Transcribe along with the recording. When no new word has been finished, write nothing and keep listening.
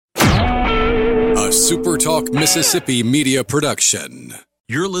a Super Talk Mississippi media production.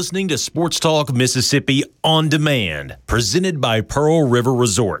 You're listening to Sports Talk Mississippi On Demand, presented by Pearl River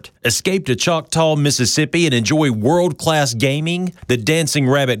Resort. Escape to Choctaw, Mississippi and enjoy world-class gaming, the Dancing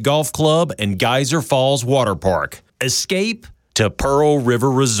Rabbit Golf Club, and Geyser Falls Water Park. Escape to Pearl River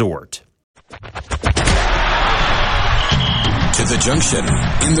Resort. To the junction,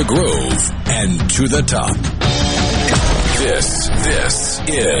 in the Grove, and to the top. This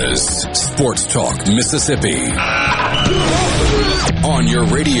is Sports Talk Mississippi. On your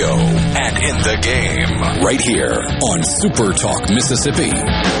radio and in the game, right here on Super Talk Mississippi.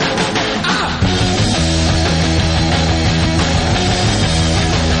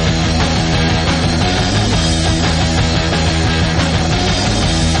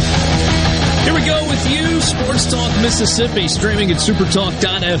 Here we go with you, Sports Talk Mississippi, streaming at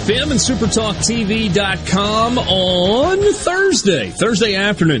supertalk.fm and supertalktv.com on Thursday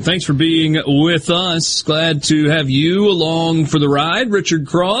afternoon. Thanks for being with us. Glad to have you along for the ride. Richard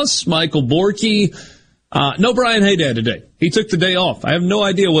Cross, Michael Borky. No Brian Haydad today. He took the day off. I have no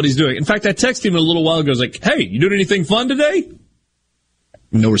idea what he's doing. In fact, I texted him a little while ago. I was like, hey, you doing anything fun today?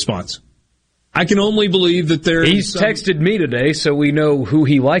 No response. I can only believe that He's texted me today, so we know who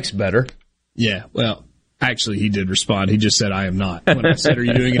he likes better. Yeah, well, actually, he did respond. He just said, I am not. When I said, are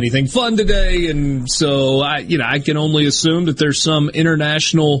you doing anything fun today? And so, I can only assume that there's some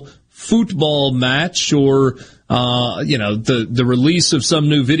international football match or, the release of some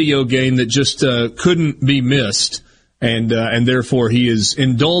new video game that just couldn't be missed. And therefore, he is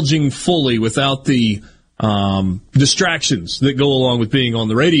indulging fully without the distractions that go along with being on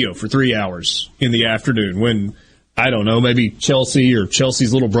the radio for 3 hours in the afternoon when, I don't know, maybe Chelsea or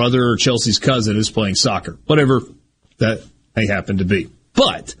Chelsea's little brother or Chelsea's cousin is playing soccer. Whatever that may happen to be.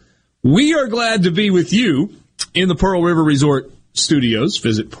 But we are glad to be with you in the Pearl River Resort studios.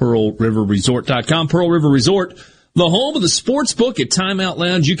 Visit pearlriverresort.com. Pearl River Resort, the home of the sports book at Timeout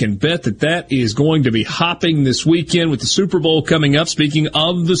Lounge. You can bet that is going to be hopping this weekend with the Super Bowl coming up. Speaking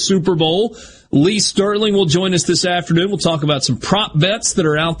of the Super Bowl, Lee Sterling will join us this afternoon. We'll talk about some prop bets that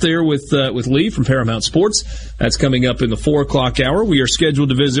are out there with Lee from Paramount Sports. That's coming up in the 4 o'clock hour. We are scheduled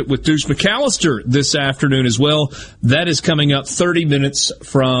to visit with Deuce McAllister this afternoon as well. That is coming up 30 minutes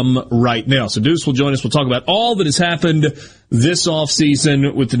from right now. So Deuce will join us. We'll talk about all that has happened this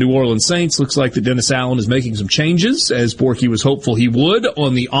offseason with the New Orleans Saints. Looks like that Dennis Allen is making some changes, as Borky was hopeful he would,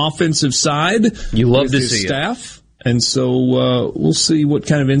 on the offensive side. You love to see his staff. And so we'll see what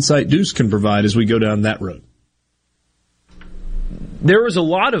kind of insight Deuce can provide as we go down that road. There was a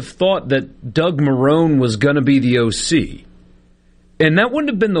lot of thought that Doug Marrone was going to be the OC. And that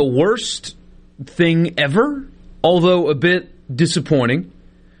wouldn't have been the worst thing ever, although a bit disappointing.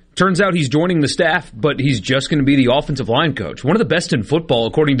 Turns out he's joining the staff, but he's just going to be the offensive line coach. One of the best in football,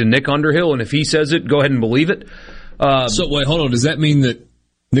 according to Nick Underhill, and if he says it, go ahead and believe it. So, wait, hold on. Does that mean that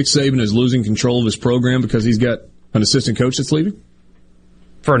Nick Saban is losing control of his program because he's got an assistant coach that's leaving?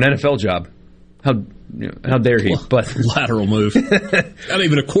 For an NFL job. How dare he? But lateral move. Not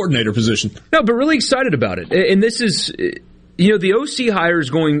even a coordinator position. No, but really excited about it. And this is, the OC hire is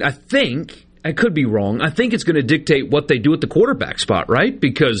going, I think, I could be wrong, I think it's going to dictate what they do at the quarterback spot, right?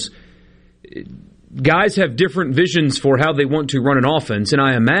 Because guys have different visions for how they want to run an offense, and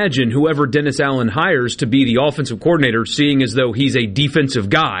I imagine whoever Dennis Allen hires to be the offensive coordinator, seeing as though he's a defensive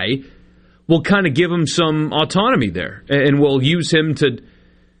guy, will kind of give him some autonomy there, and will use him to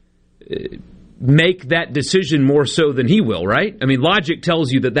make that decision more so than he will, right? I mean, logic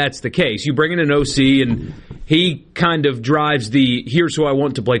tells you that that's the case. You bring in an OC, and he kind of drives the here's who I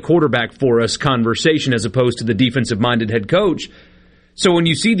want to play quarterback for us conversation as opposed to the defensive-minded head coach. So when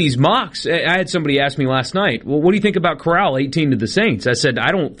you see these mocks, I had somebody ask me last night, well, what do you think about Corral 18 to the Saints? I said,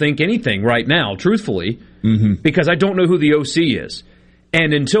 I don't think anything right now, truthfully, because I don't know who the OC is.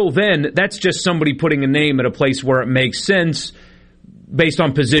 And until then, that's just somebody putting a name at a place where it makes sense based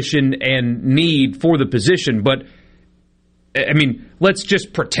on position and need for the position. But, I mean, let's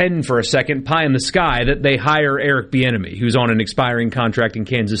just pretend for a second, pie in the sky, that they hire Eric Bieniemy, who's on an expiring contract in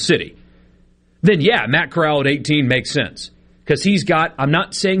Kansas City. Then, yeah, Matt Corral at 18 makes sense. Because he's got, I'm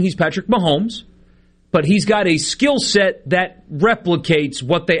not saying he's Patrick Mahomes, but he's got a skill set that replicates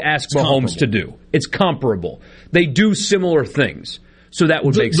what they ask Mahomes to do. It's comparable. They do similar things. So that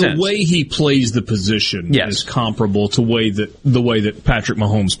would make sense. The way he plays the position is comparable to the way that Patrick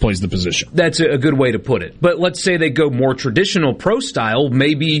Mahomes plays the position. That's a good way to put it. But let's say they go more traditional pro style.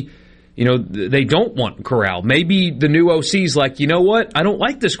 Maybe, they don't want Corral. Maybe the new OC's like, you know what? I don't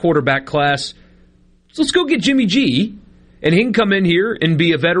like this quarterback class. So let's go get Jimmy G. And he can come in here and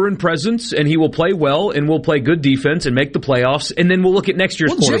be a veteran presence, and he will play well, and will play good defense and make the playoffs, and then we'll look at next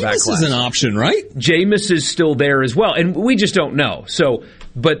year's quarterback Jameis class. is an option, right? Jameis is still there as well, and we just don't know. So,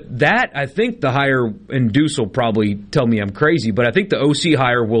 but that, I think the hire, and Deuce will probably tell me I'm crazy, but I think the OC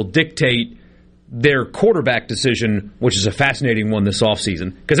hire will dictate their quarterback decision, which is a fascinating one this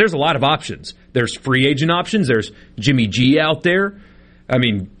offseason, because there's a lot of options. There's free agent options. There's Jimmy G out there. I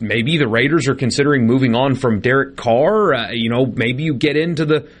mean, maybe the Raiders are considering moving on from Derek Carr. Maybe you get into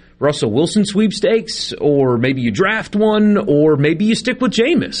the Russell Wilson sweepstakes, or maybe you draft one, or maybe you stick with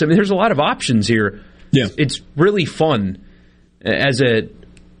Jameis. I mean, there's a lot of options here. Yeah. It's really fun as a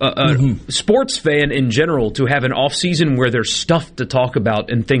sports fan in general to have an offseason where there's stuff to talk about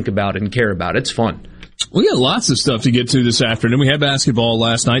and think about and care about. It's fun. We got lots of stuff to get to this afternoon. We had basketball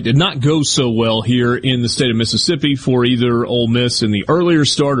last night. Did not go so well here in the state of Mississippi for either Ole Miss in the earlier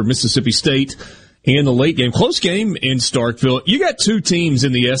start or Mississippi State in the late game. Close game in Starkville. You got two teams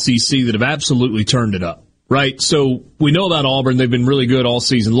in the SEC that have absolutely turned it up, right? So we know about Auburn. They've been really good all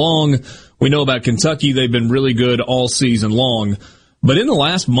season long. We know about Kentucky. They've been really good all season long. But in the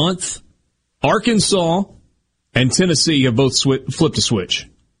last month, Arkansas and Tennessee have both flipped a switch.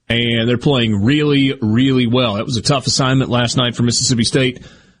 And they're playing really, really well. That was a tough assignment last night for Mississippi State.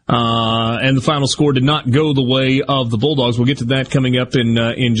 And the final score did not go the way of the Bulldogs. We'll get to that coming up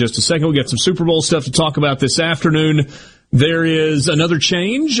in just a second. We got some Super Bowl stuff to talk about this afternoon. There is another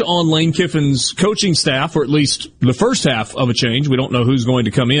change on Lane Kiffin's coaching staff, or at least the first half of a change. We don't know who's going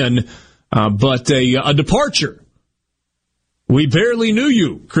to come in, but a departure. We barely knew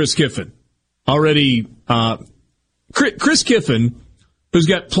you, Chris Kiffin. Already, Chris Kiffin, who's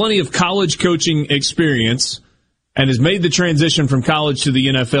got plenty of college coaching experience and has made the transition from college to the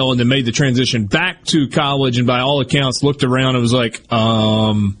NFL and then made the transition back to college, and by all accounts looked around and was like,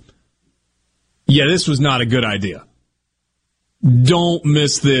 this was not a good idea. Don't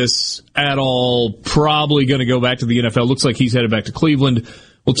miss this at all. Probably going to go back to the NFL. Looks like he's headed back to Cleveland.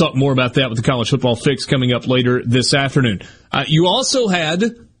 We'll talk more about that with the College Football Fix coming up later this afternoon. You also had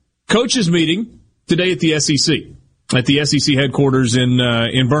coaches meeting today at the SEC. At the SEC headquarters in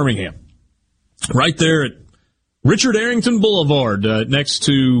Birmingham, right there at Richard Arrington Boulevard, next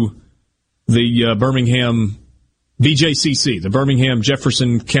to the Birmingham BJCC, the Birmingham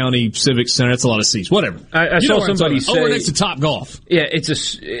Jefferson County Civic Center. That's a lot of C's. Whatever. I saw somebody say over next to Top Golf. Yeah,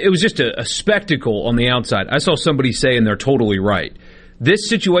 it was just a spectacle on the outside. I saw somebody say, and they're totally right, this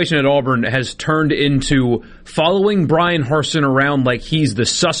situation at Auburn has turned into following Brian Harsin around like he's the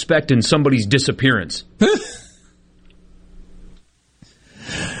suspect in somebody's disappearance.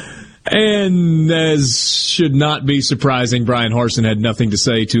 And as should not be surprising, Brian Harsin had nothing to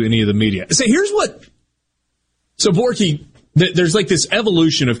say to any of the media. So Borky, there's like this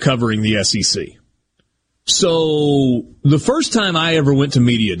evolution of covering the SEC. So the first time I ever went to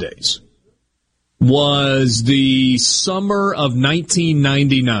media days was the summer of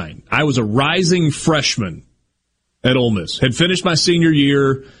 1999. I was a rising freshman at Ole Miss, had finished my senior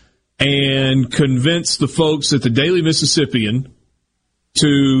year, and convinced the folks at the Daily Mississippian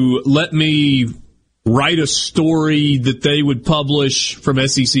to let me write a story that they would publish from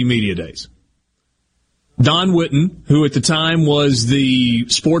SEC Media Days. Don Whitten, who at the time was the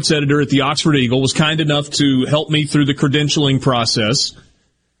sports editor at the Oxford Eagle, was kind enough to help me through the credentialing process.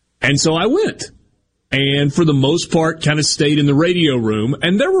 And so I went. And for the most part, kind of stayed in the radio room.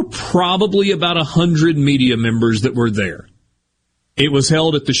 And there were probably about 100 media members that were there. It was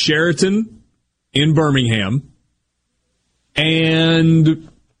held at the Sheraton in Birmingham. And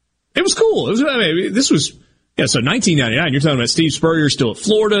it was cool. So 1999, you're talking about Steve Spurrier still at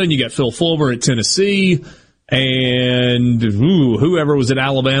Florida, and you got Phil Fulmer at Tennessee, and whoever was at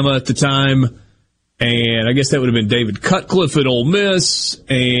Alabama at the time. And I guess that would have been David Cutcliffe at Ole Miss,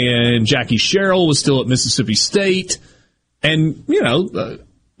 and Jackie Sherrill was still at Mississippi State. And,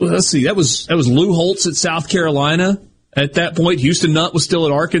 let's see, that was Lou Holtz at South Carolina at that point. Houston Nutt was still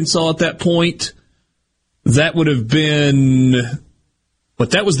at Arkansas at that point. That would have been,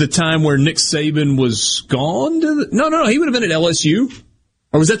 that was the time where Nick Saban was gone? No, he would have been at LSU.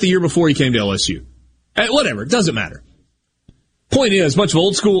 Or was that the year before he came to LSU? Whatever, it doesn't matter. Point is, a bunch of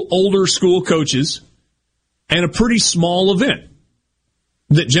older school coaches, and a pretty small event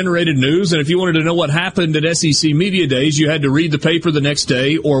that generated news. And if you wanted to know what happened at SEC Media Days, you had to read the paper the next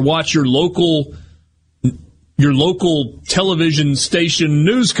day or watch your local television station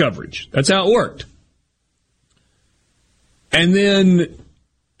news coverage. That's how it worked. And then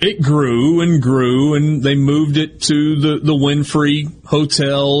it grew, and they moved it to the Winfrey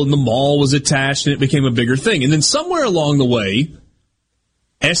Hotel, and the mall was attached, and it became a bigger thing. And then somewhere along the way,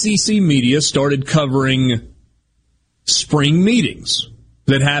 SEC media started covering spring meetings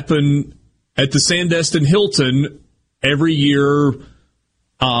that happen at the Sandestin Hilton every year,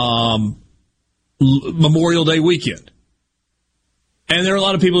 Memorial Day weekend. And there are a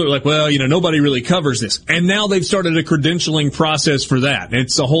lot of people that are like, well, nobody really covers this. And now they've started a credentialing process for that.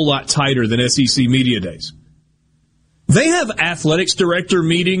 It's a whole lot tighter than SEC Media Days. They have athletics director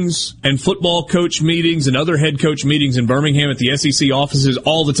meetings and football coach meetings and other head coach meetings in Birmingham at the SEC offices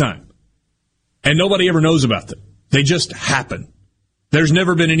all the time. And nobody ever knows about them. They just happen. There's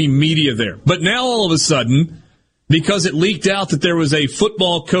never been any media there. But now all of a sudden, because it leaked out that there was a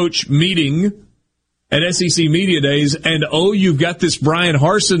football coach meeting at SEC Media Days, and you've got this Brian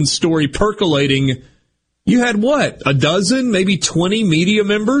Harsin story percolating, you had what? A dozen, maybe 20 media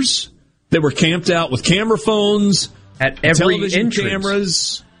members that were camped out with camera phones, at every television entrance.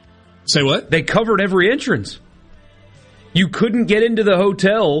 Cameras. Say what? They covered every entrance. You couldn't get into the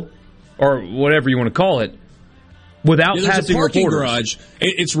hotel, or whatever you want to call it, without passing a parking reporters. Garage.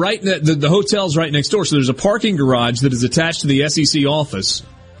 It's right. The hotel's right next door, so there's a parking garage that is attached to the SEC office.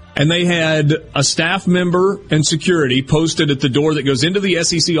 And they had a staff member and security posted at the door that goes into the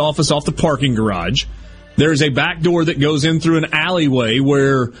SEC office off the parking garage. There's a back door that goes in through an alleyway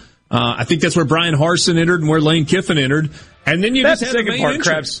where I think that's where Brian Harsin entered and where Lane Kiffin entered. And then that second part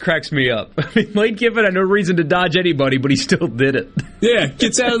cracks me up. I mean, Lane Kiffin had no reason to dodge anybody, but he still did it. Yeah,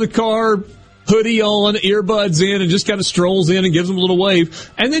 gets out of the car, hoodie on, earbuds in, and just kind of strolls in and gives them a little wave.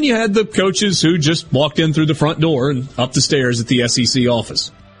 And then you had the coaches who just walked in through the front door and up the stairs at the SEC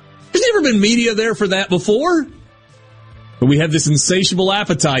office. There's never been media there for that before. But we have this insatiable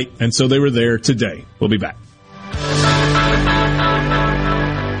appetite, and so they were there today. We'll be back.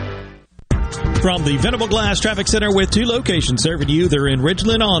 From the Venable Glass Traffic Center with two locations serving you. They're in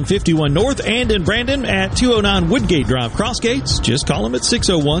Ridgeland on 51 North and in Brandon at 209 Woodgate Drive, Crossgates. Just call them at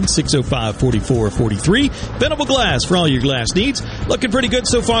 601-605-4443. Venable Glass for all your glass needs. Looking pretty good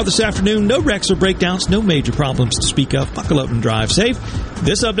so far this afternoon. No wrecks or breakdowns, no major problems to speak of. Buckle up and drive safe.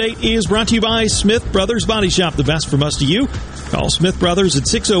 This update is brought to you by Smith Brothers Body Shop, the best from us to you. Call Smith Brothers at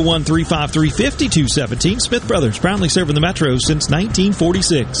 601-353-5217. Smith Brothers, proudly serving the Metro since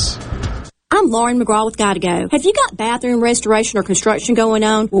 1946. I'm Lauren McGraw with Gotta Go. Have you got bathroom restoration or construction going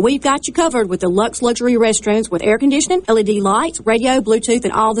on? Well, we've got you covered with the Luxe Luxury Restrooms with air conditioning, LED lights, radio, Bluetooth,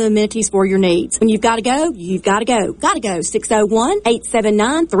 and all the amenities for your needs. When you've got to go, you've got to go. Gotta Go,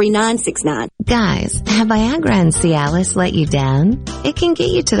 601-879-3969. Guys, have Viagra and Cialis let you down? It can get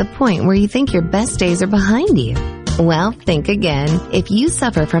you to the point where you think your best days are behind you. Well, think again. If you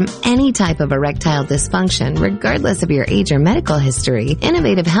suffer from any type of erectile dysfunction, regardless of your age or medical history,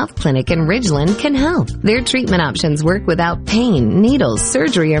 Innovative Health Clinic in Ridgeland can help. Their treatment options work without pain, needles,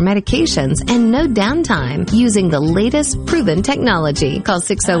 surgery, or medications, and no downtime, using the latest proven technology. Call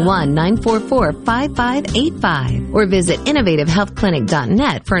 601-944-5585 or visit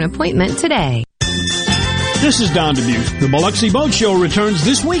innovativehealthclinic.net for an appointment today. This is Don Dubuque. The Biloxi Boat Show returns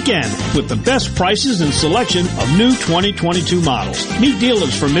this weekend with the best prices and selection of new 2022 models. Meet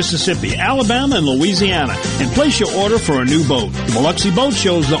dealers from Mississippi, Alabama, and Louisiana and place your order for a new boat. The Biloxi Boat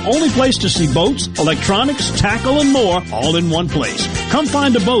Show is the only place to see boats, electronics, tackle, and more all in one place. Come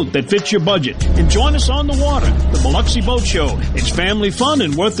find a boat that fits your budget and join us on the water. The Biloxi Boat Show. It's family fun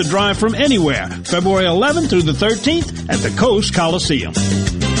and worth the drive from anywhere. February 11th through the 13th at the Coast Coliseum.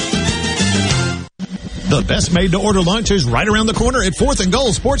 The best made-to-order lunch is right around the corner at 4th and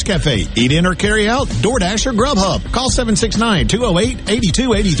Goal Sports Cafe. Eat in or carry out, DoorDash or Grubhub. Call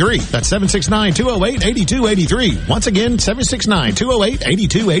 769-208-8283. That's 769-208-8283. Once again,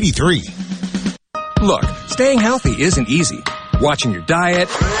 769-208-8283. Look, staying healthy isn't easy. Watching your diet,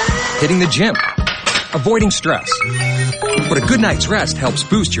 hitting the gym, avoiding stress. But a good night's rest helps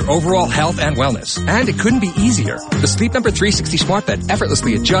boost your overall health and wellness. And it couldn't be easier. The Sleep Number 360 Smart Bed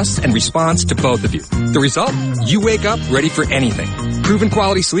effortlessly adjusts and responds to both of you. The result? You wake up ready for anything. Proven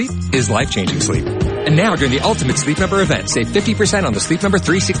quality sleep is life-changing sleep. And now during the Ultimate Sleep Number event, save 50% on the Sleep Number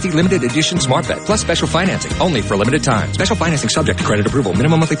 360 Limited Edition Smart Bed, plus special financing, only for a limited time. Special financing subject to credit approval.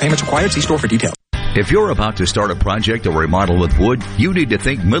 Minimum monthly payments required. See store for details. If you're about to start a project or remodel with wood, you need to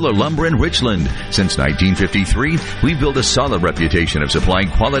think Miller Lumber in Richland. Since 1953, we've built a solid reputation of supplying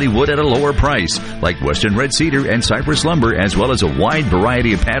quality wood at a lower price, like Western Red Cedar and Cypress Lumber, as well as a wide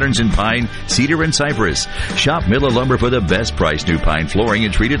variety of patterns in pine, cedar, and cypress. Shop Miller Lumber for the best price new pine flooring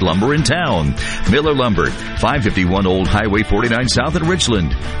and treated lumber in town. Miller Lumber, 551 Old Highway 49 South in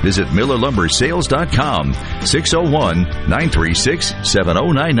Richland. Visit MillerLumberSales.com,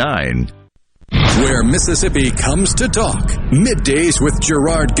 601-936-7099. Where Mississippi comes to talk. Middays with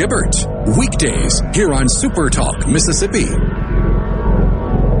Gerard Gibbert. Weekdays here on Super Talk Mississippi.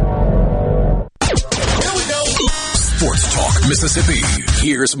 Mississippi.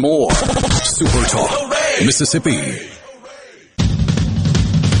 Here's more Super Talk Mississippi.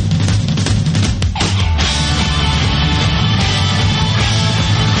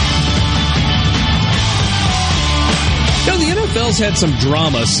 NFL's had some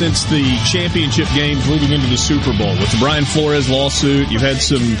drama since the championship games leading into the Super Bowl. With the Brian Flores lawsuit, you've had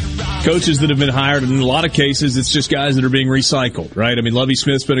some coaches that have been hired, and in a lot of cases, it's just guys that are being recycled, right? I mean, Lovie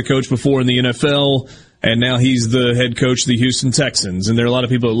Smith's been a coach before in the NFL, and now he's the head coach of the Houston Texans. And there are a lot of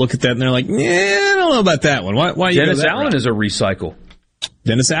people that look at that and they're like, I don't know about that one. Why you Dennis Allen is a recycle.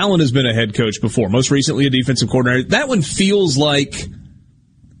 Dennis Allen has been a head coach before, most recently a defensive coordinator. That one feels like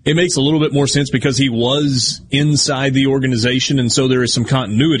it makes a little bit more sense because he was inside the organization, and so there is some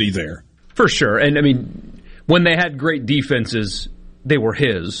continuity there. For sure. And, I mean, when they had great defenses, they were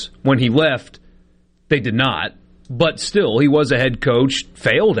his. When he left, they did not. But still, he was a head coach,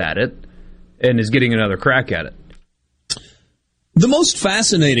 failed at it, and is getting another crack at it. The most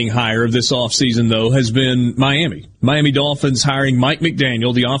fascinating hire of this offseason, though, has been Miami. Miami Dolphins hiring Mike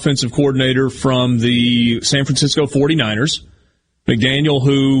McDaniel, the offensive coordinator from the San Francisco 49ers. McDaniel,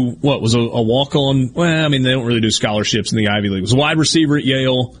 who, was a walk-on, well, I mean, they don't really do scholarships in the Ivy League. Was a wide receiver at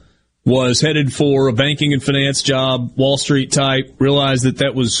Yale, was headed for a banking and finance job, Wall Street type, realized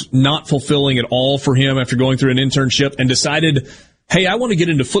that was not fulfilling at all for him after going through an internship, and decided, hey, I want to get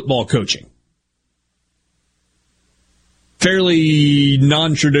into football coaching. Fairly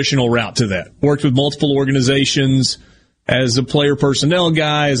non-traditional route to that. Worked with multiple organizations as a player personnel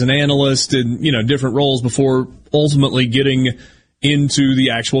guy, as an analyst, and, different roles before ultimately getting into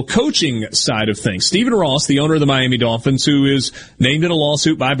the actual coaching side of things. Stephen Ross, the owner of the Miami Dolphins, who is named in a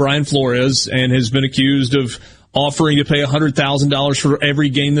lawsuit by Brian Flores and has been accused of offering to pay $100,000 for every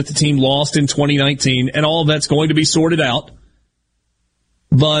game that the team lost in 2019, and all of that's going to be sorted out.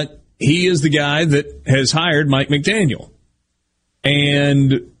 But he is the guy that has hired Mike McDaniel.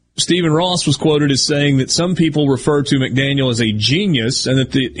 And Stephen Ross was quoted as saying that some people refer to McDaniel as a genius and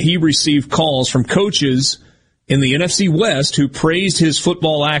that he received calls from coaches in the NFC West who praised his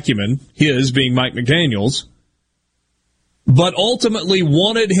football acumen, his being Mike McDaniel's, but ultimately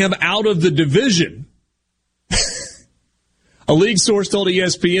wanted him out of the division. A league source told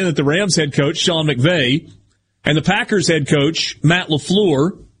ESPN that the Rams head coach, Sean McVay, and the Packers head coach, Matt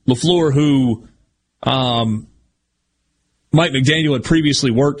LaFleur, who Mike McDaniel had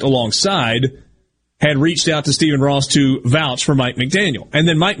previously worked alongside, had reached out to Stephen Ross to vouch for Mike McDaniel. And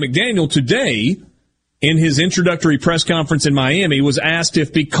then Mike McDaniel today, in his introductory press conference in Miami, was asked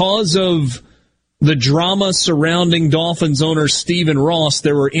if because of the drama surrounding Dolphins owner Stephen Ross,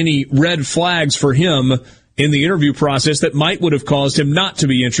 there were any red flags for him in the interview process that might would have caused him not to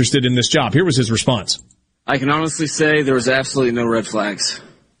be interested in this job. Here was his response. I can honestly say there was absolutely no red flags.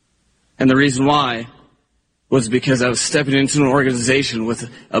 And the reason why was because I was stepping into an organization with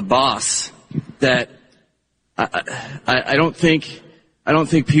a boss that I don't think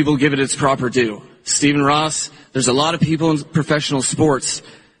people give it its proper due. Stephen Ross, there's a lot of people in professional sports,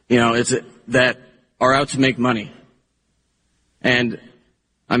 that are out to make money. And,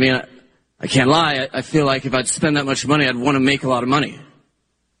 I mean, I can't lie, I feel like if I'd spend that much money, I'd want to make a lot of money.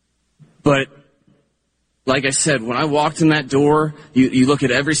 But, like I said, when I walked in that door, you look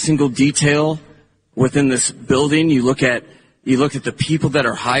at every single detail within this building, you look at the people that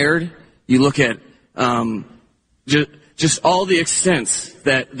are hired, you look at, just all the extents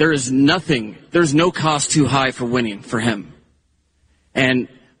that there's no cost too high for winning for him. And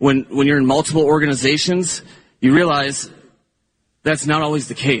when you're in multiple organizations, you realize that's not always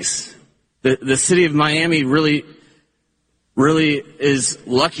the case. The city of Miami really is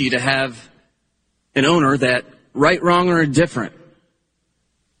lucky to have an owner that, right, wrong, or indifferent,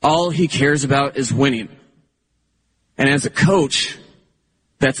 all he cares about is winning. And as a coach,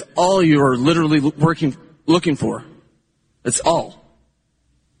 that's all you are literally looking for. That's all.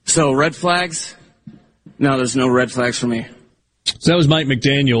 So red flags? No, there's no red flags for me. So that was Mike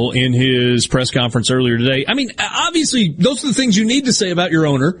McDaniel in his press conference earlier today. I mean, obviously, those are the things you need to say about your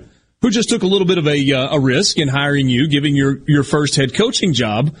owner, who just took a little bit of a risk in hiring you, giving your first head coaching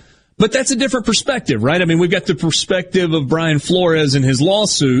job. But that's a different perspective, right? I mean, we've got the perspective of Brian Flores and his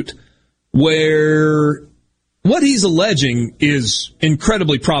lawsuit, where what he's alleging is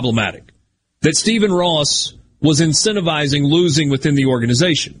incredibly problematic. That Stephen Ross was incentivizing losing within the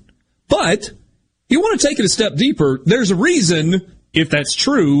organization. But you want to take it a step deeper, there's a reason, if that's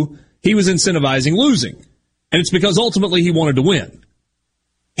true, he was incentivizing losing. And it's because ultimately he wanted to win.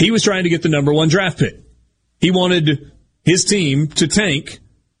 He was trying to get the number one draft pick. He wanted his team to tank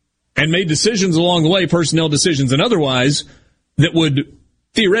and made decisions along the way, personnel decisions and otherwise, that would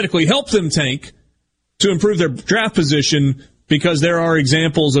theoretically help them tank to improve their draft position because there are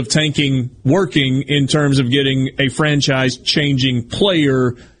examples of tanking working in terms of getting a franchise-changing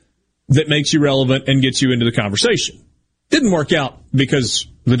player that makes you relevant and gets you into the conversation. Didn't work out because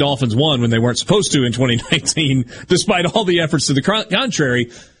the Dolphins won when they weren't supposed to in 2019, despite all the efforts to the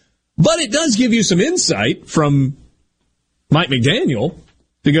contrary. But it does give you some insight from Mike McDaniel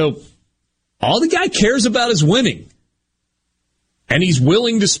to go, all the guy cares about is winning. And he's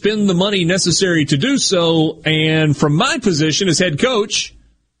willing to spend the money necessary to do so. And from my position as head coach,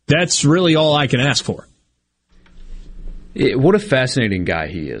 that's really all I can ask for. What a fascinating guy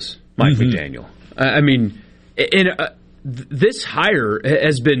he is, Mike McDaniel. I mean, this hire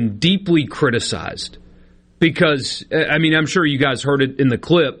has been deeply criticized because, I mean, I'm sure you guys heard it in the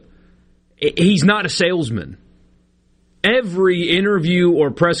clip. He's not a salesman. Every interview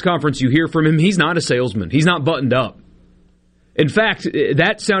or press conference you hear from him, he's not a salesman. He's not buttoned up. In fact,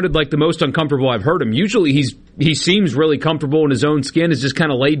 that sounded like the most uncomfortable I've heard him. Usually he seems really comfortable in his own skin, is just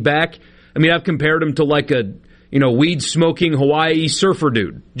kind of laid back. I mean, I've compared him to like a, weed-smoking Hawaii surfer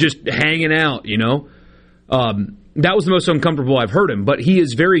dude, just hanging out, That was the most uncomfortable I've heard him, but he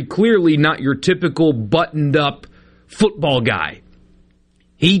is very clearly not your typical buttoned-up football guy.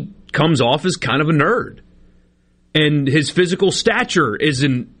 He comes off as kind of a nerd. And his physical stature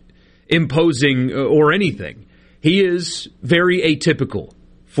isn't imposing or anything. He is very atypical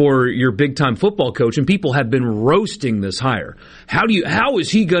for your big-time football coach, and people have been roasting this hire. How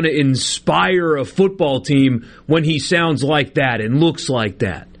is he going to inspire a football team when he sounds like that and looks like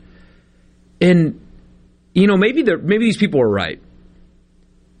that? And, maybe these people are right.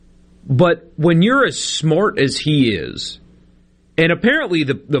 But when you're as smart as he is, and apparently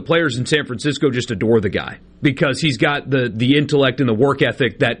the players in San Francisco just adore the guy because he's got the intellect and the work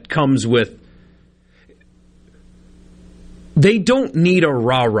ethic that comes with. They don't need a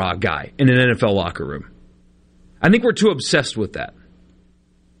rah-rah guy in an NFL locker room. I think we're too obsessed with that.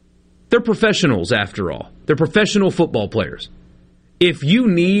 They're professionals, after all. They're professional football players. If you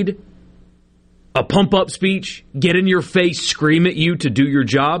need a pump-up speech, get in your face, scream at you to do your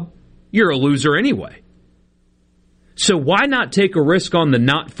job, you're a loser anyway. So why not take a risk on the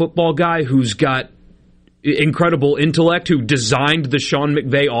not football guy who's got incredible intellect, who designed the Sean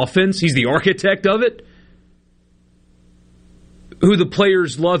McVay offense? He's the architect of it. Who the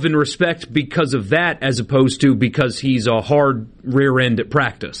players love and respect because of that, as opposed to because he's a hard rear end at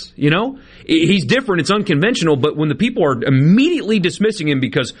practice. He's different. It's unconventional. But when the people are immediately dismissing him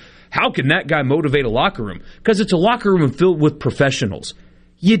because how can that guy motivate a locker room? Because it's a locker room filled with professionals.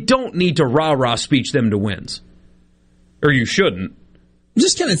 You don't need to rah-rah speech them to wins. Or you shouldn't. I'm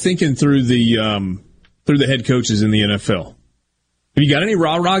just kind of thinking through the head coaches in the NFL. Have you got any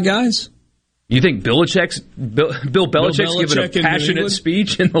rah-rah guys? You think Bill Belichick's giving a passionate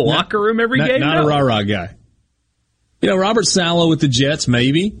speech in the locker room every game? Not a rah-rah guy. Robert Saleh with the Jets,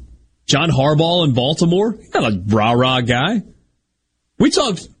 maybe. John Harbaugh in Baltimore, not a rah-rah guy. We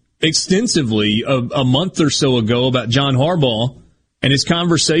talked extensively a month or so ago about John Harbaugh and his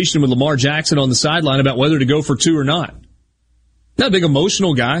conversation with Lamar Jackson on the sideline about whether to go for two or not. Not a big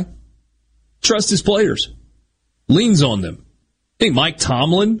emotional guy. Trusts his players. Leans on them. I think Mike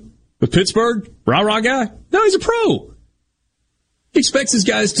Tomlin with Pittsburgh, rah-rah guy? No, he's a pro. He expects his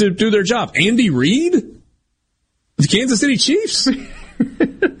guys to do their job. Andy Reid with the Kansas City Chiefs?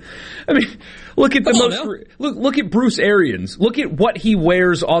 I mean, look at look at Bruce Arians. Look at what he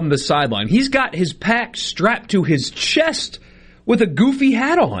wears on the sideline. He's got his pack strapped to his chest with a goofy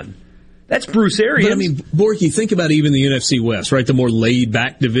hat on. That's Bruce Arians. But, I mean, Borky, think about even the NFC West, right? The more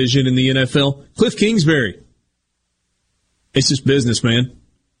laid-back division in the NFL. Cliff Kingsbury. It's just business, man.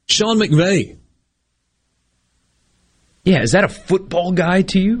 Sean McVay. Yeah, is that a football guy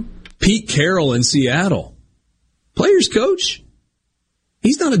to you? Pete Carroll in Seattle. Players coach.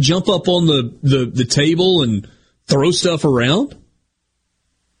 He's not a jump up on the table and throw stuff around.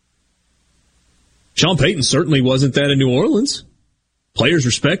 Sean Payton certainly wasn't that in New Orleans. Players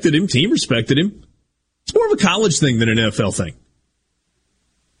respected him. Team respected him. It's more of a college thing than an NFL thing.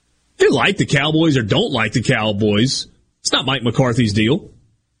 They like the Cowboys or don't like the Cowboys. It's not Mike McCarthy's deal.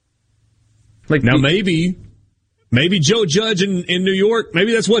 Now, maybe Joe Judge in New York,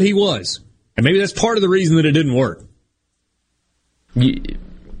 maybe that's what he was. And maybe that's part of the reason that it didn't work.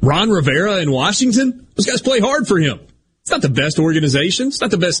 Ron Rivera in Washington, those guys play hard for him. It's not the best organization. It's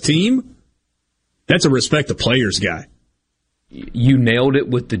not the best team. That's a respect the players guy. You nailed it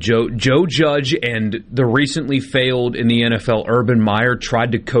with the Joe Judge and the recently failed in the NFL Urban Meyer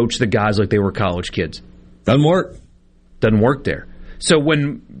tried to coach the guys like they were college kids. Doesn't work. Doesn't work there. So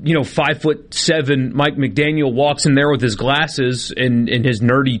when, 5'7" Mike McDaniel walks in there with his glasses and his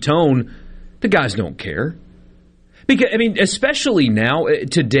nerdy tone, the guys don't care. Because, I mean, especially now,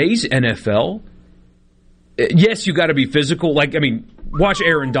 today's NFL, yes, you got to be physical. Like, I mean, watch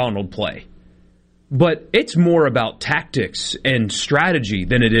Aaron Donald play. But it's more about tactics and strategy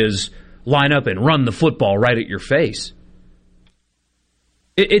than it is line up and run the football right at your face.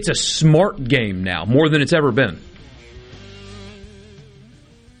 It's a smart game now, more than it's ever been.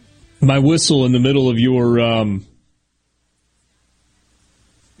 My whistle in the middle of your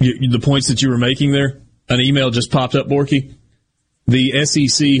the points that you were making there. An email just popped up, Borky. The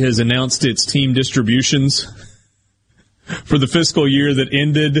SEC has announced its team distributions for the fiscal year that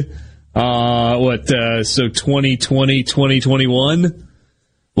ended, 2020, 2021?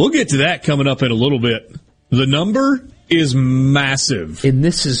 We'll get to that coming up in a little bit. The number is massive. And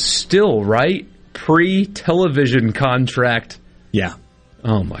this is still, right? Pre-television contract. Yeah.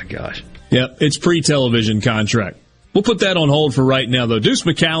 Oh, my gosh. Yep, it's pre-television contract. We'll put that on hold for right now, though. Deuce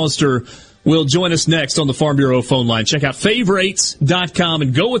McAllister will join us next on the Farm Bureau phone line. Check out favorites.com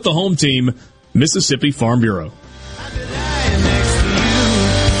and go with the home team, Mississippi Farm Bureau.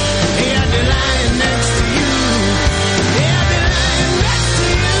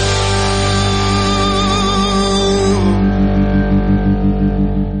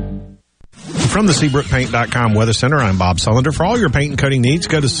 From the SeabrookPaint.com Weather Center, I'm Bob Sullender. For all your paint and coating needs,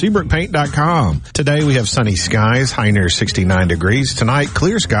 go to SeabrookPaint.com. Today we have sunny skies, high near 69 degrees. Tonight,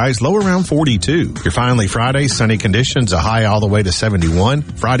 clear skies, low around 42. Your finally Friday, sunny conditions, a high all the way to 71.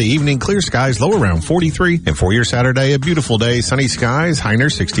 Friday evening, clear skies, low around 43. And for your Saturday, a beautiful day, sunny skies, high near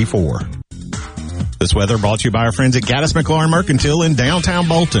 64. This weather brought to you by our friends at Gaddis McLaurin Mercantile in downtown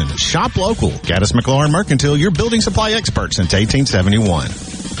Bolton. Shop local. Gaddis McLaurin Mercantile, your building supply experts since 1871.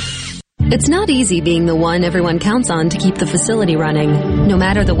 It's not easy being the one everyone counts on to keep the facility running, no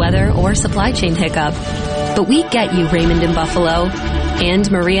matter the weather or supply chain hiccup. But we get you, Raymond in Buffalo,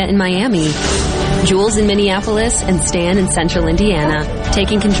 and Maria in Miami, Jules in Minneapolis, and Stan in Central Indiana,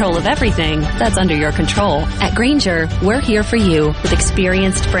 taking control of everything that's under your control. At Grainger, we're here for you with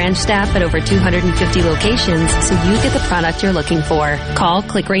experienced branch staff at over 250 locations so you get the product you're looking for. Call,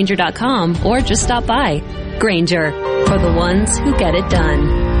 click Grainger.com, or just stop by. Grainger, for the ones who get it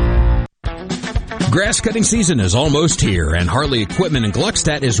done. Grass cutting season is almost here, and Hartley Equipment in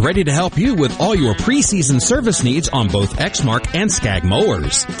Gluckstadt is ready to help you with all your preseason service needs on both Exmark and Skag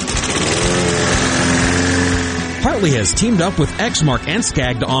mowers. Hartley has teamed up with Exmark and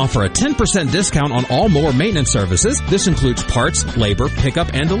Skag to offer a 10% discount on all mower maintenance services. This includes parts, labor,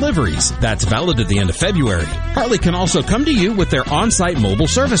 pickup, and deliveries. That's valid at the end of February. Hartley can also come to you with their on-site mobile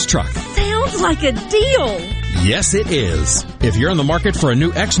service truck. Sounds like a deal. Yes, it is. If you're in the market for a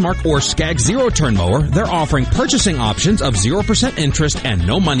new Exmark or Skag zero-turn mower, they're offering purchasing options of 0% interest and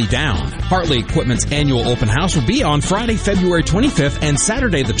no money down. Hartley Equipment's annual open house will be on Friday, February 25th and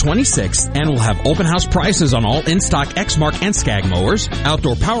Saturday the 26th, and will have open house prices on all in-stock Exmark and Skag mowers,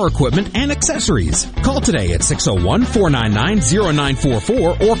 outdoor power equipment, and accessories. Call today at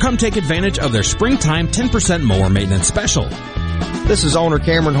 601-499-0944 or come take advantage of their springtime 10% mower maintenance special. This is owner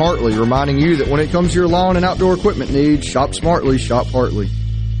Cameron Hartley reminding you that when it comes to your lawn and outdoor equipment needs, shop smartly, shop Hartley.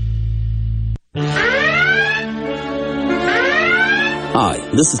 Hi,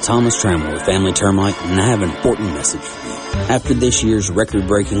 this is Thomas Trammell with Family Termite, and I have an important message for you. After this year's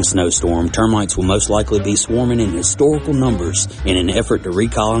record-breaking snowstorm, termites will most likely be swarming in historical numbers in an effort to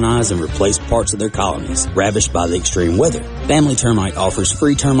recolonize and replace parts of their colonies ravished by the extreme weather. Family Termite offers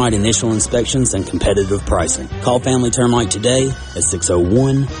free termite initial inspections and competitive pricing. Call Family Termite today at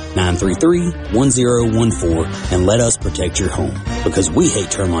 601-933-1014 and let us protect your home, because we hate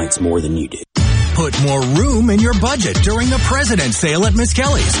termites more than you do. Put more room in your budget during the President's Sale at Miss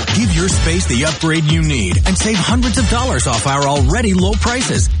Kelly's. Give your space the upgrade you need and save hundreds of dollars off our already low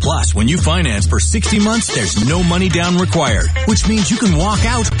prices. Plus, when you finance for 60 months, there's no money down required, which means you can walk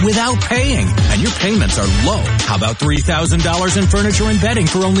out without paying, and your payments are low. How about $3,000 in furniture and bedding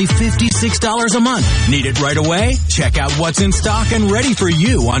for only $56 a month? Need it right away? Check out what's in stock and ready for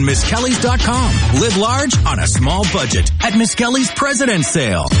you on MissKellys.com. Live large on a small budget at Miss Kelly's President's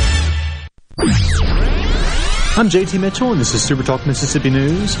Sale. I'm JT Mitchell, and this is Super Talk Mississippi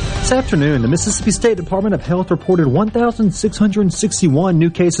News. This afternoon, the Mississippi State Department of Health reported 1,661 new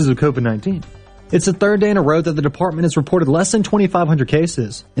cases of COVID-19. It's the third day in a row that the department has reported less than 2,500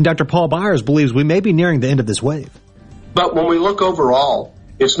 cases, and Dr. Paul Byers believes we may be nearing the end of this wave. But when we look overall,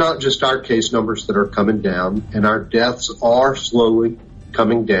 it's not just our case numbers that are coming down, and our deaths are slowly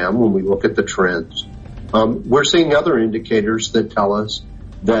coming down when we look at the trends. We're seeing other indicators that tell us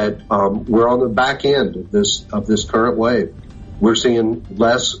that we're on the back end of this current wave. We're seeing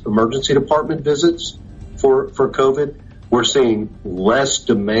less emergency department visits for COVID. We're seeing less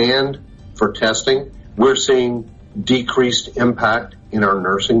demand for testing. We're seeing decreased impact in our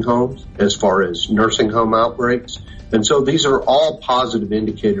nursing homes as far as nursing home outbreaks. And so these are all positive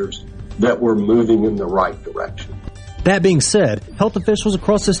indicators that we're moving in the right direction. That being said, health officials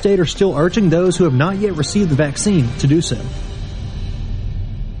across the state are still urging those who have not yet received the vaccine to do so.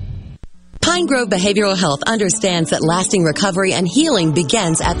 Pine Grove Behavioral Health understands that lasting recovery and healing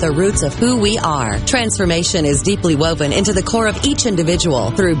begins at the roots of who we are. Transformation is deeply woven into the core of each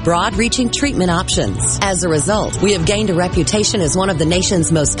individual through broad-reaching treatment options. As a result, we have gained a reputation as one of the nation's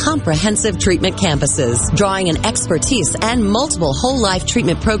most comprehensive treatment campuses, drawing on expertise and multiple whole-life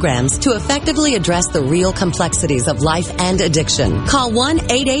treatment programs to effectively address the real complexities of life and addiction. Call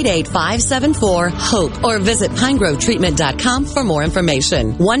 1-888-574-HOPE or visit pinegrovetreatment.com for more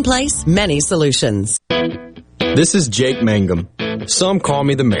information. One place, many solutions. This is Jake Mangum. Some call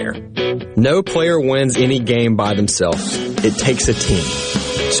me the mayor. No player wins any game by themselves. It takes a team.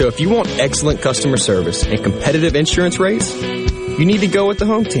 So if you want excellent customer service and competitive insurance rates, you need to go with the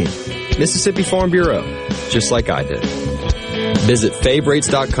home team, Mississippi Farm Bureau, just like I did. Visit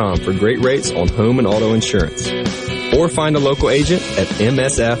favrates.com for great rates on home and auto insurance. Or find a local agent at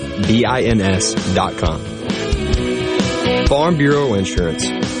msfbins.com. Farm Bureau Insurance.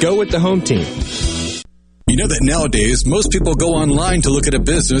 Go with the home team. You know that nowadays, most people go online to look at a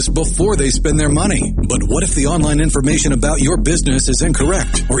business before they spend their money. But what if the online information about your business is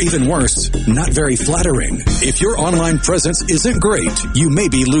incorrect? Or even worse, not very flattering? If your online presence isn't great, you may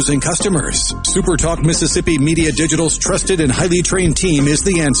be losing customers. SuperTalk Mississippi Media Digital's trusted and highly trained team is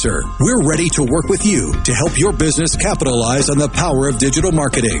the answer. We're ready to work with you to help your business capitalize on the power of digital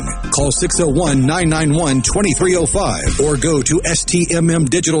marketing. Call 601-991-2305 or go to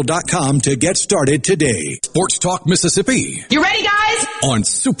stmmdigital.com to get started today. Sports Talk Mississippi. You ready, guys? On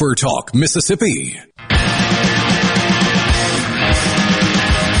Super Talk Mississippi.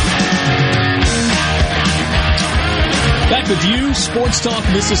 Back with you, Sports Talk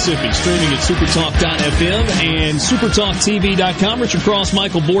Mississippi, streaming at supertalk.fm and supertalktv.com. Richard Cross,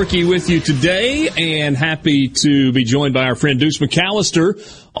 Michael Borky with you today, and happy to be joined by our friend Deuce McAllister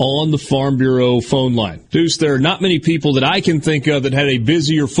on the Farm Bureau phone line. Deuce, there are not many people that I can think of that had a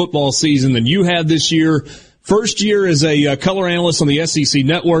busier football season than you had this year. First year as a color analyst on the SEC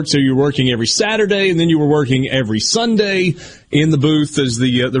network, so you were working every Saturday, and then you were working every Sunday in the booth as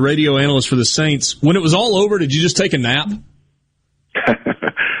the radio analyst for the Saints. When it was all over, did you just take a nap?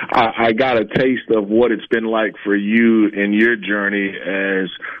 I got a taste of what it's been like for you in your journey as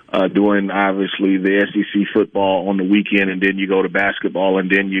doing, obviously, the SEC football on the weekend, and then you go to basketball, and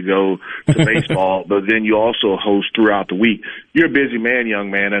then you go to baseball, but then you also host throughout the week. You're a busy man,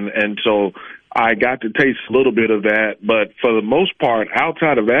 young man, and so I got to taste a little bit of that, but for the most part,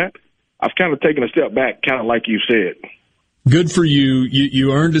 outside of that, I've kind of taken a step back, kind of like you said. Good for you.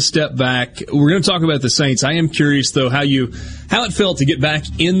 You earned a step back. We're going to talk about the Saints. I am curious, though, how it felt to get back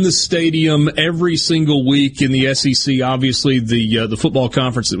in the stadium every single week in the SEC. Obviously, the football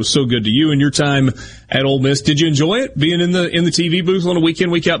conference that was so good to you in your time at Ole Miss. Did you enjoy it, being in the TV booth on a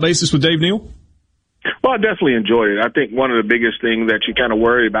week-in, week-out basis with Dave Neal? Well, I definitely enjoyed it. I think one of the biggest things that you kind of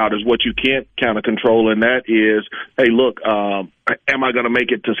worry about is what you can't kind of control, and that is, hey, look, am I going to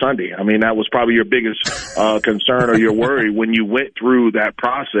make it to Sunday? I mean, that was probably your biggest concern or your worry when you went through that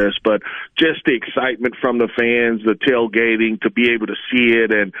process. But just the excitement from the fans, the tailgating, to be able to see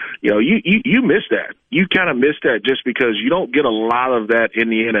it, and you miss that. You kind of miss that just because you don't get a lot of that in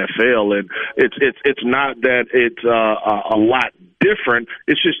the NFL, and it's not that it's a lot different.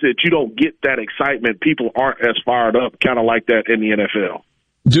 It's just that you don't get that excitement. People aren't as fired up, kind of like that in the NFL.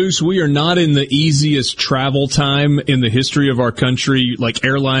 Deuce, we are not in the easiest travel time in the history of our country. Like,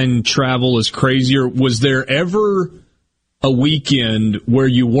 airline travel is crazier. Was there ever a weekend where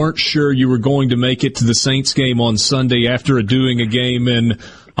you weren't sure you were going to make it to the Saints game on Sunday after doing a game in,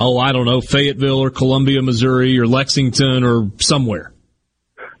 I don't know, Fayetteville or Columbia, Missouri, or Lexington or somewhere?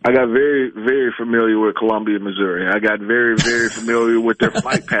 I got very, very familiar with Columbia, Missouri. I got very, very familiar with their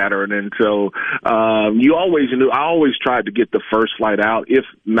flight pattern. And so you always knew, I always tried to get the first flight out, if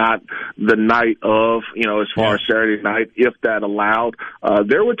not the night of, as far as Saturday night, if that allowed.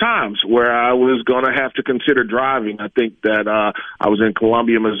 There were times where I was going to have to consider driving. I think that I was in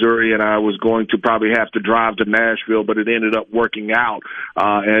Columbia, Missouri, and I was going to probably have to drive to Nashville, but it ended up working out.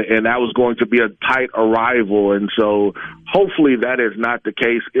 And that was going to be a tight arrival. And so hopefully that is not the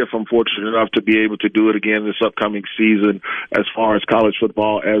case if I'm fortunate enough to be able to do it again this upcoming season as far as college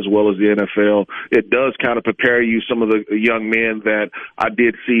football as well as the NFL. It does kind of prepare you, some of the young men that I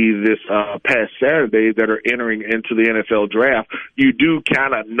did see this past Saturday that are entering into the NFL draft. You do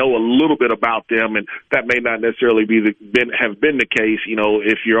kind of know a little bit about them, and that may not necessarily have been the case,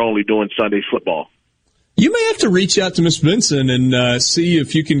 if you're only doing Sunday football. You may have to reach out to Miss Benson and see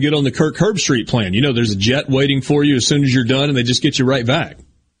if you can get on the Kirk Herbstreit plan. You know, there's a jet waiting for you as soon as you're done, and they just get you right back.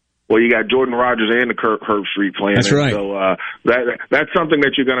 Well, you got Jordan Rodgers and the Kirk Herbstreit plan. That's right. So that's something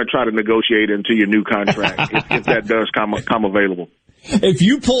that you're going to try to negotiate into your new contract if that does come available. If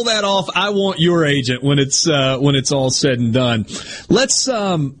you pull that off, I want your agent when it's all said and done. Let's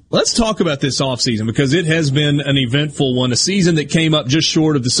talk about this offseason because it has been an eventful one. A season that came up just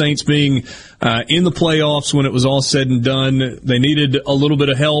short of the Saints being in the playoffs when it was all said and done. They needed a little bit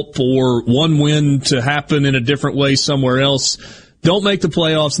of help for one win to happen in a different way somewhere else. Don't make the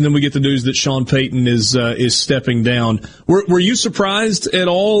playoffs, and then we get the news that Sean Payton is stepping down. Were you surprised at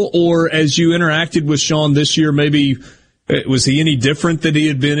all, or as you interacted with Sean this year, maybe was he any different than he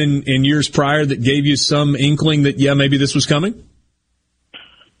had been in years prior that gave you some inkling that, yeah, maybe this was coming?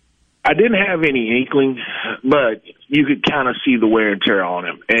 I didn't have any inkling, but you could kind of see the wear and tear on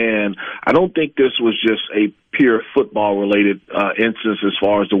him. And I don't think this was just a pure football-related instance as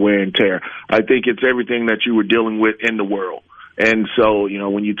far as the wear and tear. I think it's everything that you were dealing with in the world. And so, you know,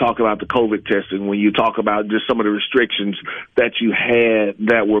 when you talk about the COVID testing, when you talk about just some of the restrictions that you had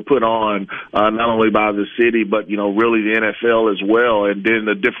that were put on, not only by the city, but, you know, really the NFL as well. And then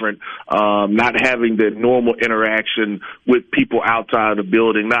the different, not having the normal interaction with people outside the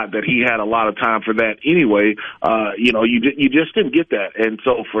building, not that he had a lot of time for that anyway. You know, you just didn't get that. And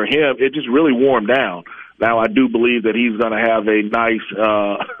so for him, it just really wore him down. Now, I do believe that he's going to have a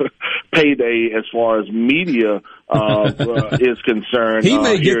nice payday as far as media is concerned. He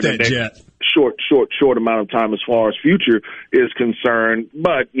may get that jet. Short amount of time as far as future is concerned.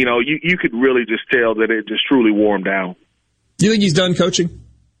 But, you know, you could really just tell that it just truly wore him down. Do you think he's done coaching?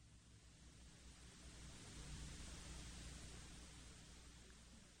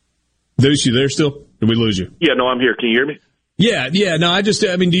 Deuce, you there still? Did we lose you? Yeah, no, I'm here. Can you hear me? Yeah. No, I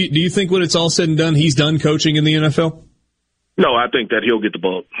mean, do you think when it's all said and done, he's done coaching in the NFL? No, I think that he'll get the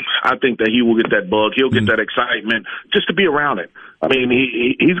bug. I think that he will get that bug. He'll get that excitement just to be around it. I mean,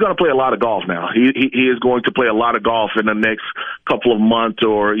 he's going to play a lot of golf now. He is going to play a lot of golf in the next couple of months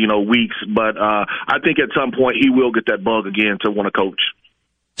or, you know, weeks. But I think at some point he will get that bug again to want to coach.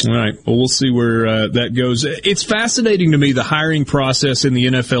 All right. Well, we'll see where that goes. It's fascinating to me. The hiring process in the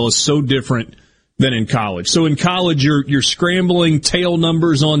NFL is so different than in college. So in college, you're scrambling tail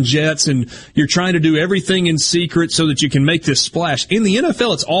numbers on jets and you're trying to do everything in secret so that you can make this splash. In the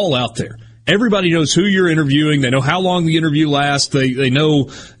NFL, it's all out there. Everybody knows who you're interviewing. They know how long the interview lasts. They know,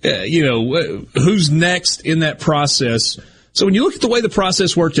 who's next in that process. So when you look at the way the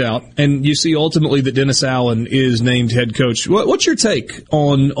process worked out and you see ultimately that Dennis Allen is named head coach, what's your take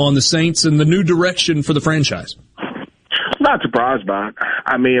on the Saints and the new direction for the franchise? Not surprised by it.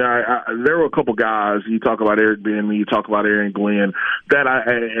 I mean, there were a couple guys. You talk about Eric Bieniemy, you talk about Aaron Glenn,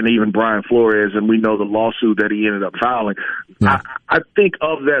 and even Brian Flores, and we know the lawsuit that he ended up filing. Yeah. I think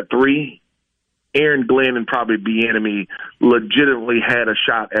of that three, Aaron Glenn and probably Bieniemy legitimately had a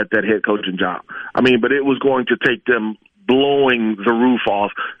shot at that head coaching job. I mean, but it was going to take them blowing the roof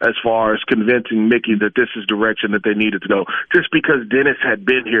off as far as convincing Mickey that this is the direction that they needed to go. Just because Dennis had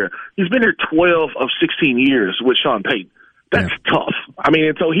been here. He's been here 12 of 16 years with Sean Payton. That's tough. I mean,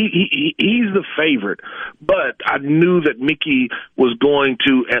 and so he's the favorite. But I knew that Mickey was going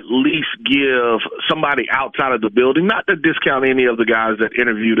to at least give somebody outside of the building, not to discount any of the guys that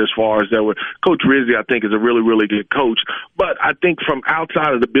interviewed as far as that were. Coach Rizzi, I think, is a really, really good coach. But I think from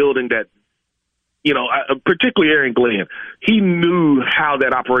outside of the building that, you know, particularly Aaron Glenn, he knew how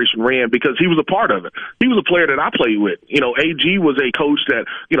that operation ran because he was a part of it. He was a player that I played with. You know, AG was a coach that,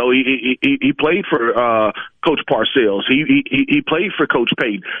 you know, he played for Coach Parcells. He played for Coach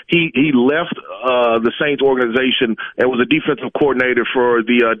Payton. He left the Saints organization and was a defensive coordinator for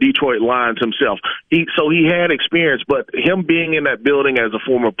the Detroit Lions himself. So he had experience, but him being in that building as a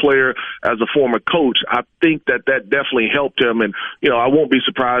former player, as a former coach, I think that definitely helped him. And, you know, I won't be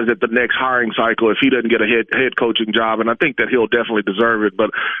surprised at the next hiring cycle if he doesn't get a head coaching job, and I think that he'll definitely deserve it.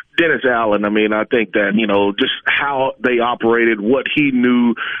 But Dennis Allen, I mean, I think that, you know, just how they operated, what he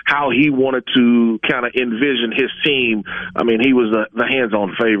knew, how he wanted to kind of envision his team, I mean, he was the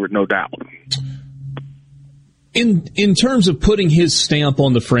hands-on favorite, no doubt. In terms of putting his stamp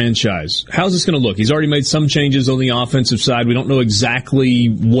on the franchise, how's this going to look? He's already made some changes on the offensive side. We don't know exactly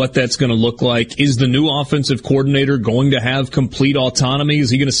what that's going to look like. Is the new offensive coordinator going to have complete autonomy? Is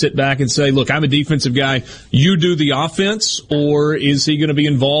he going to sit back and say, look, I'm a defensive guy, you do the offense? Or is he going to be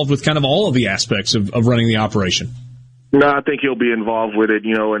involved with kind of all of the aspects of running the operation? No, I think he'll be involved with it,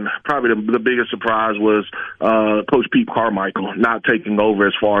 and probably the biggest surprise was Coach Pete Carmichael not taking over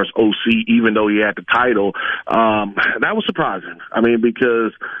as far as OC, even though he had the title. That was surprising.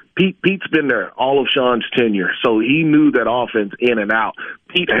 Because Pete's been there all of Sean's tenure, so he knew that offense in and out.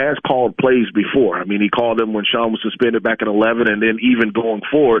 Pete has called plays before. He called them when Sean was suspended back in 11, and then even going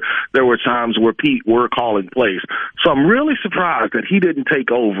forward, there were times where Pete were calling plays. So I'm really surprised that he didn't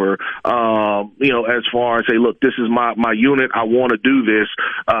take over, as far as, hey, look, this is my unit. I want to do this.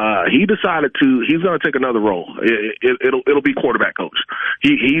 He decided he's going to take another role. It'll be quarterback coach.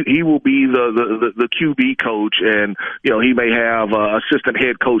 He will be the QB coach, and, he may have assistant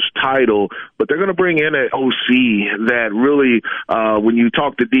head coach title, but they're going to bring in an OC that really, when you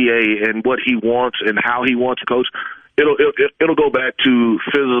talk to DA and what he wants and how he wants to coach, it'll go back to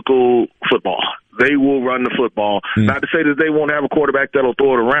physical football. They will run the football. Not to say that they won't have a quarterback that'll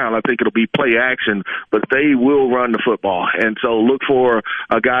throw it around. I think it'll be play action, but they will run the football. And so look for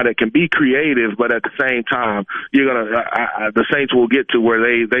a guy that can be creative, but at the same time, the Saints will get to where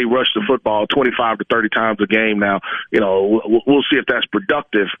they rush the football 25 to 30 times a game. Now, we'll see if that's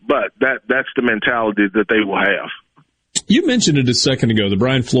productive, but that's the mentality that they will have. You mentioned it a second ago, the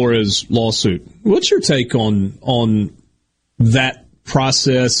Brian Flores lawsuit. What's your take on that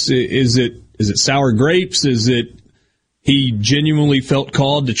process? Is it sour grapes? Is it he genuinely felt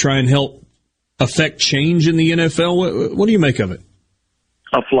called to try and help affect change in the NFL? What do you make of it?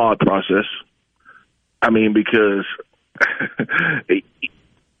 A flawed process. Because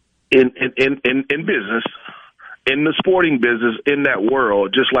in business, in the sporting business, in that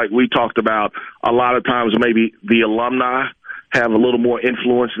world, just like we talked about, a lot of times maybe the alumni have a little more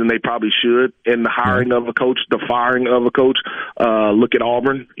influence than they probably should in the hiring of a coach, the firing of a coach. Look at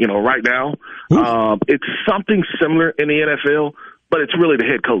Auburn, right now. It's something similar in the NFL, but it's really the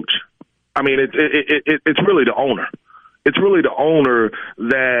head coach. It's really the owner. It's really the owner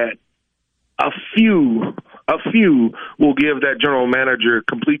that a few will give that general manager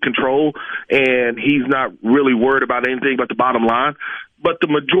complete control, and he's not really worried about anything but the bottom line. But the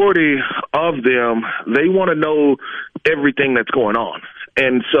majority of them, they want to know everything that's going on.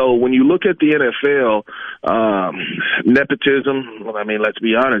 And so when you look at the NFL, nepotism, let's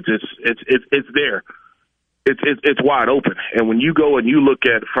be honest, it's there. It's wide open. And when you go and you look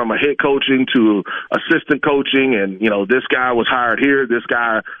at from a head coaching to assistant coaching, and, this guy was hired here, this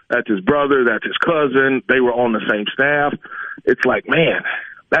guy, that's his brother, that's his cousin, they were on the same staff. It's like, man,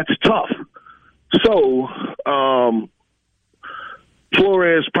 that's tough. So,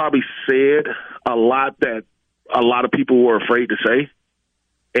 Flores probably said a lot that a lot of people were afraid to say.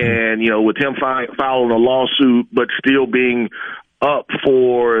 And, with him filing a lawsuit but still being up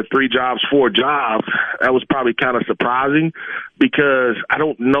for 3 jobs, 4 jobs, that was probably kind of surprising, because I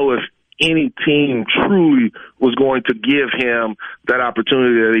don't know if any team truly was going to give him that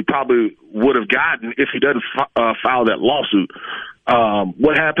opportunity that he probably would have gotten if he doesn't file that lawsuit.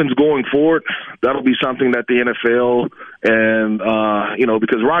 What happens going forward, that'll be something that the NFL and,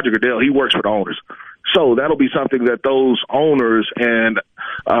 because Roger Goodell, he works for the owners. So that'll be something that those owners and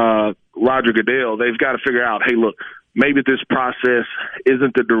Roger Goodell, they've got to figure out, hey, look, maybe this process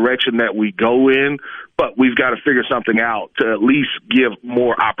isn't the direction that we go in, but we've got to figure something out to at least give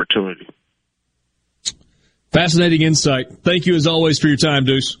more opportunity. Fascinating insight. Thank you, as always, for your time,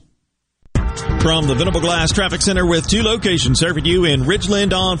 Deuce. From the Venable Glass Traffic Center with 2 locations serving you in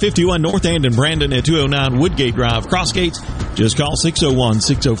Ridgeland on 51 North and in Brandon at 209 Woodgate Drive, Crossgates. Just call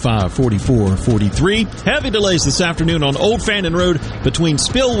 601-605-4443. Heavy delays this afternoon on Old Fannin Road between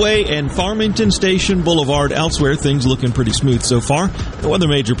Spillway and Farmington Station Boulevard. Elsewhere, things looking pretty smooth so far. No other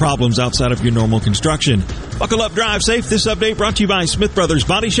major problems outside of your normal construction. Buckle up, drive safe. This update brought to you by Smith Brothers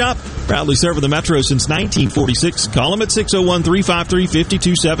Body Shop. Proudly serving the Metro since 1946. Call them at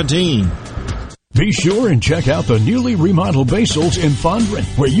 601-353-5217. Be sure and check out the newly remodeled Basil's in Fondren,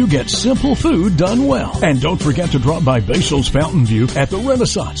 where you get simple food done well. And don't forget to drop by Basil's Fountain View at the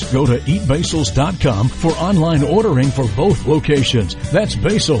Renaissance. Go to eatbasils.com for online ordering for both locations. That's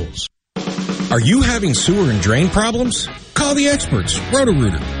Basil's. Are you having sewer and drain problems? Call the experts,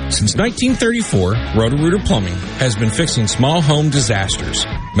 Roto-Rooter. Since 1934, Roto-Rooter Plumbing has been fixing small home disasters.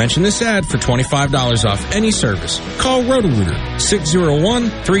 Mention this ad for $25 off any service. Call Roto-Rooter,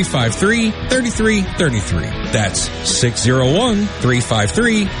 601-353-3333. That's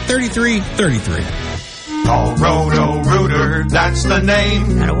 601-353-3333. Call Roto-Rooter, that's the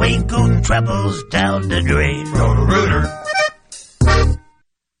name. And away go troubles down the drain. Roto-Rooter.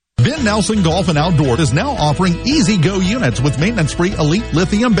 Been Ben Nelson Golf and Outdoor is now offering Easy Go units with maintenance-free elite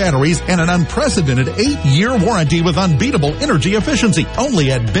lithium batteries and an unprecedented 8-year warranty with unbeatable energy efficiency.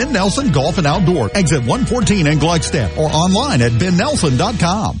 Only at Ben Nelson Golf and Outdoor, exit 114 in Gluckstadt, or online at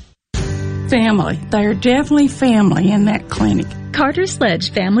bennelson.com. Family. They're definitely family in that clinic. Carter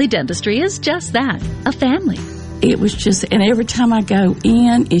Sledge Family Dentistry is just that, a family. It was just, and every time I go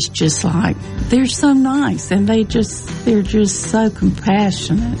in, it's just like, they're so nice and they're just so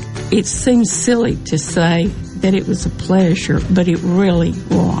compassionate. It seems silly to say that it was a pleasure, but it really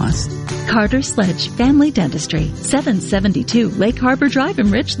was. Carter Sledge Family Dentistry, 772 Lake Harbor Drive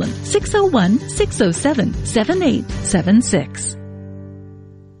in Richland, 601-607-7876.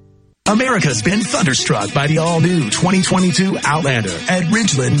 America's been thunderstruck by the all-new 2022 Outlander at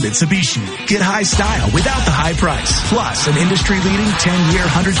Ridgeland Mitsubishi. Get high style without the high price, plus an industry-leading 10-year,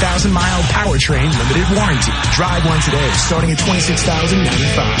 100,000-mile powertrain limited warranty. Drive one today, starting at $26,095,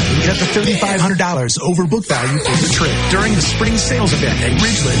 and get up to $3,500 over book value for the trip during the spring sales event at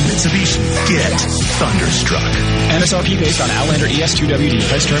Ridgeland Mitsubishi. Get thunderstruck. MSRP based on Outlander ES2WD.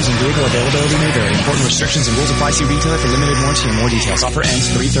 Price, terms, and vehicle availability may vary. Important restrictions and rules apply. See retailer for limited warranty and more details. Offer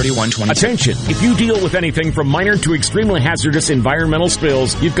ends 3/31/20. Attention! If you deal with anything from minor to extremely hazardous environmental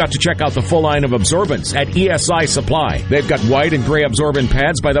spills, you've got to check out the full line of absorbents at ESI Supply. They've got white and gray absorbent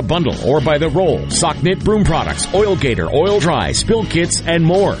pads by the bundle or by the roll, sock knit broom products, Oil Gator, Oil Dry, spill kits, and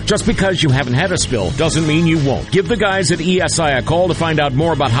more. Just because you haven't had a spill doesn't mean you won't. Give the guys at ESI a call to find out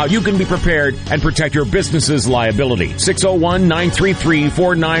more about how you can be prepared and protect your business's liability.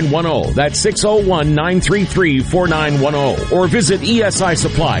 601-933-4910. That's 601-933-4910. Or visit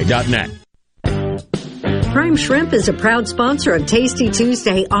esisupply.net. Prime Shrimp is a proud sponsor of Tasty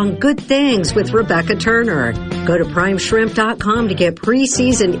Tuesday on Good Things with Rebecca Turner. Go to primeshrimp.com to get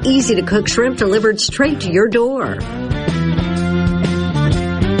pre-seasoned, easy-to-cook shrimp delivered straight to your door.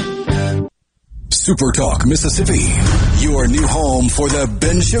 Super Talk Mississippi, your new home for the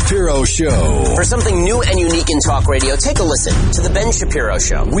Ben Shapiro Show. For something new and unique in talk radio, take a listen to the Ben Shapiro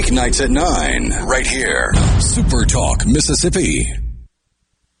Show. Weeknights at 9, right here. Super Talk Mississippi.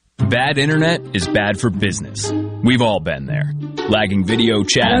 Bad internet is bad for business. We've all been there. Lagging video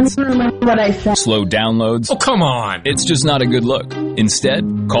chats, slow downloads. Oh, come on. It's just not a good look.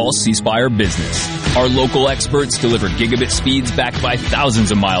 Instead, call C Spire Business. Our local experts deliver gigabit speeds backed by thousands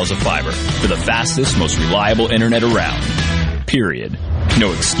of miles of fiber for the fastest, most reliable internet around. Period.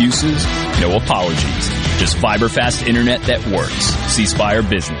 No excuses, no apologies. Just fiber-fast internet that works. C Spire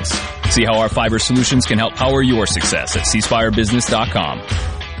Business. See how our fiber solutions can help power your success at cspirebusiness.com.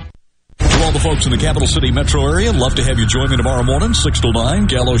 To all the folks in the Capital City metro area, love to have you join me tomorrow morning, 6 till 9,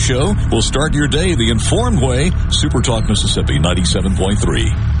 Gallo Show. We'll start your day the informed way. Super Talk Mississippi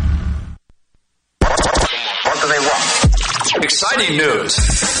 97.3. What do they want? Exciting news.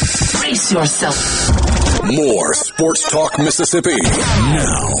 Brace yourself. More Sports Talk Mississippi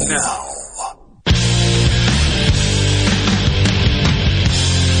now.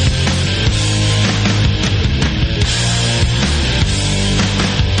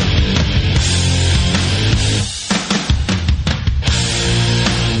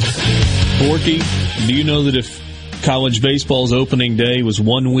 Borky, do you know that if college baseball's opening day was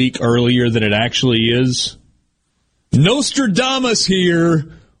 1 week earlier than it actually is, Nostradamus here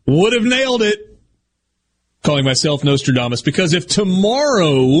would have nailed it. Calling myself Nostradamus, because if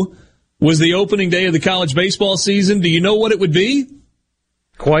tomorrow was the opening day of the college baseball season, do you know what it would be?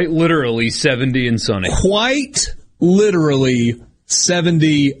 Quite literally 70 and sunny. Quite literally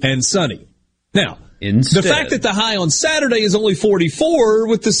 70 and sunny. Now, instead, the fact that the high on Saturday is only 44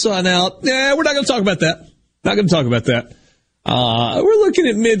 with the sun out, we're not going to talk about that. Not going to talk about that. We're looking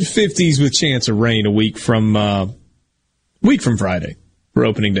at mid-50s with chance of rain a week from Friday for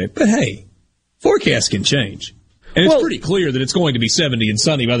opening day. But hey, forecasts can change. And it's pretty clear that it's going to be 70 and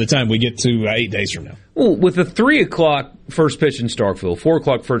sunny by the time we get to 8 days from now. Well, with a 3 o'clock first pitch in Starkville, 4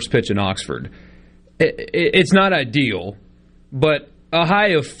 o'clock first pitch in Oxford, it's not ideal, but a high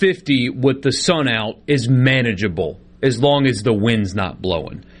of 50 with the sun out is manageable as long as the wind's not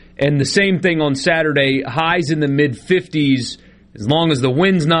blowing. And the same thing on Saturday, highs in the mid-50s. As long as the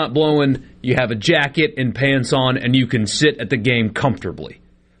wind's not blowing, you have a jacket and pants on, and you can sit at the game comfortably,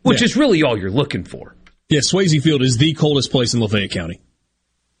 which is really all you're looking for. Yeah, Swayze Field is the coldest place in Lafayette County.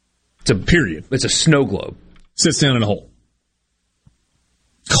 It's a period. It's a snow globe. Sits down in a hole.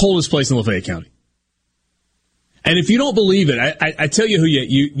 Coldest place in Lafayette County. And if you don't believe it, I tell you who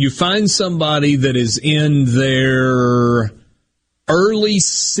you find somebody that is in their early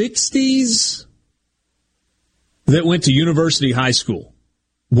 60s that went to University High School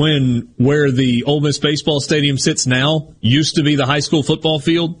where the Ole Miss baseball stadium sits now used to be the high school football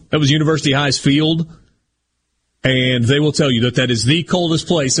field. That was University High's field. And they will tell you that is the coldest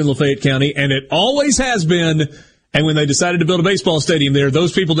place in Lafayette County, and it always has been. And when they decided to build a baseball stadium there,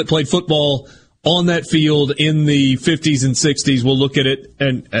 those people that played football on that field in the 50s and 60s will look at it,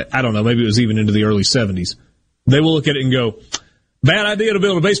 and I don't know, maybe it was even into the early 70s. They will look at it and go, bad idea to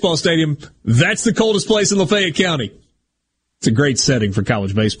build a baseball stadium. That's the coldest place in Lafayette County. It's a great setting for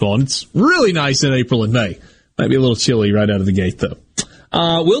college baseball, and it's really nice in April and May. Might be a little chilly right out of the gate, though.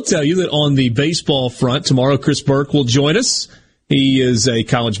 We'll tell you that on the baseball front, tomorrow Chris Burke will join us. He is a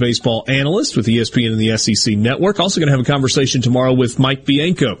college baseball analyst with ESPN and the SEC Network. Also going to have a conversation tomorrow with Mike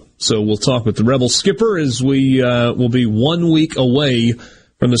Bianco. So we'll talk with the Rebel skipper as we will be 1 week away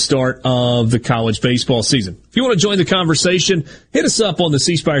from the start of the college baseball season. If you want to join the conversation, hit us up on the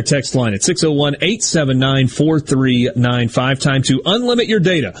C Spire text line at 601-879-4395. Time to unlimit your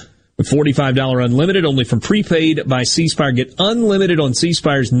data with $45 unlimited only from prepaid by C Spire. Get unlimited on C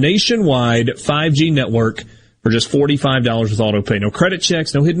Spire's nationwide 5G network for just $45 with auto pay. No credit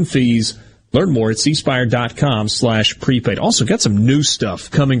checks, no hidden fees. Learn more at cspire.com/prepaid. Also got some new stuff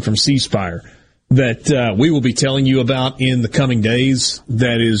coming from C Spire that we will be telling you about in the coming days.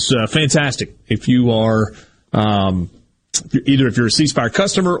 That is fantastic. If you are either if you're a C Spire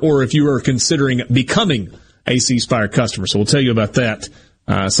customer or if you are considering becoming a C Spire customer. So we'll tell you about that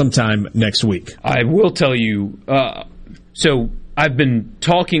sometime next week. I will tell you. So I've been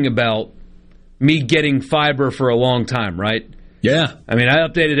talking about me getting fiber for a long time, right? Yeah. I mean, I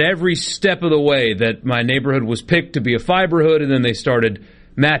updated every step of the way that my neighborhood was picked to be a fiber hood, and then they started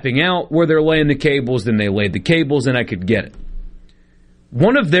mapping out where they're laying the cables, then they laid the cables, and I could get it.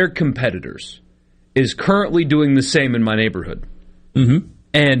 One of their competitors is currently doing the same in my neighborhood. Mm-hmm.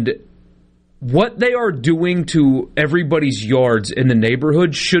 And what they are doing to everybody's yards in the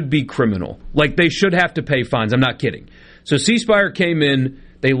neighborhood should be criminal. Like, they should have to pay fines. I'm not kidding. So C Spire came in,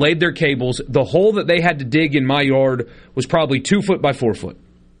 they laid their cables. The hole that they had to dig in my yard was probably 2 foot by 4 foot.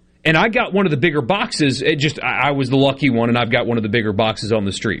 And I got one of the bigger boxes. I was the lucky one, and I've got one of the bigger boxes on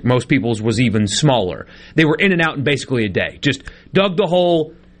the street. Most people's was even smaller. They were in and out in basically a day. Just dug the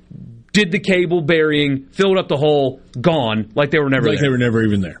hole, did the cable burying, filled up the hole, gone, like they were never there. Like they were never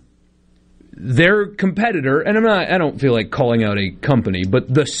even there. Their competitor, and I don't feel like calling out a company,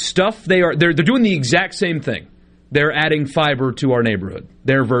 but the stuff they're doing the exact same thing. They're adding fiber to our neighborhood,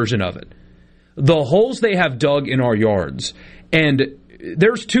 their version of it. The holes they have dug in our yards, and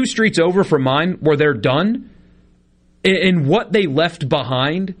there's 2 streets over from mine where they're done, and what they left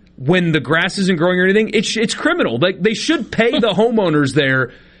behind when the grass isn't growing or anything, it's criminal. Like, they should pay the homeowners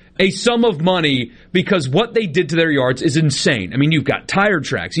there a sum of money because what they did to their yards is insane. I mean, you've got tire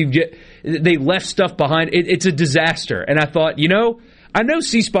tracks. They left stuff behind. It's a disaster. And I thought, I know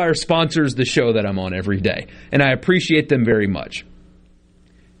C Spire sponsors the show that I'm on every day, and I appreciate them very much.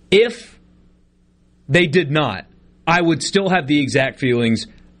 If they did not, I would still have the exact feelings.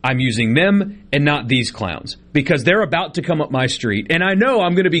 I'm using them and not these clowns because they're about to come up my street. And I know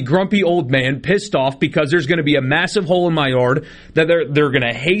I'm going to be grumpy old man pissed off because there's going to be a massive hole in my yard that they're going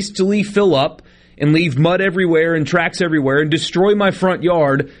to hastily fill up and leave mud everywhere and tracks everywhere and destroy my front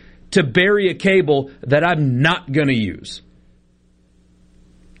yard to bury a cable that I'm not going to use.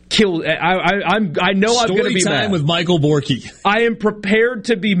 I know I'm going to be mad. With Michael Borky. I am prepared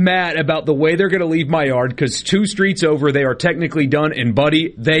to be mad about the way they're going to leave my yard because 2 streets over, they are technically done, and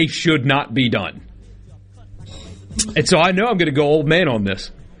buddy, they should not be done. And so I know I'm going to go old man on this.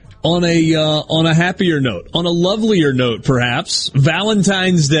 On a happier note, on a lovelier note, perhaps,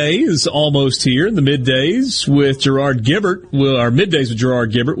 Valentine's Day is almost here. In the middays with Gerard Gibbert, our middays with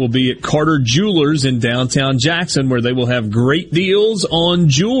Gerard Gibbert will be at Carter Jewelers in downtown Jackson, where they will have great deals on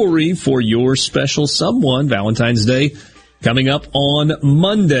jewelry for your special someone. Valentine's Day coming up on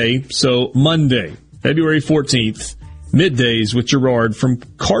Monday. So Monday, February 14th, middays with Gerard from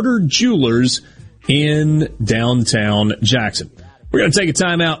Carter Jewelers in downtown Jackson. We're going to take a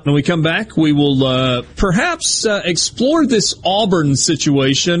time out. When we come back, we will perhaps explore this Auburn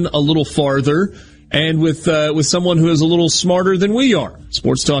situation a little farther and with someone who is a little smarter than we are.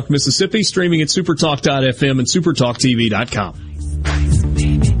 Sports Talk Mississippi, streaming at supertalk.fm and supertalktv.com.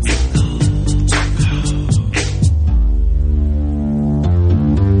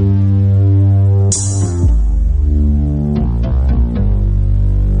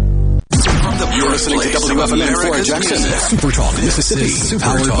 Listening to WFMN Florida Jackson, Super Talk Mississippi,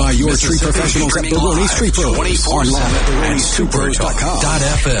 powered by your tree professionals at Baroni Street Pros. Online at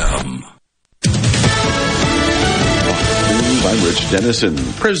BaroniStreetPros.com. I'm Rich Dennison.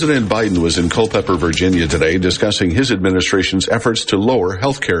 President Biden was in Culpeper, Virginia today discussing his administration's efforts to lower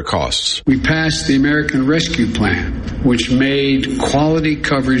health care costs. We passed the American Rescue Plan, which made quality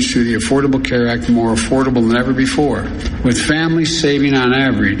coverage through the Affordable Care Act more affordable than ever before, with families saving on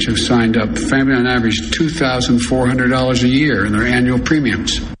average $2,400 a year in their annual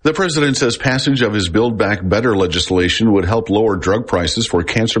premiums. The president says passage of his Build Back Better legislation would help lower drug prices for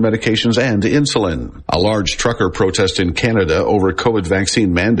cancer medications and insulin. A large trucker protest in Canada over COVID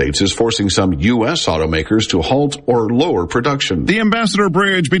vaccine mandates is forcing some U.S. automakers to halt or lower production. The Ambassador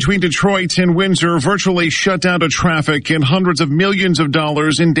Bridge between Detroit and Windsor virtually shut down to traffic and hundreds of millions of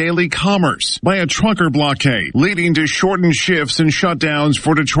dollars in daily commerce by a trucker blockade, leading to shortened shifts and shutdowns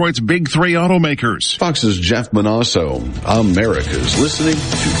for Detroit's big three automakers. Fox's Jeff Manasso. America's listening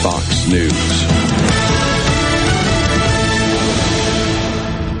to Fox News.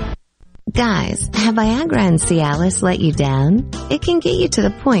 Guys, have Viagra and Cialis let you down? It can get you to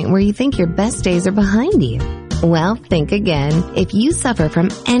the point where you think your best days are behind you. Well, think again. If you suffer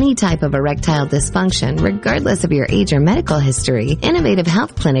from any type of erectile dysfunction, regardless of your age or medical history, Innovative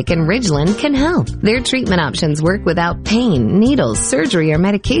Health Clinic in Ridgeland can help. Their treatment options work without pain, needles, surgery, or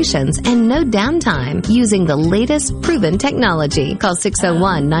medications, and no downtime, using the latest proven technology. Call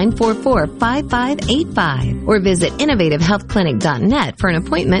 601-944-5585 or visit innovativehealthclinic.net for an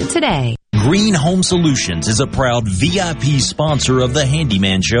appointment today. Green Home Solutions is a proud VIP sponsor of the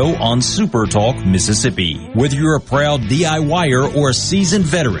Handyman Show on Super Talk, Mississippi. Whether you're a proud DIYer or a seasoned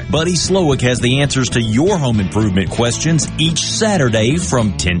veteran, Buddy Slowick has the answers to your home improvement questions each Saturday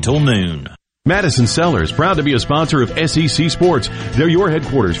from 10 till noon. Madison Cellars, proud to be a sponsor of SEC Sports. They're your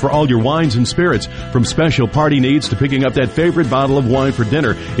headquarters for all your wines and spirits. From special party needs to picking up that favorite bottle of wine for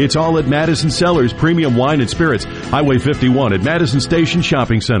dinner, it's all at Madison Cellars Premium Wine and Spirits, Highway 51 at Madison Station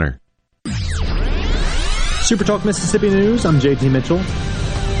Shopping Center. Super Talk Mississippi News, I'm JT Mitchell.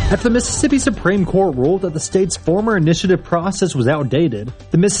 After the Mississippi Supreme Court ruled that the state's former initiative process was outdated,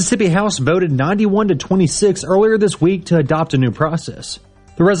 the Mississippi House voted 91-26 earlier this week to adopt a new process.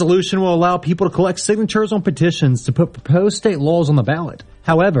 The resolution will allow people to collect signatures on petitions to put proposed state laws on the ballot.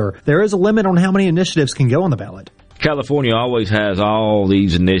 However, there is a limit on how many initiatives can go on the ballot. California always has all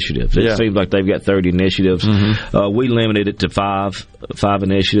these initiatives. It seems like they've got 30 initiatives. Mm-hmm. We limited it to five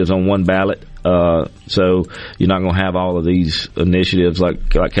initiatives on one ballot. So you're not going to have all of these initiatives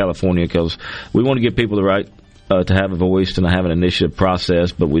like California, because we want to give people the right to have a voice and have an initiative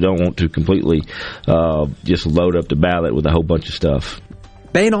process, but we don't want to completely just load up the ballot with a whole bunch of stuff.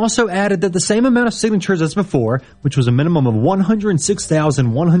 Bain also added that the same amount of signatures as before, which was a minimum of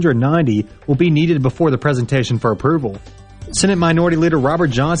 106,190, will be needed before the presentation for approval. Senate Minority Leader Robert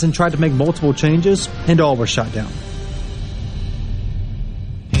Johnson tried to make multiple changes, and all were shot down.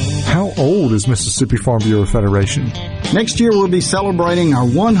 How old is Mississippi Farm Bureau Federation? Next year we'll be celebrating our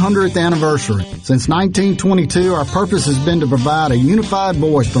 100th anniversary. Since 1922, our purpose has been to provide a unified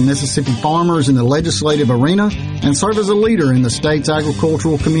voice for Mississippi farmers in the legislative arena and serve as a leader in the state's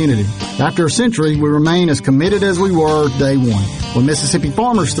agricultural community. After a century, we remain as committed as we were day one. When Mississippi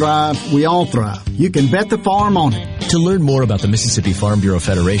farmers thrive, we all thrive. You can bet the farm on it. To learn more about the Mississippi Farm Bureau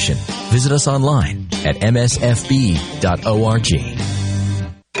Federation, visit us online at msfb.org.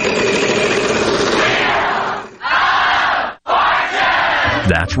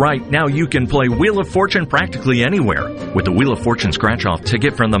 That's right. Now you can play Wheel of Fortune practically anywhere. With the Wheel of Fortune scratch-off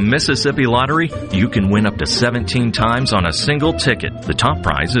ticket from the Mississippi Lottery, you can win up to 17 times on a single ticket. The top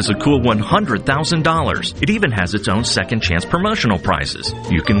prize is a cool $100,000. It even has its own second chance promotional prizes.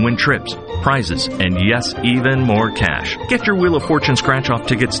 You can win trips, prizes, and yes, even more cash. Get your Wheel of Fortune scratch-off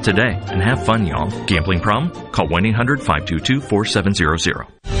tickets today and have fun, y'all. Gambling problem? Call 1-800-522-4700.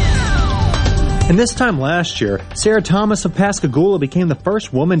 And this time last year, Sarah Thomas of Pascagoula became the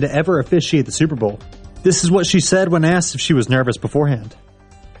first woman to ever officiate the Super Bowl. This is what she said when asked if she was nervous beforehand.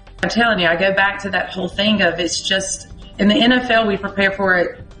 I'm telling you, I go back to that whole thing of it's just, in the NFL, we prepare for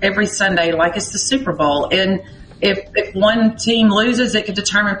it every Sunday like it's the Super Bowl. And if one team loses, it could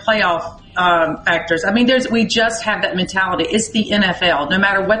determine playoff factors. I mean, we just have that mentality. It's the NFL. No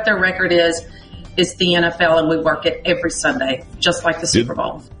matter what their record is, it's the NFL, and we work it every Sunday, just like the Super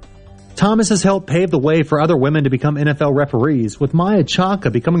Bowl. Thomas has helped pave the way for other women to become NFL referees, with Maya Chaka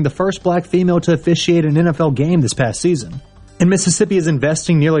becoming the first black female to officiate an NFL game this past season. And Mississippi is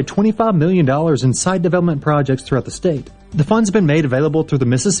investing nearly $25 million in site development projects throughout the state. The funds have been made available through the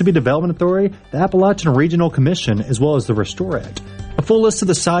Mississippi Development Authority, the Appalachian Regional Commission, as well as the Restore Act. A full list of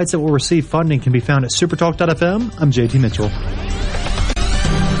the sites that will receive funding can be found at supertalk.fm. I'm JT Mitchell.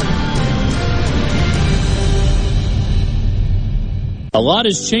 A lot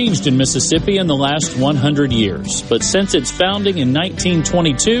has changed in Mississippi in the last 100 years, but since its founding in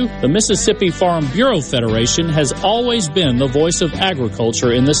 1922, the Mississippi Farm Bureau Federation has always been the voice of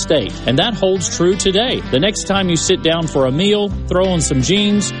agriculture in the state, and that holds true today. The next time you sit down for a meal, throw on some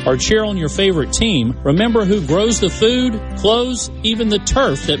jeans, or cheer on your favorite team, remember who grows the food, clothes, even the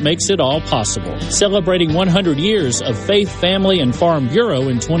turf that makes it all possible. Celebrating 100 years of Faith, Family, and Farm Bureau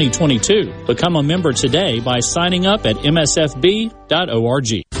in 2022. Become a member today by signing up at msfb.org.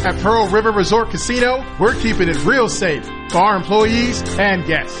 At Pearl River Resort Casino, we're keeping it real safe for our employees and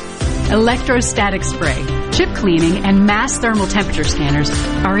guests. Electrostatic spray, chip cleaning, and mass thermal temperature scanners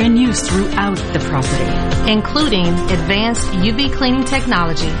are in use throughout the property, including advanced UV cleaning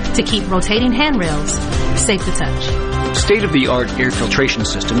technology to keep rotating handrails safe to touch. State-of-the-art air filtration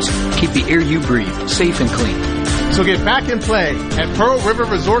systems keep the air you breathe safe and clean. So get back in play at Pearl River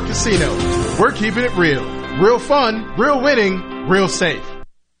Resort Casino. We're keeping it real. Real fun, real winning, real safe.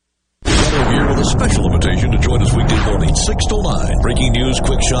 We're here with a special invitation to join us weekday morning, 6 to 9. Breaking news,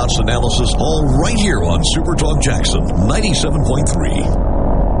 quick shots, analysis, all right here on Super Talk Jackson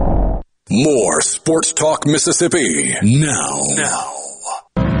 97.3. More Sports Talk Mississippi now.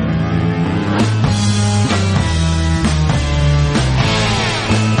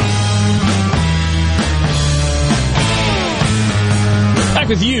 Back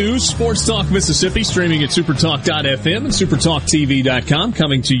with you, Sports Talk Mississippi, streaming at supertalk.fm and supertalktv.com,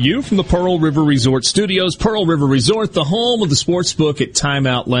 coming to you from the Pearl River Resort Studios. Pearl River Resort, the home of the sports book at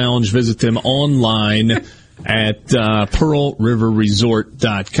Timeout Lounge. Visit them online at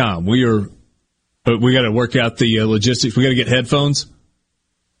pearlriverresort.com. We got to work out the logistics. We got to get headphones.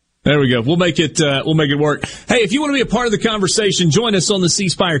 There we go. We'll make it work. Hey, if you want to be a part of the conversation, join us on the C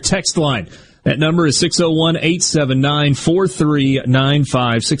Spire text line. That number is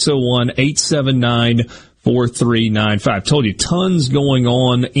 601-879-4395, 601-879-4395. Told you, tons going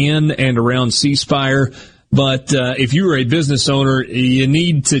on in and around C Spire. But if you are a business owner, you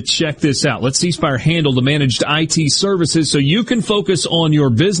need to check this out. Let C Spire handle the managed IT services so you can focus on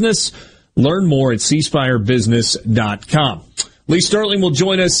your business. Learn more at cspirebusiness.com. Lee Sterling will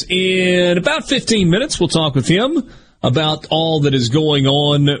join us in about 15 minutes. We'll talk with him about all that is going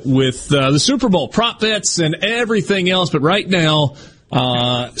on with the Super Bowl, prop bets, and everything else. But right now,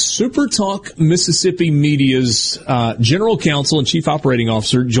 Super Talk Mississippi Media's General Counsel and Chief Operating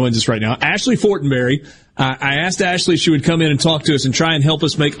Officer joins us right now, Ashley Fortenberry. I asked Ashley if she would come in and talk to us and try and help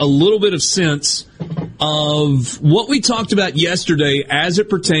us make a little bit of sense of what we talked about yesterday as it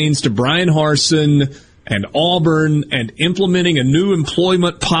pertains to Brian Harsin and Auburn and implementing a new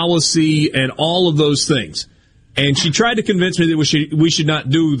employment policy and all of those things. And she tried to convince me that we should not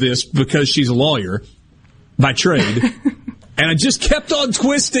do this because she's a lawyer by trade. And I just kept on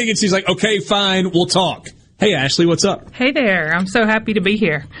twisting, and she's like, okay, fine, we'll talk. Hey, Ashley, what's up? Hey there. I'm so happy to be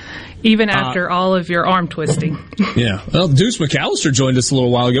here, even after all of your arm twisting. Yeah. Well, Deuce McAllister joined us a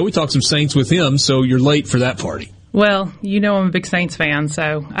little while ago. We talked some Saints with him, so you're late for that party. Well, you know I'm a big Saints fan,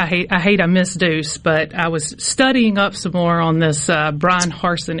 so I miss Deuce, but I was studying up some more on this Brian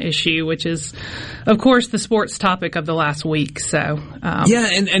Harsin issue, which is, of course, the sports topic of the last week. So yeah,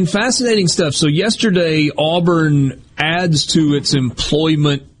 and fascinating stuff. So yesterday, Auburn adds to its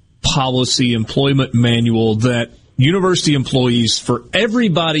employment policy, employment manual, that university employees, for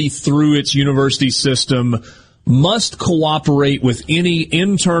everybody through its university system, must cooperate with any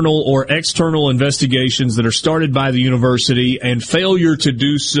internal or external investigations that are started by the university, and failure to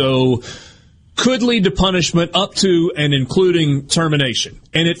do so could lead to punishment up to and including termination.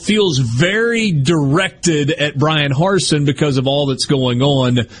 And it feels very directed at Brian Harsin because of all that's going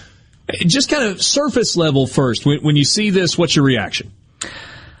on. Just kind of surface level first. When you see this, what's your reaction?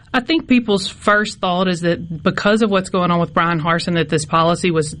 I think people's first thought is that because of what's going on with Brian Harsin, that this policy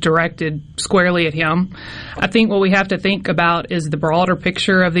was directed squarely at him. I think what we have to think about is the broader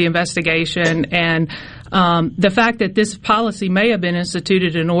picture of the investigation, and the fact that this policy may have been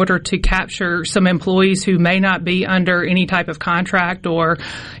instituted in order to capture some employees who may not be under any type of contract or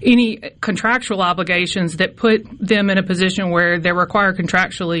any contractual obligations that put them in a position where they're required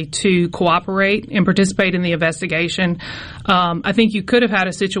contractually to cooperate and participate in the investigation. I think you could have had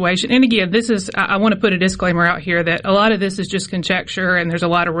a situation, and again, I want to put a disclaimer out here that a lot of this is just conjecture, and there's a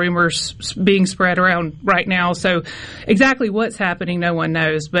lot of rumors being spread around right now. So exactly what's happening, no one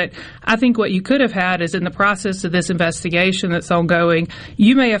knows. But I think what you could have had is, in the process of this investigation that's ongoing,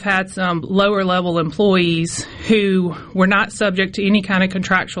 you may have had some lower level employees who were not subject to any kind of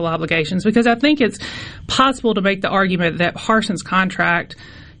contractual obligations, because I think it's possible to make the argument that Harsin's contract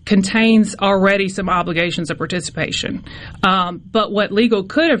contains already some obligations of participation. But what legal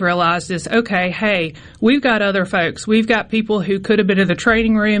could have realized is, okay, hey, we've got other folks. We've got people who could have been in the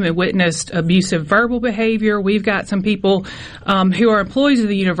training room and witnessed abusive verbal behavior. We've got some people who are employees of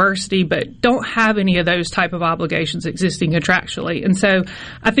the university but don't have any of those type of obligations existing contractually. And so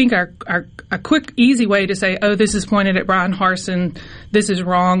I think a quick, easy way to say, oh, this is pointed at Bryan Harsin, this is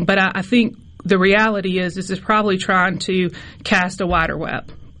wrong. But I think the reality is this is probably trying to cast a wider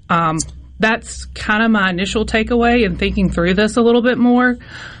web. That's kind of my initial takeaway in thinking through this a little bit more.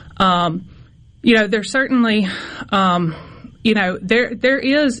 There's certainly, there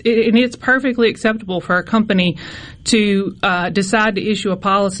is, and it's perfectly acceptable for a company to decide to issue a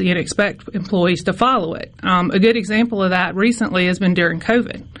policy and expect employees to follow it. A good example of that recently has been during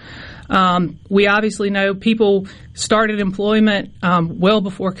COVID. We obviously know people started employment well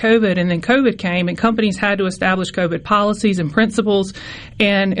before COVID, and then COVID came, and companies had to establish COVID policies and principles,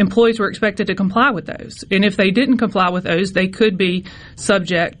 and employees were expected to comply with those. And if they didn't comply with those, they could be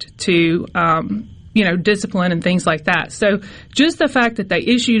subject to discipline and things like that. So just the fact that they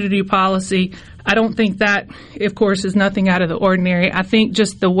issued a new policy, I don't think that, of course, is nothing out of the ordinary. I think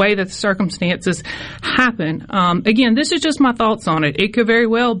just the way that the circumstances happen. Again, this is just my thoughts on it. It could very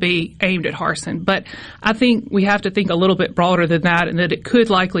well be aimed at Harsin, but I think we have to think a little bit broader than that, and that it could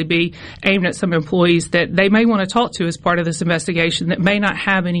likely be aimed at some employees that they may want to talk to as part of this investigation that may not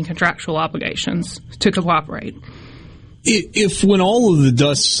have any contractual obligations to cooperate. If when all of the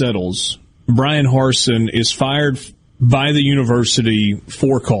dust settles, Bryan Harsin is fired by the university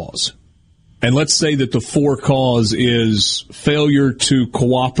for cause, and let's say that the for cause is failure to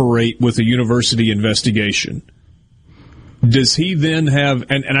cooperate with a university investigation, does he then have,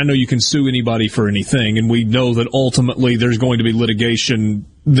 and I know you can sue anybody for anything, and we know that ultimately there's going to be litigation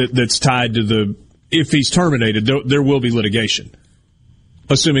that's tied to if he's terminated, there will be litigation,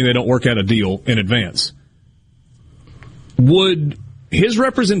 assuming they don't work out a deal in advance. Would his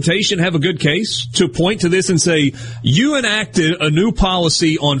representation have a good case to point to this and say, you enacted a new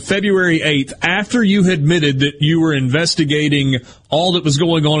policy on February 8th after you admitted that you were investigating all that was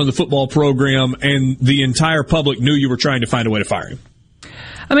going on in the football program and the entire public knew you were trying to find a way to fire him?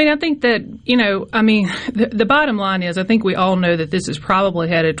 I mean, I think that, the bottom line is I think we all know that this is probably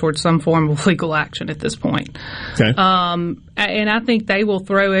headed towards some form of legal action at this point. Okay. And I think they will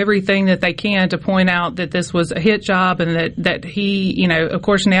throw everything that they can to point out that this was a hit job and that he, of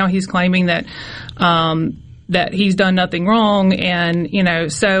course, now he's claiming that that he's done nothing wrong. And,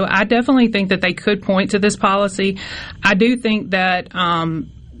 so I definitely think that they could point to this policy. I do think that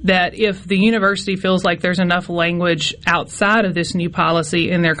that if the university feels like there's enough language outside of this new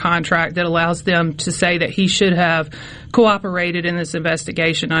policy in their contract that allows them to say that he should have cooperated in this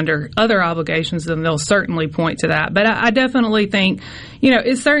investigation under other obligations, then they'll certainly point to that. But I definitely think,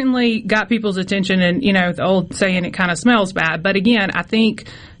 it certainly got people's attention, and, the old saying, it kind of smells bad. But again, I think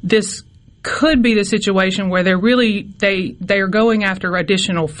this could be the situation where they are going after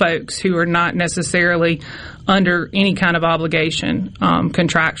additional folks who are not necessarily under any kind of obligation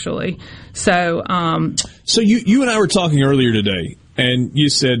contractually. So you and I were talking earlier today, and you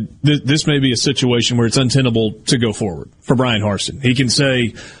said this may be a situation where it's untenable to go forward for Bryan Harsin. He can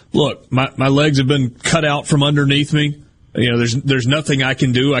say, look, my legs have been cut out from underneath me. There's nothing I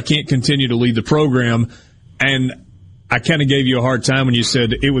can do. I can't continue to lead the program. And I kind of gave you a hard time when you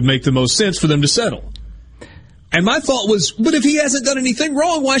said it would make the most sense for them to settle. And my thought was, but if he hasn't done anything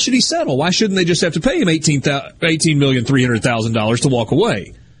wrong, why should he settle? Why shouldn't they just have to pay him $18,300,000 to walk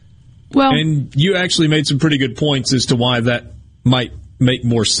away? Well, and you actually made some pretty good points as to why that might make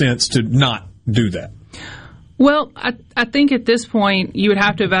more sense to not do that. Well, I think at this point you would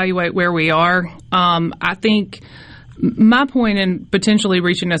have to evaluate where we are. I think my point in potentially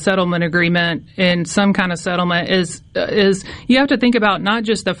reaching a settlement agreement and some kind of settlement is you have to think about not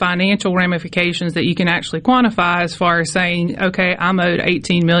just the financial ramifications that you can actually quantify as far as saying, okay, I'm owed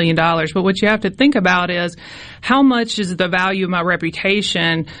 $18 million. But what you have to think about is how much is the value of my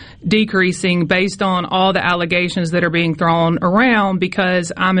reputation decreasing based on all the allegations that are being thrown around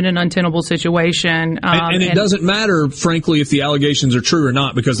because I'm in an untenable situation. And it doesn't matter, frankly, if the allegations are true or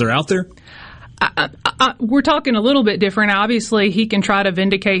not because they're out there? We're talking a little bit different. Obviously, he can try to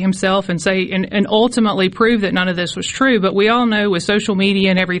vindicate himself and say and ultimately prove that none of this was true. But we all know with social media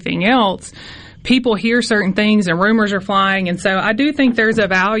and everything else, people hear certain things and rumors are flying. And so I do think there's a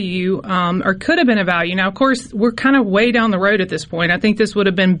value or could have been a value. Now, of course, we're kind of way down the road at this point. I think this would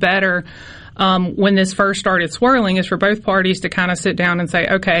have been better when this first started swirling, is for both parties to kind of sit down and say,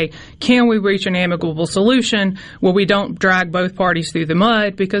 okay, can we reach an amicable solution where we don't drag both parties through the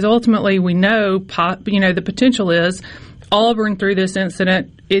mud? Because ultimately we know, the potential is Auburn through this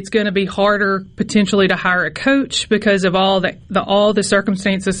incident it's going to be harder potentially to hire a coach because of all the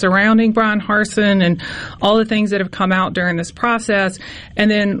circumstances surrounding Brian Harsin and all the things that have come out during this process. And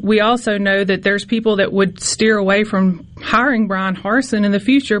then we also know that there's people that would steer away from hiring Brian Harsin in the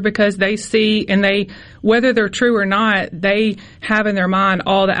future because they see, and they, whether they're true or not, they have in their mind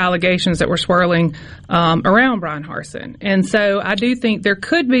all the allegations that were swirling around Brian Harsin. And so I do think there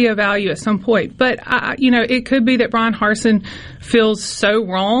could be a value at some point. But, it could be that Brian Harsin feels so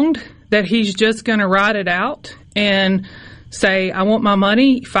wronged that he's just going to ride it out and say, I want my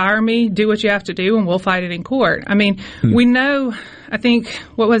money, fire me, do what you have to do, and we'll fight it in court. I mean, we know, I think,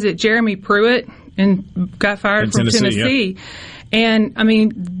 Jeremy Pruitt and got fired from Tennessee. Yeah. And, I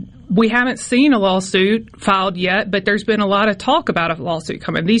mean, we haven't seen a lawsuit filed yet, but there's been a lot of talk about a lawsuit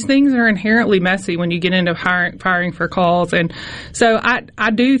coming. These things are inherently messy when you get into firing for cause. And so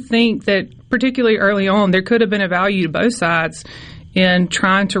I do think that particularly early on, there could have been a value to both sides in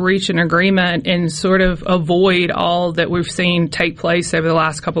trying to reach an agreement and sort of avoid all that we've seen take place over the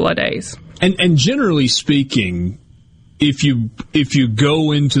last couple of days. And generally speaking, if you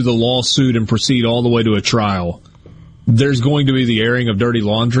go into the lawsuit and proceed all the way to a trial, there's going to be the airing of dirty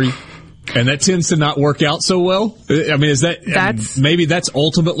laundry, and that tends to not work out so well. I mean, maybe that's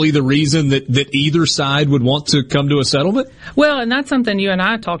ultimately the reason that either side would want to come to a settlement? Well, and that's something you and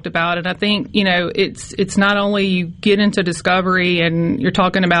I talked about, and I think, it's not only you get into discovery and you're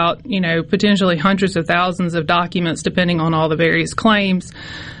talking about, potentially hundreds of thousands of documents depending on all the various claims.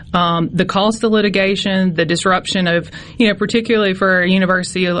 The cost of litigation, the disruption of, particularly for a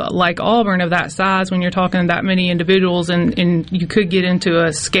university like Auburn of that size, when you're talking that many individuals, and you could get into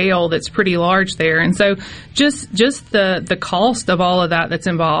a scale that's pretty large there. And so just the cost of all of that's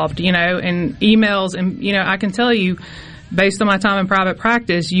involved, and emails. And, I can tell you, based on my time in private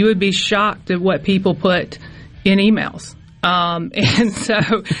practice, you would be shocked at what people put in emails. And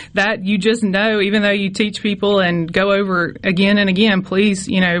so that you just know, even though you teach people and go over again and again, please,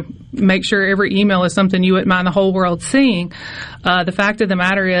 make sure every email is something you wouldn't mind the whole world seeing. The fact of the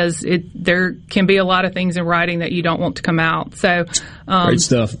matter is there can be a lot of things in writing that you don't want to come out. So, great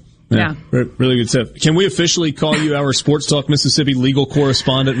stuff. Yeah. Really good stuff. Can we officially call you our Sports Talk Mississippi legal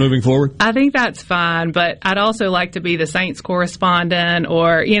correspondent moving forward? I think that's fine, but I'd also like to be the Saints correspondent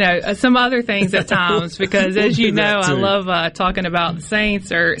or, some other things at times because, as you know, I love talking about the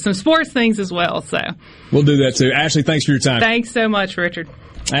Saints or some sports things as well. So we'll do that too. Ashley, thanks for your time. Thanks so much, Richard.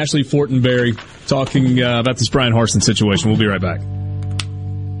 Ashley Fortenberry talking about this Brian Harsin situation. We'll be right back.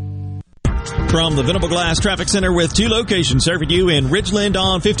 From the Venable Glass Traffic Center with two locations serving you in Ridgeland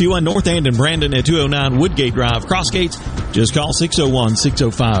on 51 North and in Brandon at 209 Woodgate Drive, Crossgates. Just call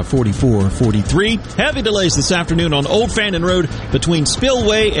 601-605-4443. Heavy delays this afternoon on Old Fannin Road between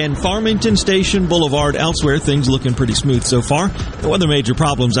Spillway and Farmington Station Boulevard. Elsewhere, things looking pretty smooth so far. No other major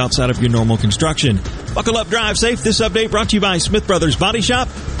problems outside of your normal construction. Buckle up, drive safe. This update brought to you by Smith Brothers Body Shop.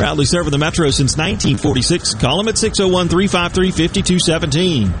 Proudly serving the Metro since 1946. Call them at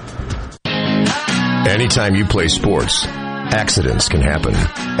 601-353-5217. Anytime you play sports, accidents can happen.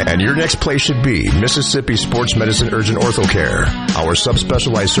 And your next place should be Mississippi Sports Medicine Urgent Ortho Care. Our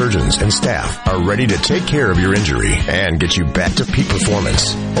subspecialized surgeons and staff are ready to take care of your injury and get you back to peak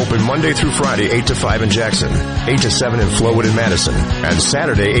performance. Open Monday through Friday, 8 to 5 in Jackson, 8 to 7 in Flowood and Madison, and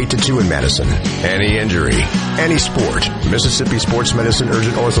Saturday, 8 to 2 in Madison. Any injury, any sport, Mississippi Sports Medicine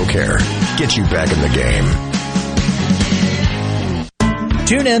Urgent Ortho Care. Get you back in the game.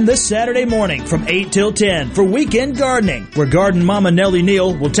 Tune in this Saturday morning from 8 till 10 for Weekend Gardening, where Garden Mama Nellie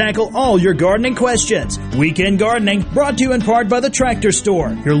Neal will tackle all your gardening questions. Weekend Gardening brought to you in part by The Tractor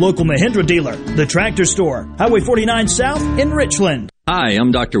Store, your local Mahindra dealer. The Tractor Store, Highway 49 South in Richland. Hi,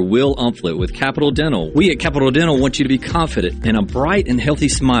 I'm Dr. Will Umflett with Capital Dental. We at Capital Dental want you to be confident in a bright and healthy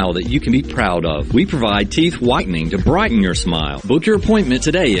smile that you can be proud of. We provide teeth whitening to brighten your smile. Book your appointment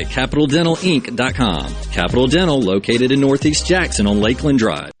today at CapitalDentalInc.com. Capital Dental, located in Northeast Jackson on Lakeland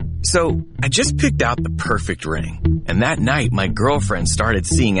Drive. So, I just picked out the perfect ring. And that night, my girlfriend started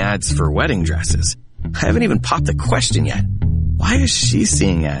seeing ads for wedding dresses. I haven't even popped the question yet. Why is she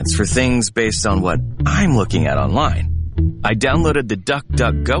seeing ads for things based on what I'm looking at online? I downloaded the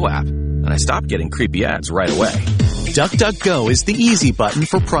DuckDuckGo app, and I stopped getting creepy ads right away. DuckDuckGo is the easy button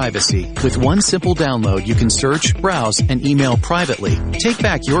for privacy. With one simple download, you can search, browse, and email privately. Take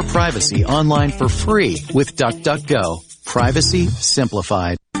back your privacy online for free with DuckDuckGo. Privacy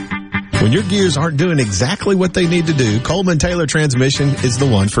simplified. When your gears aren't doing exactly what they need to do, Coleman Taylor Transmission is the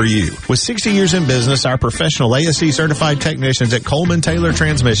one for you. With 60 years in business, our professional ASE certified technicians at Coleman Taylor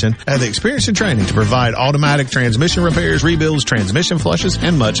Transmission have the experience and training to provide automatic transmission repairs, rebuilds, transmission flushes,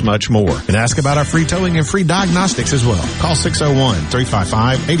 and much, much more. And ask about our free towing and free diagnostics as well. Call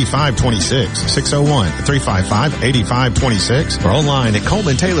 601-355-8526, 601-355-8526, or online at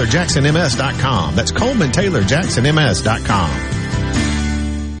ColemanTaylorJacksonMS.com. That's ColemanTaylorJacksonMS.com.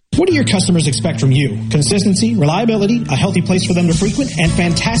 What do your customers expect from you? Consistency, reliability, a healthy place for them to frequent, and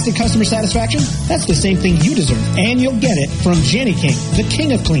fantastic customer satisfaction? That's the same thing you deserve, and you'll get it from Jenny King, the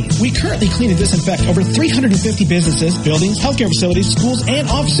king of clean. We currently clean and disinfect over 350 businesses, buildings, healthcare facilities, schools, and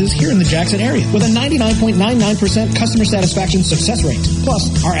offices here in the Jackson area with a 99.99% customer satisfaction success rate. Plus,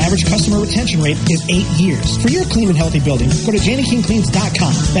 our average customer retention rate is 8 years. For your clean and healthy building, go to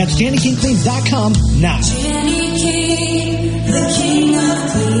JennyKingCleans.com. That's JennyKingCleans.com now. Jenny King, the king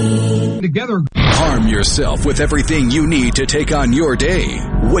of clean. Together. Arm yourself with everything you need to take on your day.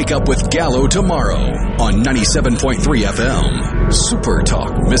 Wake up with Gallo tomorrow on 97.3 FM. Super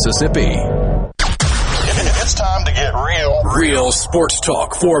Talk, Mississippi. It's time to get real. Real sports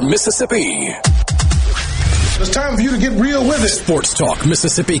talk for Mississippi. It's time for you to get real with it. Sports Talk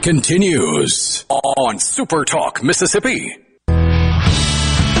Mississippi continues on Super Talk Mississippi.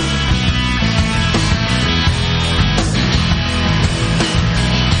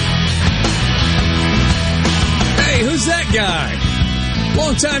 Who's that guy?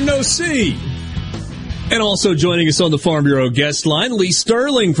 Long time no see. And also joining us on the Farm Bureau guest line, Lee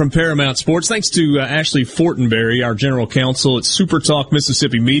Sterling from Paramount Sports. Thanks to Ashley Fortenberry, our general counsel at Super Talk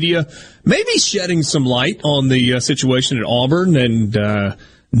Mississippi Media, maybe shedding some light on the situation at Auburn and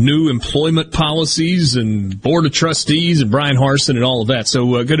new employment policies and board of trustees and Brian Harsin and all of that.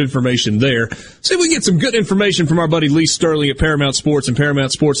 So good information there. See if we can get some good information from our buddy Lee Sterling at Paramount Sports and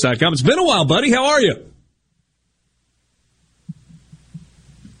ParamountSports.com. It's been a while, buddy. How are you?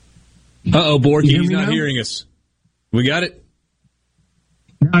 Uh-oh, Borky, he's not hearing us. We got it?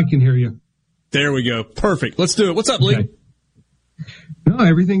 Now I can hear you. There we go. Perfect. Let's do it. What's up, Lee? Okay. No,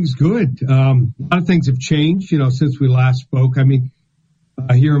 everything's good. A lot of things have changed, since we last spoke. I mean,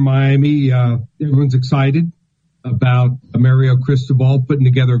 here in Miami, everyone's excited about Mario Cristobal putting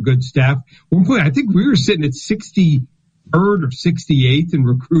together a good staff. At one point, I think we were sitting at 63rd or 68th in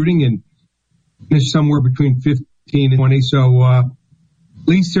recruiting and finished somewhere between 15 and 20. So, at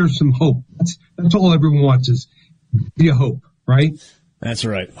least there's some hope. That's all everyone wants is be a hope, right? That's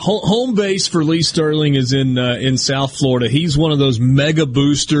right. Home base for Lee Sterling is in South Florida. He's one of those mega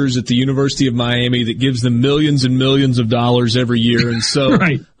boosters at the University of Miami that gives them millions and millions of dollars every year. And so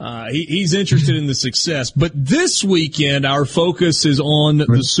right. He's interested in the success. But this weekend, our focus is on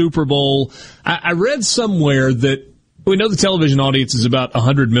the Super Bowl. I read somewhere that we know the television audience is about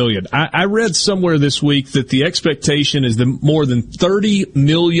 100 million. I read somewhere this week that the expectation is that more than 30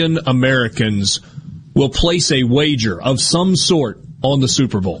 million Americans will place a wager of some sort on the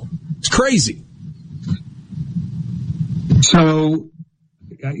Super Bowl. It's crazy. So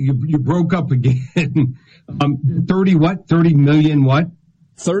you broke up again. 30 what? 30 million what?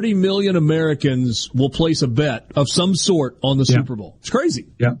 30 million Americans will place a bet of some sort on the Super Bowl. It's crazy.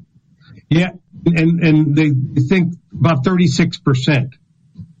 Yeah. Yeah. And they think about 36%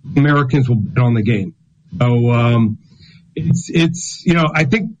 Americans will bet on the game. So, it's, I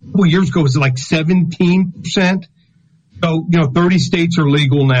think a couple years ago it was like 17%. So, 30 states are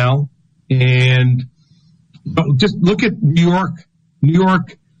legal now. And just look at New York. New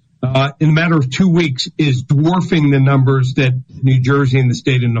York, in a matter of 2 weeks is dwarfing the numbers that New Jersey and the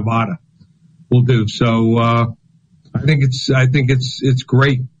state of Nevada will do. So, I think it's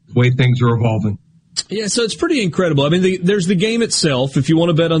great the way things are evolving. Yeah, so it's pretty incredible. I mean, there's the game itself. If you want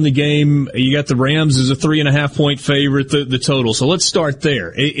to bet on the game, you got the Rams as a 3.5-point favorite, the total. So let's start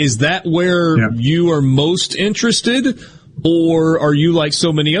there. Is that where you are most interested, or are you like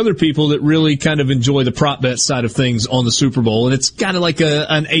so many other people that really kind of enjoy the prop bet side of things on the Super Bowl, and it's kind of like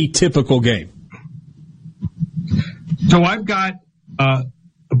an atypical game? So I've got a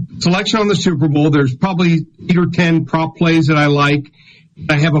selection on the Super Bowl. There's probably 8 or 10 prop plays that I like.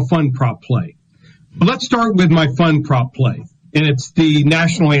 I have a fun prop play. But let's start with my fun prop play, and it's the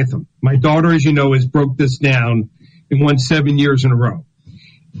national anthem. My daughter, as you know, has broke this down and won 7 years in a row.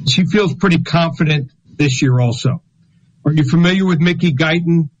 She feels pretty confident this year also. Are you familiar with Mickey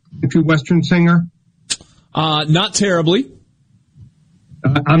Guyton, country western singer? Not terribly.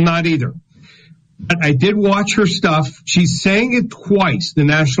 I'm not either. But I did watch her stuff. She sang it twice, the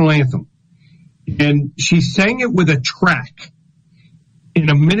national anthem. And she sang it with a track in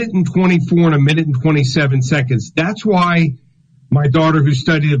 1 minute and 24 and 1 minute and 27 seconds. That's why My daughter, who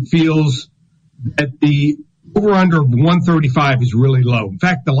studied it, feels that the over-under of 135 is really low. In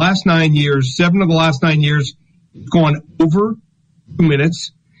fact, the last 9 years, 7 of the last 9 years, it's gone over 2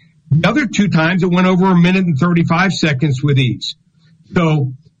 minutes. The other 2 times, it went over 1 minute and 35 seconds with ease.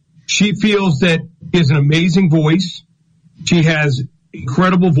 So she feels that she has an amazing voice. She has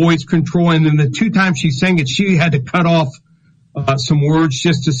incredible voice control. And then the 2 times she sang it, she had to cut off some words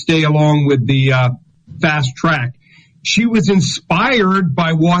just to stay along with the fast track. She was inspired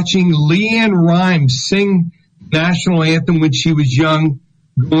by watching LeAnn Rimes sing national anthem when she was young,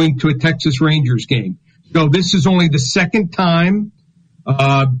 going to a Texas Rangers game. So this is only the second time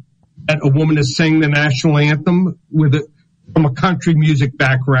that a woman has sang the national anthem from a country music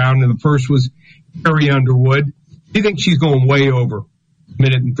background, and the first was Carrie Underwood. I think she's going way over a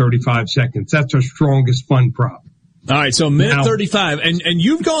minute and 35 seconds. That's her strongest fun prop. All right, so minute 35, and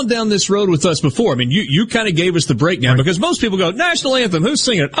you've gone down this road with us before. I mean, you kind of gave us the breakdown, because most people go, national anthem, who's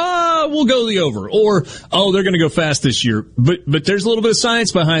singing it? We'll go the over. Or, they're going to go fast this year. But there's a little bit of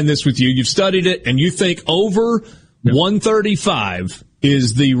science behind this with you. You've studied it, and you think over 135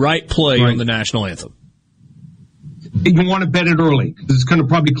 is the right play on the national anthem. You want to bet it early, because it's going to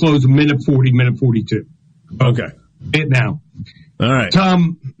probably close a minute 40, minute 42. Okay. Bet it now. All right.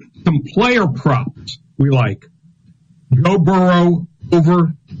 Some player props we like. Joe Burrow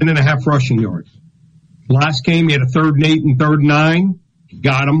over 10.5 rushing yards. Last game, he had a 3rd and 8 and 3rd and 9.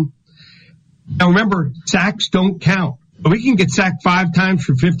 Got him. Now remember, sacks don't count. If he can get sacked 5 times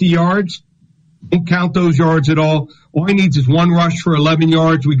for 50 yards, don't count those yards at all. All he needs is 1 rush for 11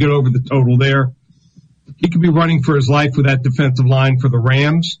 yards. We get over the total there. He could be running for his life with that defensive line for the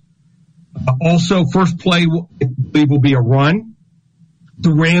Rams. Also, first play, I believe, will be a run.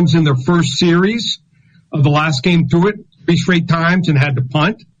 The Rams in their first series of the last game threw it 3 straight times and had to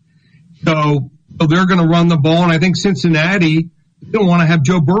punt. So they're going to run the ball. And I think Cincinnati, they don't want to have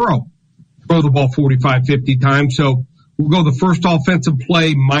Joe Burrow throw the ball 45, 50 times. So we'll go the first offensive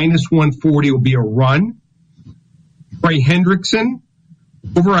play, minus 140 will be a run. Trey Hendrickson,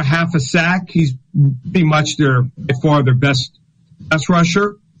 over a half a sack. He's pretty much by far their best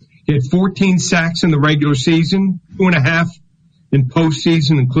rusher. He had 14 sacks in the regular season, 2.5 in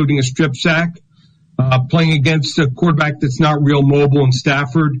postseason, including a strip sack. Playing against a quarterback that's not real mobile in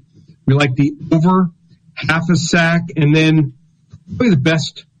Stafford. We like the over half a sack, and then probably the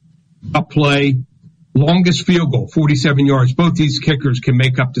best play, longest field goal, 47 yards. Both these kickers can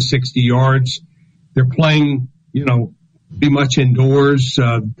make up to 60 yards. They're playing, pretty much indoors.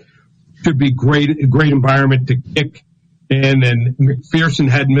 Should be great environment to kick. And then McPherson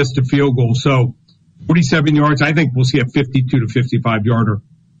had missed a field goal. So 47 yards, I think we'll see a 52 to 55 yarder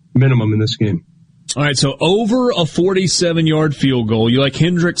minimum in this game. All right, so over a 47-yard field goal. You like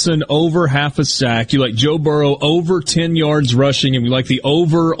Hendrickson over half a sack. You like Joe Burrow over 10 yards rushing, and we like the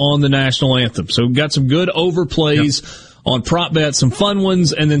over on the national anthem. So we've got some good over plays on prop bets, some fun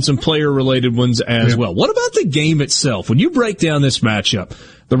ones, and then some player-related ones as well. What about the game itself? When you break down this matchup,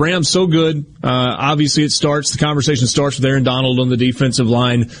 the Rams so good. Obviously, the conversation starts with Aaron Donald on the defensive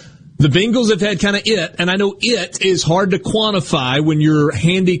line. The Bengals have had kind of and I know it is hard to quantify when you're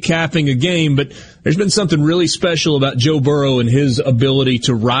handicapping a game, but there's been something really special about Joe Burrow and his ability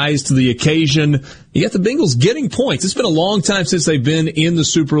to rise to the occasion. You got the Bengals getting points. It's been a long time since they've been in the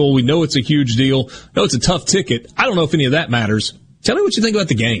Super Bowl. We know it's a huge deal. I know it's a tough ticket. I don't know if any of that matters. Tell me what you think about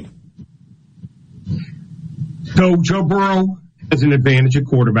the game. So Joe Burrow has an advantage at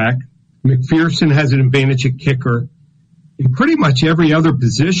quarterback. McPherson has an advantage at kicker. In pretty much every other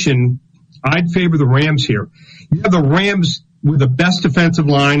position, I'd favor the Rams here. You have the Rams with the best defensive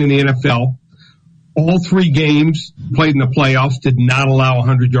line in the NFL. All 3 games played in the playoffs did not allow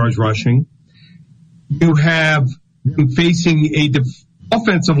 100 yards rushing. You have them facing a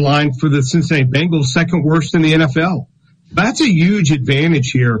offensive line for the Cincinnati Bengals, second worst in the NFL. That's a huge advantage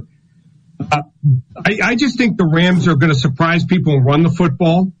here. I just think the Rams are going to surprise people and run the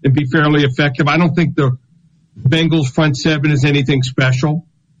football and be fairly effective. I don't think the Bengals front 7 is anything special.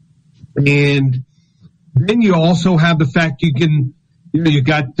 And then you also have the fact you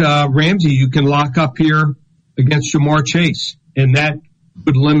got Ramsey, you can lock up here against Jamar Chase, and that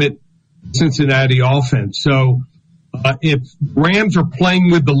would limit Cincinnati offense. So if Rams are playing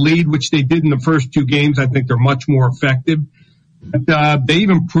with the lead, which they did in the first 2 games, I think they're much more effective. But, they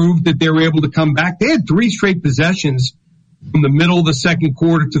even proved that they were able to come back. They had 3 straight possessions from the middle of the second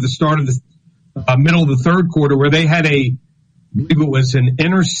quarter to the start of the middle of the third quarter where they had I believe it was an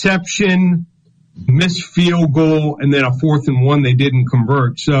interception, missed field goal, and then a 4th and 1 they didn't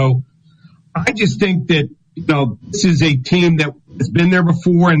convert. So I just think that, this is a team that has been there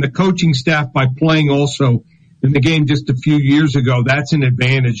before, and the coaching staff by playing also in the game just a few years ago. That's an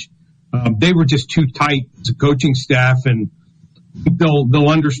advantage. They were just too tight as a coaching staff, and they'll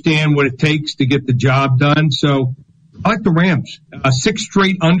understand what it takes to get the job done. So I like the Rams. 6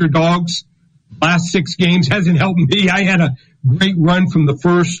 straight underdogs. Last 6 games hasn't helped me. I had a great run from the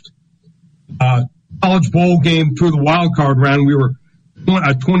first College Bowl game through the wild card round. We were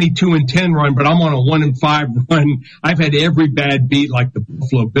a 22-10 run, but I'm on a 1-5 run. I've had every bad beat, like the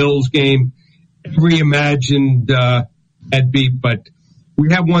Buffalo Bills game, every imagined bad beat. But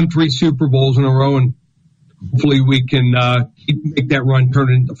we have won 3 Super Bowls in a row, and hopefully we can make that run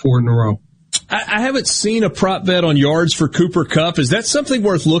turn it into 4 in a row. I haven't seen a prop bet on yards for Cooper Kupp. Is that something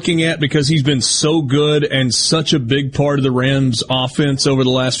worth looking at because he's been so good and such a big part of the Rams' offense over the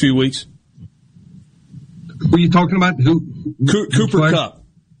last few weeks? Who are you talking about? Cooper Kupp.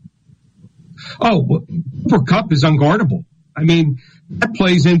 Oh, well, Cooper Kupp is unguardable. I mean, that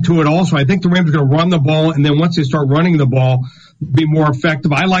plays into it also. I think the Rams are going to run the ball, and then once they start running the ball, be more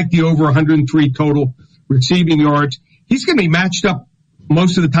effective. I like the over 103 total receiving yards. He's going to be matched up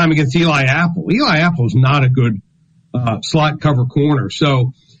most of the time against Eli Apple. Eli Apple is not a good slot cover corner,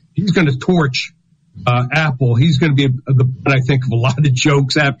 so he's going to torch Apple. He's going to be the butt, I think, of a lot of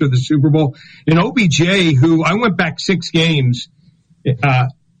jokes after the Super Bowl. And OBJ, who I went back 6 games, I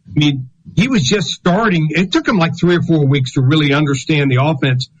mean, he was just starting. It took him like 3 or 4 weeks to really understand the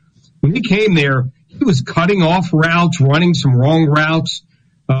offense. When he came there, he was cutting off routes, running some wrong routes.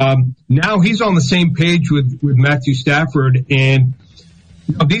 Now he's on the same page with Matthew Stafford, and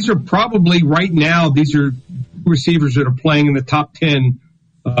you know, these are probably right now, these are receivers that are playing in the top 10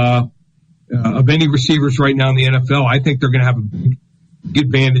 of any receivers right now in the NFL. I think they're going to have a big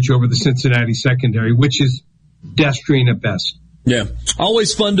advantage over the Cincinnati secondary, which is pedestrian at best. Yeah.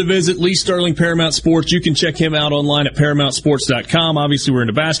 Always fun to visit. Lee Sterling, Paramount Sports. You can check him out online at ParamountSports.com. Obviously, we're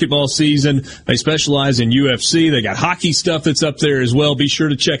into basketball season. They specialize in UFC. They got hockey stuff that's up there as well. Be sure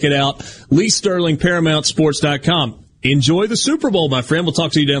to check it out. Lee Sterling, ParamountSports.com. Enjoy the Super Bowl, my friend. We'll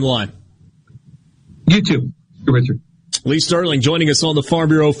talk to you down the line. You too, Richard. Lee Sterling joining us on the Farm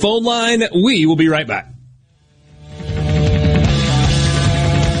Bureau phone line. We will be right back.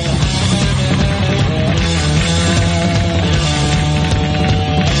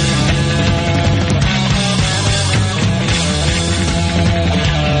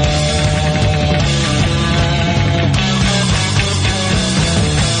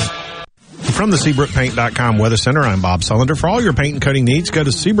 From the SeabrookPaint.com Weather Center, I'm Bob Sullender. For all your paint and coating needs, go to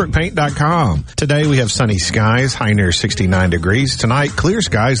SeabrookPaint.com. Today we have sunny skies, high near 69 degrees. Tonight, clear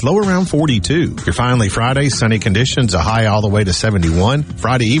skies, low around 42. Your finally Friday, sunny conditions, a high all the way to 71.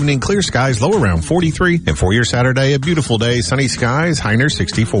 Friday evening, clear skies, low around 43. And for your Saturday, a beautiful day, sunny skies, high near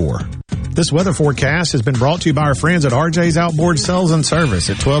 64. This weather forecast has been brought to you by our friends at RJ's Outboard Sales and Service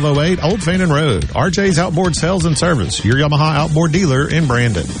at 1208 Old Fannin Road. RJ's Outboard Sales and Service, your Yamaha outboard dealer in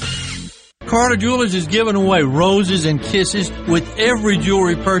Brandon. Carter Jewelers is giving away roses and kisses with every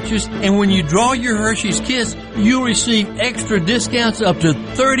jewelry purchase, and when you draw your Hershey's Kiss, you'll receive extra discounts up to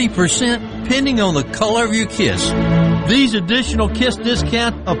 30% depending on the color of your kiss. These additional Kiss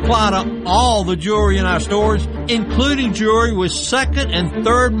discounts apply to all the jewelry in our stores, including jewelry with second and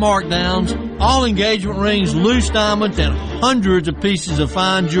third markdowns, all engagement rings, loose diamonds, and hundreds of pieces of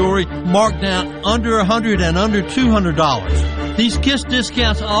fine jewelry marked down under $100 and under $200. These Kiss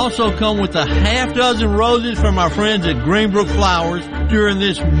discounts also come with a half dozen roses from our friends at Greenbrook Flowers during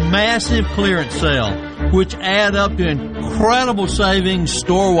this massive clearance sale, which add up to incredible savings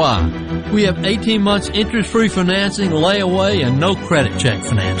store-wide. We have 18 months interest-free financing, layaway, and no credit check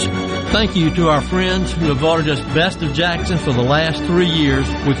financing. Thank you to our friends who have voted us Best of Jackson for the last 3 years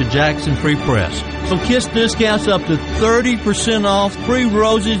with the Jackson Free Press. So Kiss discounts up to 30% off, free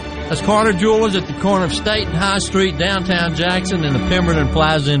roses. That's Carter Jewelers at the corner of State and High Street, downtown Jackson, and the Pemberton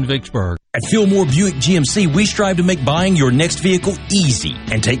Plaza in Vicksburg. At Fillmore Buick GMC, we strive to make buying your next vehicle easy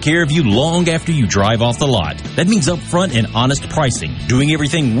and take care of you long after you drive off the lot. That means upfront and honest pricing, doing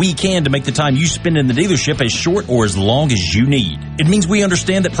everything we can to make the time you spend in the dealership as short or as long as you need. It means we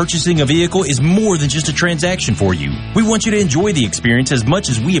understand that purchasing a vehicle is more than just a transaction for you. We want you to enjoy the experience as much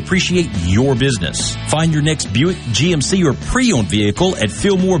as we appreciate your business. Find your next Buick, GMC, or pre-owned vehicle at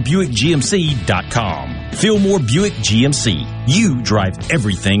FillmoreBuickGMC.com. Fillmore Buick GMC. You drive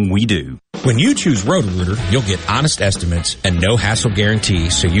everything we do. When you choose Roto-Rooter, you'll get honest estimates and no hassle guarantee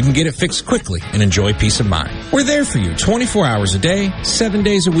so you can get it fixed quickly and enjoy peace of mind. We're there for you 24 hours a day, 7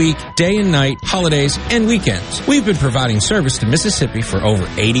 days a week, day and night, holidays, and weekends. We've been providing service to Mississippi for over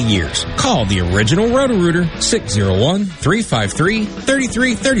 80 years. Call the original Roto-Rooter,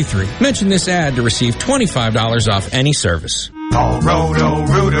 601-353-3333. Mention this ad to receive $25 off any service. Call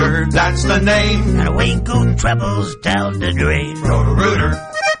Roto-Rooter, that's the name. That'll winkle troubles down the drain. Roto-Rooter.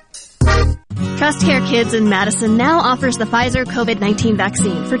 Trust Care Kids in Madison now offers the Pfizer COVID-19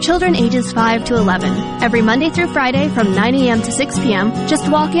 vaccine for children ages 5 to 11. Every Monday through Friday from 9 a.m. to 6 p.m.,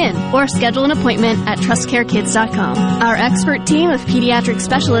 just walk in or schedule an appointment at trustcarekids.com. Our expert team of pediatric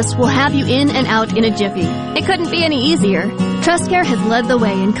specialists will have you in and out in a jiffy. It couldn't be any easier. TrustCare has led the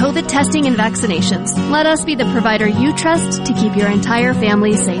way in COVID testing and vaccinations. Let us be the provider you trust to keep your entire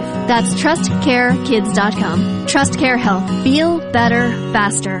family safe. That's trustcarekids.com. TrustCare Health. Feel better,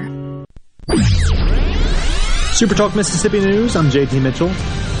 faster. Super Talk Mississippi News, I'm JT Mitchell.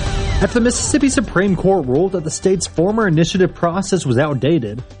 After the Mississippi Supreme Court ruled that the state's former initiative process was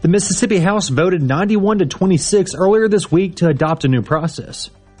outdated, the Mississippi House voted 91-26 earlier this week to adopt a new process.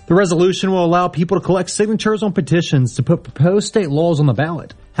 The resolution will allow people to collect signatures on petitions to put proposed state laws on the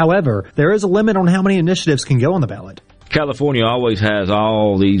ballot. However, there is a limit on how many initiatives can go on the ballot. California always has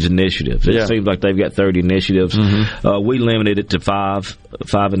all these initiatives. It seems like they've got 30 initiatives. We limited it to five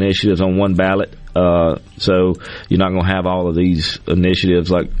initiatives on one ballot. So you're not going to have all of these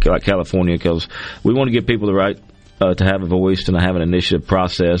initiatives like California, because we want to give people the right to have a voice and to have an initiative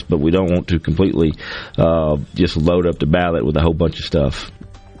process, but we don't want to completely just load up the ballot with a whole bunch of stuff.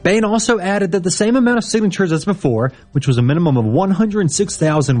 Bain also added that the same amount of signatures as before, which was a minimum of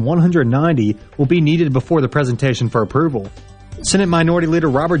 106,190, will be needed before the presentation for approval. Senate Minority Leader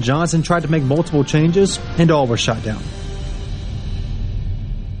Robert Johnson tried to make multiple changes, and all were shot down.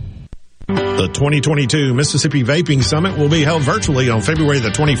 The 2022 Mississippi Vaping Summit will be held virtually on February the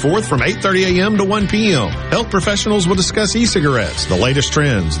 24th from 8:30 a.m. to 1 p.m. Health professionals will discuss e-cigarettes, the latest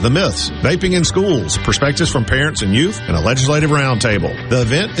trends, the myths, vaping in schools, perspectives from parents and youth, and a legislative roundtable. The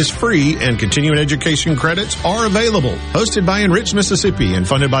event is free and continuing education credits are available. Hosted by Enrich Mississippi and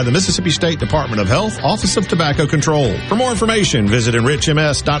funded by the Mississippi State Department of Health, Office of Tobacco Control. For more information, visit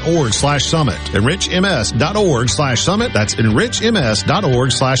enrichms.org/summit. enrichms.org/summit. That's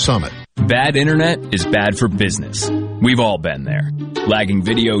enrichms.org/summit. Bad internet is bad for business. We've all been there. Lagging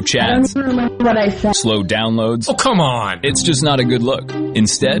video chats, slow downloads. Oh, come on. It's just not a good look.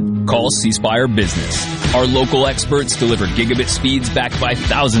 Instead, call C-Spire Business. Our local experts deliver gigabit speeds backed by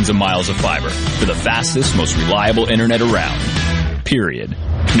thousands of miles of fiber for the fastest, most reliable internet around. Period.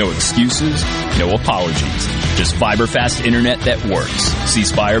 No excuses, no apologies. Just fiber-fast internet that works.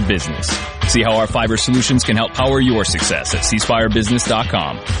 C-Spire Business. See how our fiber solutions can help power your success at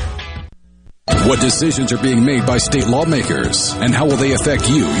cspirebusiness.com. What decisions are being made by state lawmakers, and how will they affect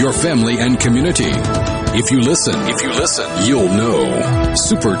you, your family, and community? If you listen, you'll know.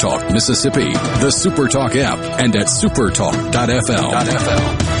 Super Talk Mississippi, the Super Talk app, and at supertalk.fm.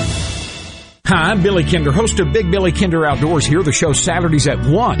 Hi, I'm Billy Kinder, host of Big Billy Kinder Outdoors here. The show Saturdays at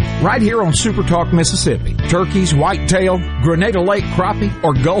 1, right here on Super Talk Mississippi. Turkeys, whitetail, Grenada Lake crappie,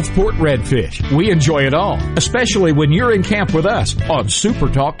 or Gulfport redfish. We enjoy it all, especially when you're in camp with us on Super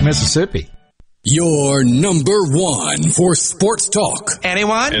Talk Mississippi. Your number one for sports talk.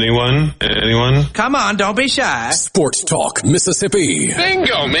 Anyone? Come on, don't be shy. Sports Talk Mississippi.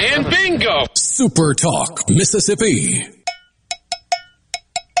 Bingo, man, bingo. Super Talk Mississippi.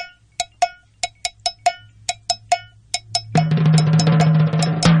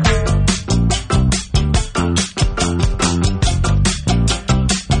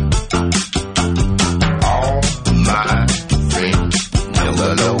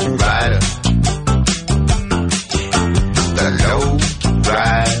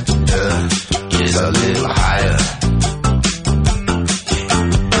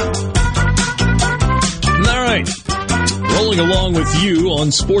 Along with you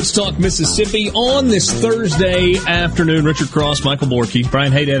on Sports Talk Mississippi on this Thursday afternoon. Richard Cross, Michael Borky,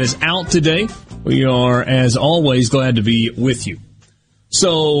 Brian Haydad is out today. We are, as always, glad to be with you.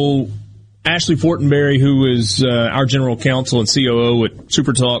 So, Ashley Fortenberry, who is our general counsel and COO at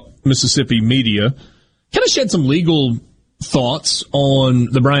Super Talk Mississippi Media, kind of shed some legal thoughts on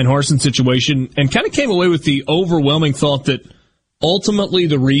the Brian Harsin situation and kind of came away with the overwhelming thought that ultimately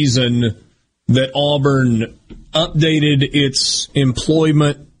the reason that Auburn updated its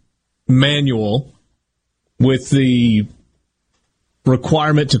employment manual with the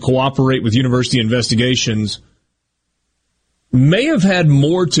requirement to cooperate with university investigations may have had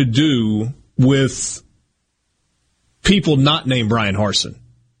more to do with people not named Brian Harsin.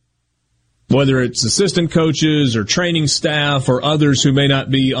 Whether it's assistant coaches or training staff or others who may not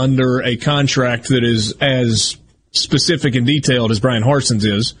be under a contract that is as specific and detailed as Brian Harsin's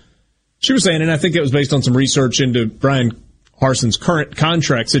is. She was saying, and I think it was based on some research into Brian Harsin's current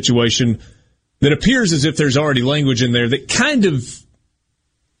contract situation, that appears as if there's already language in there that kind of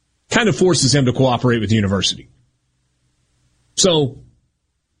forces him to cooperate with the university. So,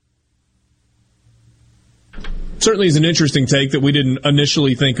 certainly is an interesting take that we didn't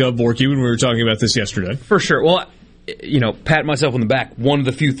initially think of, Borky, when we were talking about this yesterday. For sure. Well, pat myself on the back. One of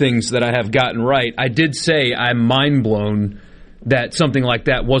the few things that I have gotten right, I did say I'm mind blown that something like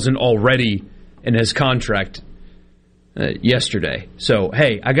that wasn't already in his contract yesterday. So,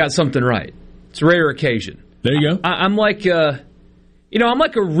 hey, I got something right. It's a rare occasion. There you go. I'm like, I'm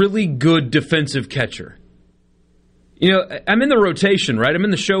like a really good defensive catcher. I'm in the rotation, right? I'm in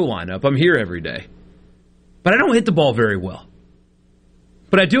the show lineup. I'm here every day. But I don't hit the ball very well.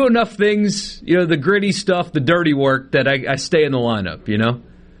 But I do enough things, the gritty stuff, the dirty work, that I stay in the lineup,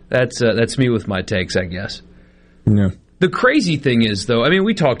 That's me with my takes, I guess. Yeah. The crazy thing is, though,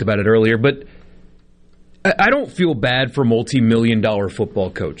 we talked about it earlier, but I don't feel bad for multi-million-dollar football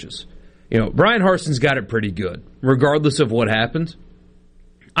coaches. Brian Harson's got it pretty good, regardless of what happens.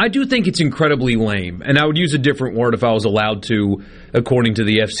 I do think it's incredibly lame, and I would use a different word if I was allowed to, according to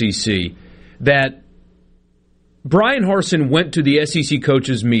the FCC, that Brian Harsin went to the SEC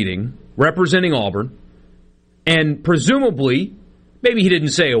coaches meeting representing Auburn, and presumably, maybe he didn't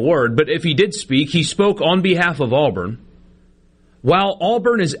say a word, but if he did speak, he spoke on behalf of Auburn, while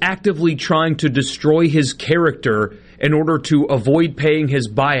Auburn is actively trying to destroy his character in order to avoid paying his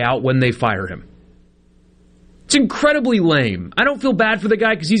buyout when they fire him. It's incredibly lame. I don't feel bad for the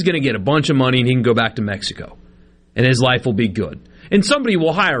guy because he's going to get a bunch of money and he can go back to Mexico. And his life will be good. And somebody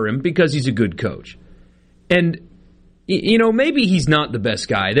will hire him because he's a good coach. And, maybe he's not the best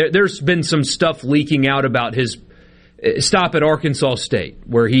guy. There's been some stuff leaking out about his stop at Arkansas State,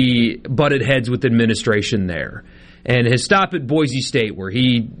 where he butted heads with administration there. And his stop at Boise State, where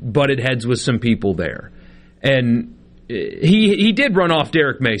he butted heads with some people there. And he did run off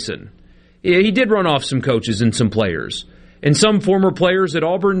Derek Mason. He did run off some coaches and some players. And some former players at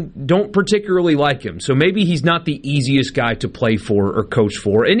Auburn don't particularly like him. So maybe he's not the easiest guy to play for or coach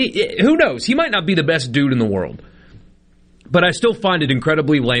for. And who knows? He might not be the best dude in the world. But I still find it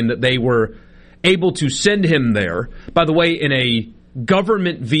incredibly lame that they were able to send him there, by the way, in a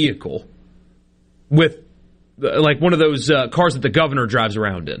government vehicle with like one of those cars that the governor drives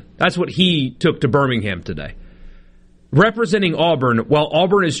around in. That's what he took to Birmingham today. Representing Auburn while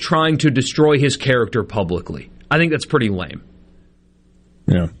Auburn is trying to destroy his character publicly. I think that's pretty lame.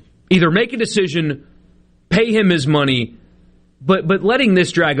 Yeah. Either make a decision, pay him his money, but letting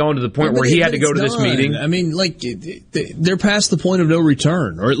this drag on to the point where he had to go to this meeting. They're past the point of no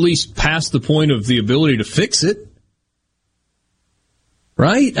return, or at least past the point of the ability to fix it.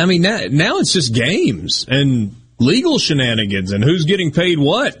 Right? Now it's just games and legal shenanigans and who's getting paid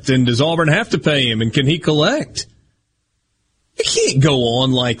what, and does Auburn have to pay him, and can he collect? You can't go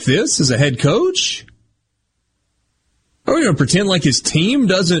on like this as a head coach. Are we going to pretend like his team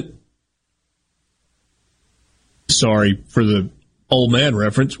doesn't... Sorry for the old man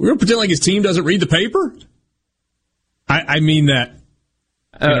reference. We're going to pretend like his team doesn't read the paper? I mean that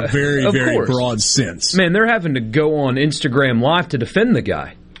in a very, very broad sense. Man, they're having to go on Instagram Live to defend the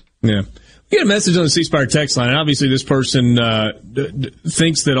guy. Yeah. We get a message on the C Spire text line, and obviously this person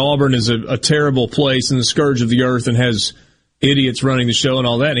thinks that Auburn is a terrible place and the scourge of the earth and has idiots running the show and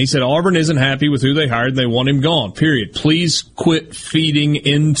all that. And he said Auburn isn't happy with who they hired and they want him gone, period. Please quit feeding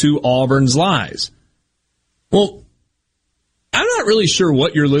into Auburn's lies. Well, I'm not really sure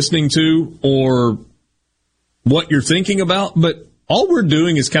what you're listening to or what you're thinking about, but all we're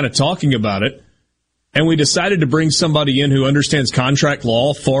doing is kind of talking about it. And we decided to bring somebody in who understands contract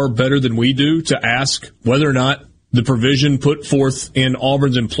law far better than we do to ask whether or not the provision put forth in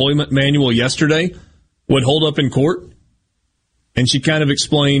Auburn's employment manual yesterday would hold up in court. And she kind of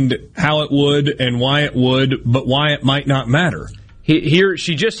explained how it would and why it would, but why it might not matter. Here,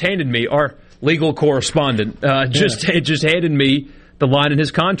 she just handed me, our legal correspondent, just handed me the line in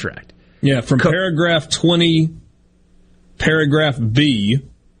his contract. Yeah, from paragraph 20, paragraph B,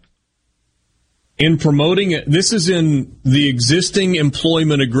 in promoting it, this is in the existing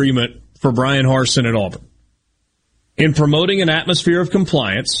employment agreement for Brian Harsin at Auburn. In promoting an atmosphere of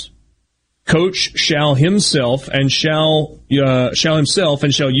compliance, coach shall himself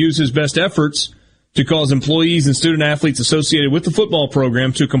use his best efforts to cause employees and student athletes associated with the football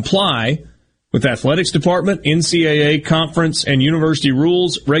program to comply with athletics department, NCAA, conference, and university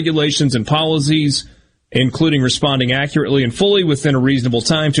rules, regulations, and policies, including responding accurately and fully within a reasonable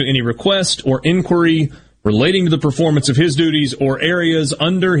time to any request or inquiry relating to the performance of his duties or areas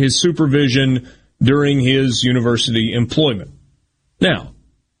under his supervision during his university employment. Now,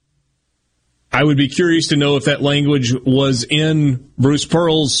 I would be curious to know if that language was in Bruce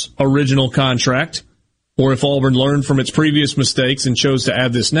Pearl's original contract, or if Auburn learned from its previous mistakes and chose to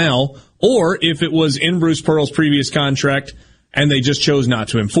add this now, or if it was in Bruce Pearl's previous contract and they just chose not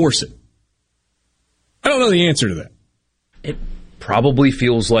to enforce it? I don't know the answer to that. It probably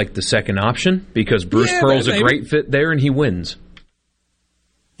feels like the second option because Bruce Pearl's a great fit there and he wins.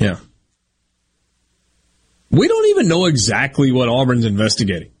 Yeah. We don't even know exactly what Auburn's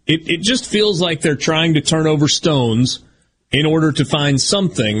investigating. It just feels like they're trying to turn over stones in order to find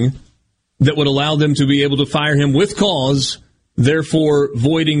something that would allow them to be able to fire him with cause, therefore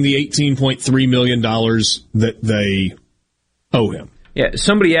voiding the $18.3 million that they owe him. Yeah,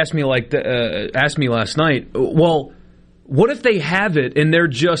 somebody asked me last night, well, what if they have it and they're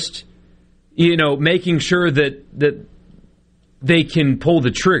just, making sure that they can pull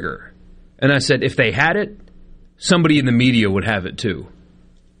the trigger? And I said, if they had it, somebody in the media would have it too.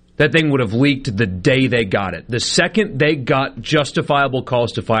 That thing would have leaked the day they got it. The second they got justifiable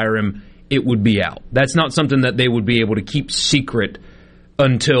cause to fire him, it would be out. That's not something that they would be able to keep secret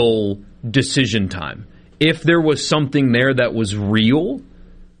until decision time. If there was something there that was real,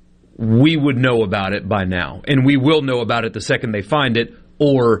 we would know about it by now. And we will know about it the second they find it,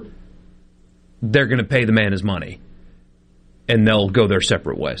 or they're going to pay the man his money. And they'll go their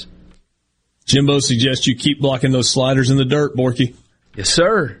separate ways. Jimbo suggests you keep blocking those sliders in the dirt, Borky. Yes,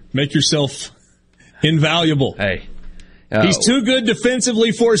 sir. Make yourself invaluable. Hey. He's too good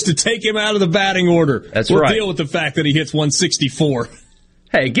defensively for us to take him out of the batting order. That's right. We'll deal with the fact that he hits 164.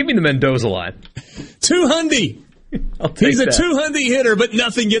 Hey, give me the Mendoza line. 200. He's a 200 hitter, but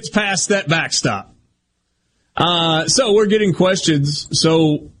nothing gets past that backstop. So we're getting questions.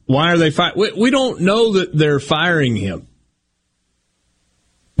 So why are they firing? We don't know that they're firing him.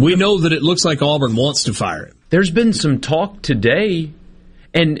 We know that it looks like Auburn wants to fire him. There's been some talk today,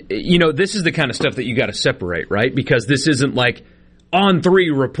 and, this is the kind of stuff that you got to separate, right? Because this isn't like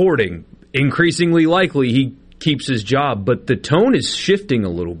On3 reporting. Increasingly likely he keeps his job, but the tone is shifting a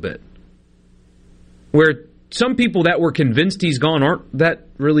little bit. Where some people that were convinced he's gone aren't that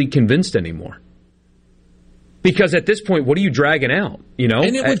really convinced anymore. Because at this point, what are you dragging out?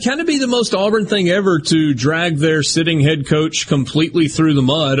 And it would kind of be the most Auburn thing ever to drag their sitting head coach completely through the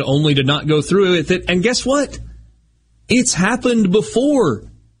mud, only to not go through with it. And guess what? It's happened before.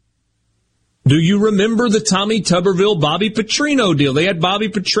 Do you remember the Tommy Tuberville, Bobby Petrino deal? They had Bobby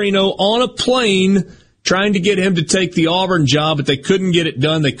Petrino on a plane trying to get him to take the Auburn job, but they couldn't get it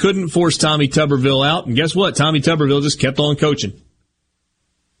done. They couldn't force Tommy Tuberville out. And guess what? Tommy Tuberville just kept on coaching.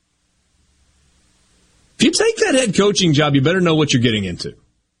 If you take that head coaching job, you better know what you're getting into.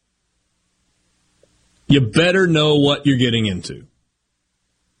 You better know what you're getting into.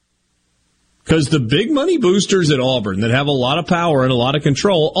 Because the big money boosters at Auburn that have a lot of power and a lot of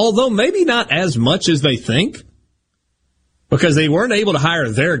control, although maybe not as much as they think, because they weren't able to hire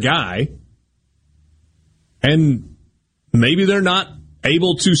their guy, and maybe they're not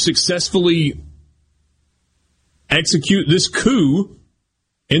able to successfully execute this coup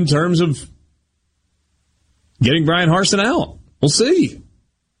in terms of getting Brian Harsin out. We'll see.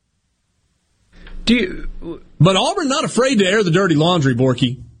 But Auburn not afraid to air the dirty laundry,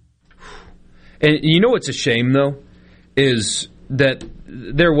 Borky. And you know what's a shame, though, is that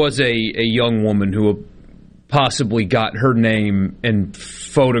there was a young woman who possibly got her name and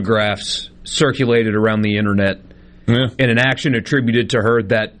photographs circulated around the internet and an action attributed to her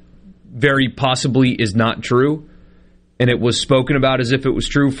that very possibly is not true. And it was spoken about as if it was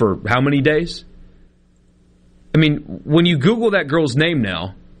true for how many days? I mean, when you Google that girl's name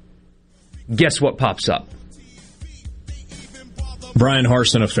now, guess what pops up? Brian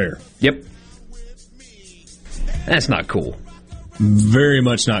Harsin affair. Yep. That's not cool. Very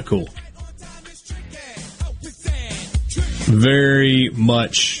much not cool. Very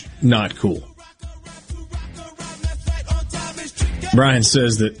much not cool. Brian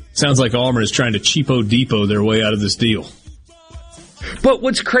says that sounds like Auburn is trying to cheapo depot their way out of this deal. But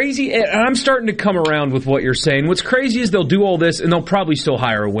what's crazy, and I'm starting to come around with what you're saying, what's crazy is they'll do all this and they'll probably still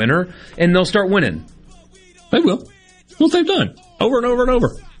hire a winner and they'll start winning. They will. That's what they've done over and over and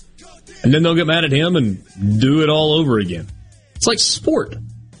over. And then they'll get mad at him and do it all over again. It's like sport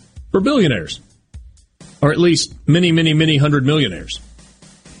for billionaires. Or at least many, many, many hundred millionaires.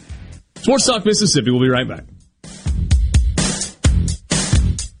 Sports Talk Mississippi. We'll be right back.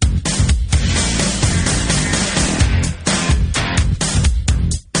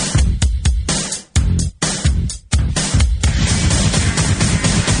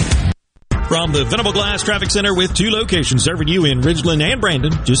 From the Venable Glass Traffic Center with 2 locations serving you in Ridgeland and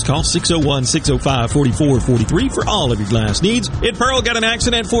Brandon. Just call 601-605-4443 for all of your glass needs. In Pearl, got an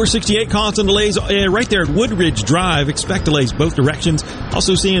accident, 468, causing delays right there at Woodridge Drive. Expect delays both directions.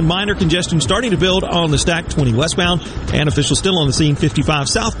 Also seeing minor congestion starting to build on the Stack 20 westbound. And officials still on the scene, 55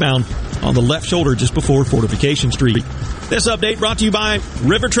 southbound on the left shoulder just before Fortification Street. This update brought to you by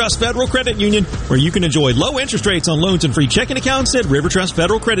River Trust Federal Credit Union, where you can enjoy low interest rates on loans and free checking accounts at River Trust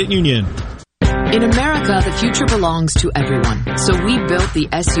Federal Credit Union. In America, the future belongs to everyone. So we built the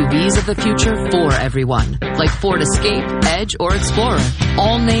SUVs of the future for everyone. Like Ford Escape, Edge, or Explorer.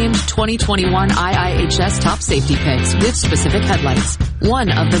 All named 2021 IIHS top safety picks with specific headlights. One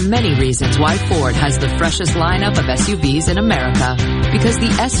of the many reasons why Ford has the freshest lineup of SUVs in America. Because the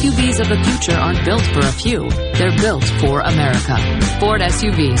SUVs of the future aren't built for a few. They're built for America. Ford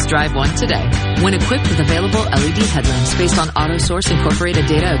SUVs. Drive one today. When equipped with available LED headlamps based on AutoSource Incorporated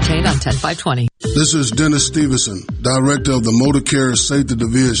data obtained on 10520. This is Dennis Stevenson, Director of the Motor Carrier Safety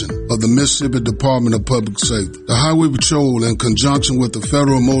Division of the Mississippi Department of Public Safety. The Highway Patrol, in conjunction with the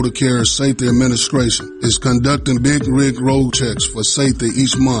Federal Motor Carrier Safety Administration, is conducting big rig road checks for safety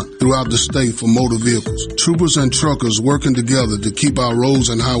each month throughout the state for motor vehicles. Troopers and truckers working together to keep our roads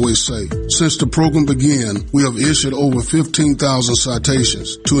and highways safe. Since the program began, we have issued over 15,000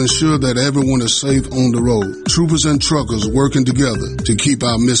 citations to ensure that everyone is safe on the road. Troopers and truckers working together to keep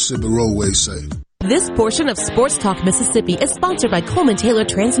our Mississippi roadways safe. This portion of Sports Talk Mississippi is sponsored by Coleman Taylor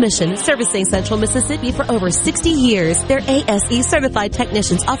Transmission, servicing Central Mississippi for over 60 years. Their ASE certified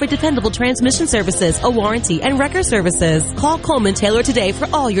technicians offer dependable transmission services, a warranty, and wrecker services. Call Coleman Taylor today for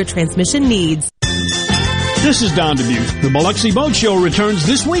all your transmission needs. This is Don Dubuque. The Biloxi Boat Show returns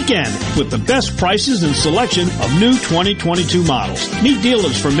this weekend with the best prices and selection of new 2022 models. Meet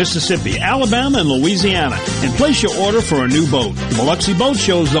dealers from Mississippi, Alabama, and Louisiana, and place your order for a new boat. The Biloxi Boat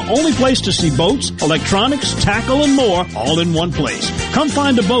Show is the only place to see boats, electronics, tackle, and more all in one place. Come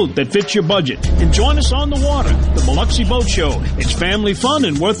find a boat that fits your budget and join us on the water. The Biloxi Boat Show. It's family fun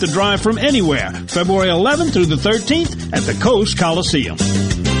and worth the drive from anywhere. February 11th through the 13th at the Coast Coliseum.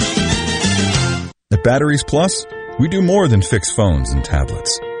 At Batteries Plus, we do more than fix phones and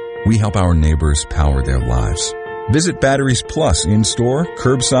tablets. We help our neighbors power their lives. Visit Batteries Plus in-store,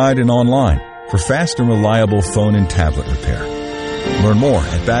 curbside, and online for fast and reliable phone and tablet repair. Learn more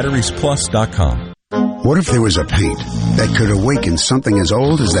at batteriesplus.com. What if there was a paint that could awaken something as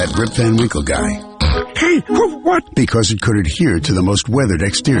old as that Rip Van Winkle guy? Hey, what? Because it could adhere to the most weathered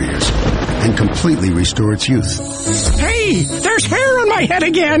exteriors and completely restore its youth. Hey, there's hair on my head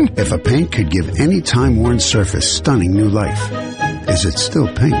again! If a paint could give any time-worn surface stunning new life, is it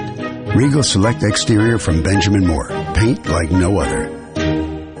still paint? Regal Select Exterior from Benjamin Moore. Paint like no other.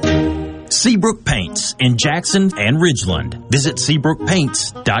 Seabrook Paints in Jackson and Ridgeland. Visit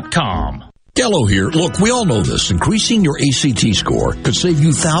SeabrookPaints.com. Gallo here. Look, we all know this. Increasing your ACT score could save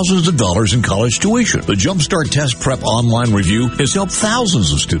you thousands of dollars in college tuition. The Jumpstart Test Prep online review has helped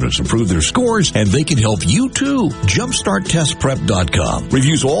thousands of students improve their scores, and they can help you too. JumpstartTestPrep.com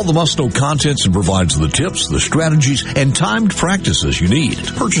reviews all the must-know contents and provides the tips, the strategies, and timed practices you need.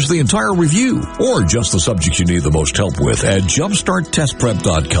 Purchase the entire review or just the subjects you need the most help with at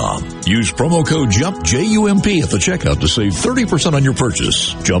JumpstartTestPrep.com. Use promo code JUMP, J-U-M-P, at the checkout to save 30% on your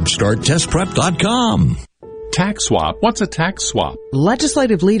purchase. JumpstartTestPrep.com. Tax swap. What's a tax swap?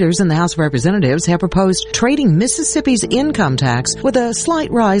 Legislative leaders in the House of Representatives have proposed trading Mississippi's income tax with a slight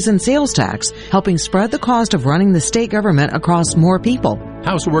rise in sales tax, helping spread the cost of running the state government across more people.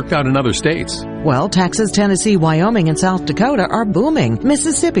 How's it worked out in other states? Well, Texas, Tennessee, Wyoming, and South Dakota are booming.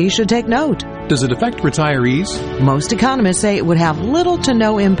 Mississippi should take note. Does it affect retirees? Most economists say it would have little to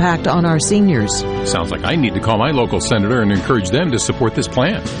no impact on our seniors. Sounds like I need to call my local senator and encourage them to support this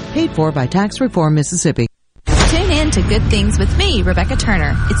plan. Paid for by Tax Reform Mississippi. Tune in to Good Things with me, Rebecca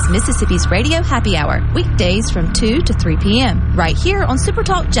Turner. It's Mississippi's Radio Happy Hour, weekdays from 2 to 3 p.m. right here on Super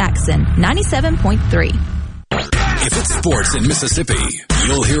Talk Jackson 97.3. If it's sports in Mississippi,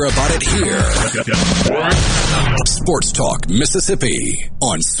 you'll hear about it here. Sports Talk Mississippi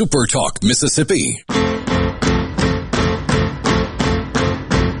on Super Talk Mississippi.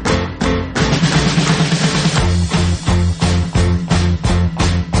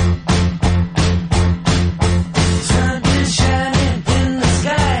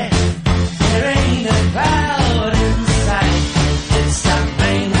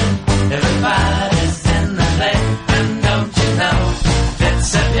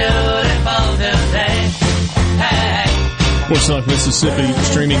 Sports Talk Mississippi,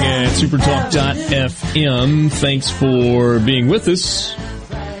 streaming at supertalk.fm. Thanks for being with us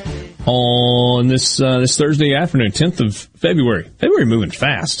on this Thursday afternoon, 10th of February. February moving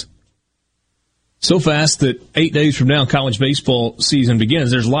fast. So fast that 8 days from now, college baseball season begins.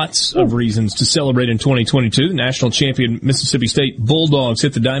 There's lots of reasons to celebrate in 2022. The national champion Mississippi State Bulldogs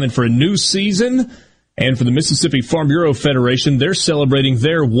hit the diamond for a new season. And for the Mississippi Farm Bureau Federation, they're celebrating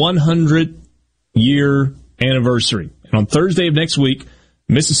their 100-year anniversary. And on Thursday of next week,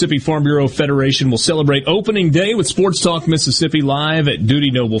 Mississippi Farm Bureau Federation will celebrate opening day with Sports Talk Mississippi live at Dudy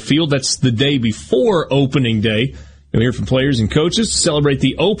Noble Field. That's the day before opening day. You'll hear from players and coaches to celebrate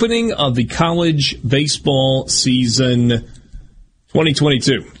the opening of the college baseball season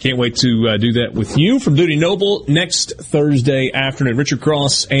 2022. Can't wait to do that with you from Dudy Noble next Thursday afternoon. Richard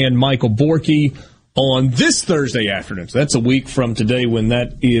Cross and Michael Borky on this Thursday afternoon. So that's a week from today when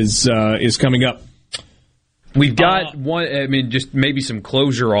that is coming up. We've got just maybe some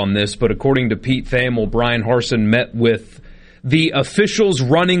closure on this, but according to Pete Thamel, Brian Harsin met with the officials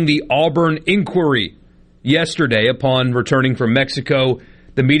running the Auburn inquiry yesterday upon returning from Mexico.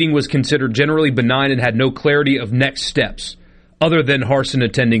 The meeting was considered generally benign and had no clarity of next steps, other than Harsin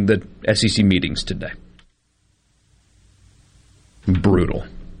attending the SEC meetings today. Brutal.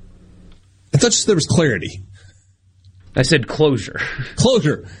 I thought there was clarity. I said closure.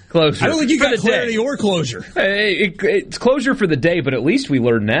 Closure. Closure. I don't think you got clarity or closure. It's closure for the day, but at least we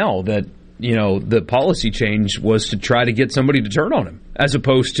learn now that, the policy change was to try to get somebody to turn on him, as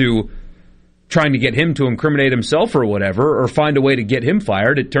opposed to trying to get him to incriminate himself or whatever, or find a way to get him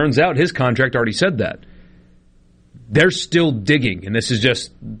fired. It turns out his contract already said that. They're still digging, and this is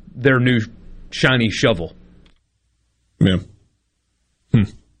just their new shiny shovel. Yeah.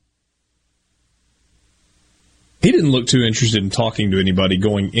 He didn't look too interested in talking to anybody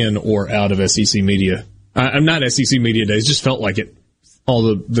going in or out of SEC media. I'm not SEC media days, just felt like it.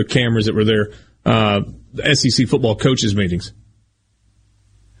 All the cameras that were there, the SEC football coaches meetings.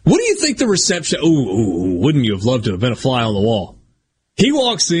 What do you think the reception? Wouldn't you have loved to have been a fly on the wall? He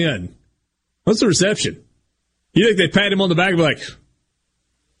walks in. What's the reception? You think they pat him on the back and be like,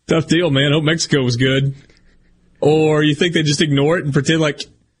 tough deal, man. Hope Mexico was good. Or you think they just ignore it and pretend like,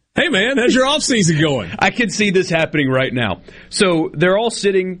 hey, man, how's your offseason going? I can see this happening right now. So they're all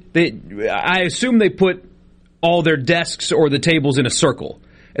sitting. I assume they put all their desks or the tables in a circle.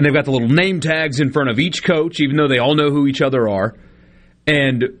 And they've got the little name tags in front of each coach, even though they all know who each other are.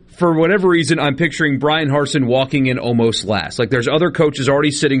 And for whatever reason, I'm picturing Brian Harsin walking in almost last. Like there's other coaches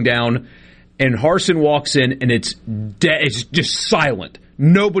already sitting down, and Harsin walks in, and it's just silent.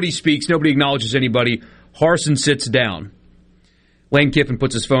 Nobody speaks. Nobody acknowledges anybody. Harsin sits down. Lane Kiffin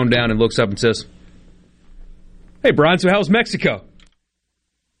puts his phone down and looks up and says, "Hey, Brian, so how's Mexico?"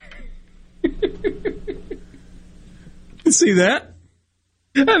 You see that?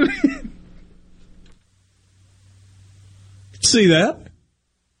 See that?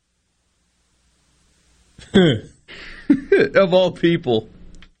 Of all people.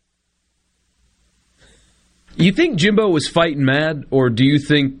 You think Jimbo was fighting mad, or do you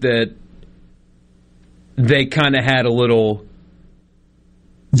think that they kind of had a little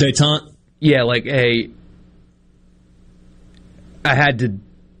détente? Yeah, like, hey, I had to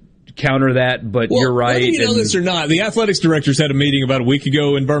counter that, but you're right. Whether you know this or not, the athletics directors had a meeting about a week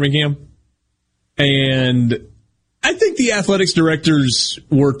ago in Birmingham, and I think the athletics directors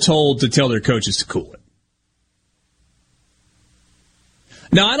were told to tell their coaches to cool it.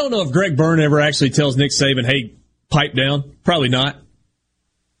 Now, I don't know if Greg Byrne ever actually tells Nick Saban, hey, pipe down. Probably not.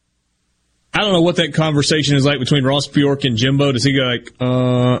 I don't know what that conversation is like between Ross Bjork and Jimbo. Does he go like,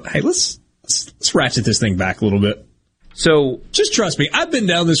 hey, let's ratchet this thing back a little bit? So just trust me. I've been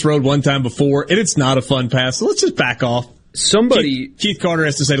down this road one time before, and it's not a fun pass. So let's just back off. Keith Carter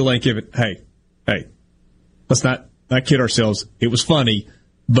has to say to Lane Kiffin, hey, let's not kid ourselves. It was funny,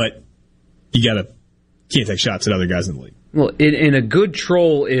 but you can't take shots at other guys in the league. Well, in a good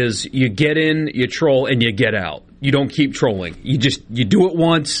troll is you get in, you troll, and you get out. You don't keep trolling. You do it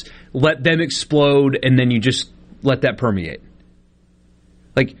once, let them explode, and then you just let that permeate.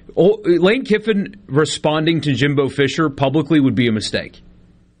 Like, Lane Kiffin responding to Jimbo Fisher publicly would be a mistake.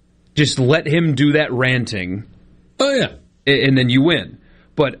 Just let him do that ranting. Oh, yeah. And then you win.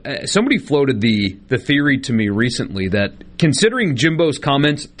 But somebody floated the theory to me recently that considering Jimbo's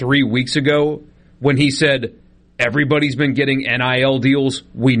comments 3 weeks ago when he said, everybody's been getting NIL deals,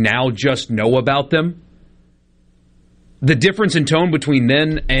 we now just know about them. The difference in tone between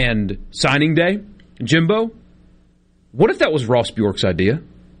then and signing day, Jimbo, what if that was Ross Bjork's idea?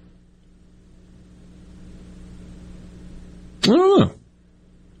 I don't know.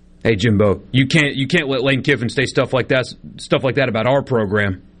 Hey, Jimbo, you can't let Lane Kiffin say stuff like that about our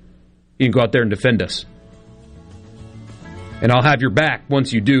program. You can go out there and defend us. And I'll have your back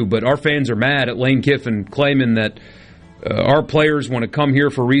once you do, but our fans are mad at Lane Kiffin claiming that our players want to come here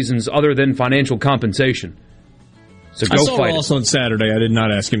for reasons other than financial compensation. So go fight. I saw fight Ross on Saturday. I did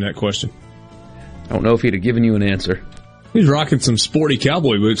not ask him that question. I don't know if he'd have given you an answer. He's rocking some sporty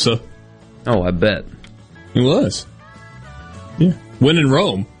cowboy boots, though. Oh, I bet. He was. Yeah. When in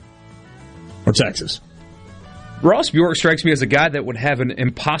Rome. Or Texas. Ross Bjork strikes me as a guy that would have an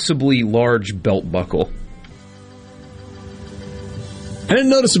impossibly large belt buckle. I didn't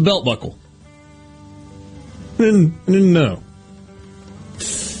notice a belt buckle. I didn't know.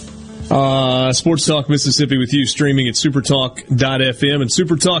 Sports Talk Mississippi with you, streaming at supertalk.fm and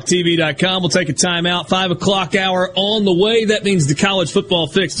supertalktv.com. We'll take a timeout. 5 o'clock hour on the way. That means the college football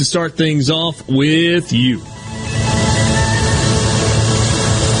fix to start things off with you.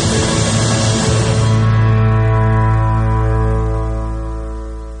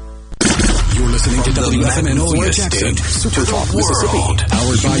 WFMNO Jackson, Super Talk Mississippi,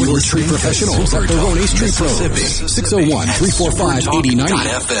 powered by your tree professionals at Barone Tree Pros,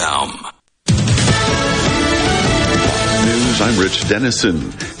 601-345-8090. I'm Rich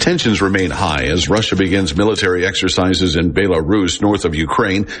Dennison. Tensions remain high as Russia begins military exercises in Belarus, north of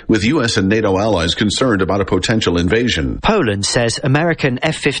Ukraine, with U.S. and NATO allies concerned about a potential invasion. Poland says American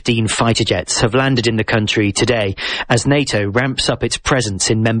F-15 fighter jets have landed in the country today as NATO ramps up its presence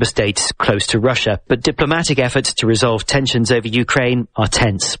in member states close to Russia. But diplomatic efforts to resolve tensions over Ukraine are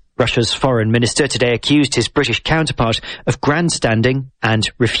tense. Russia's foreign minister today accused his British counterpart of grandstanding and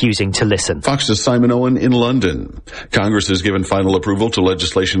refusing to listen. Fox's Simon Owen in London. Congress has given final approval to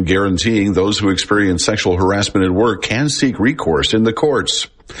legislation guaranteeing those who experience sexual harassment at work can seek recourse in the courts.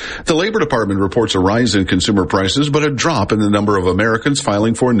 The Labor Department reports a rise in consumer prices, but a drop in the number of Americans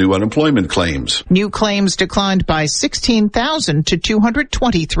filing for new unemployment claims. New claims declined by 16,000 to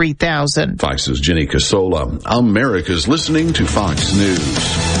 223,000. Fox's Jenny Casola. America's listening to Fox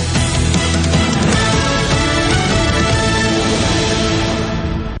News.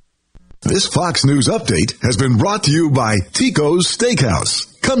 This Fox News update has been brought to you by Tico's Steakhouse.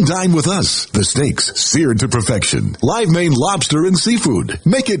 Come dine with us. The steaks seared to perfection. Live Maine lobster and seafood.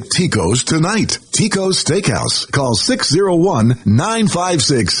 Make it Tico's tonight. Tico's Steakhouse. Call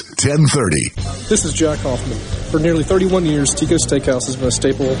 601-956-1030. This is Jack Hoffman. For nearly 31 years, Tico's Steakhouse has been a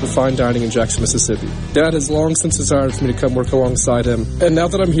staple of fine dining in Jackson, Mississippi. Dad has long since desired for me to come work alongside him. And now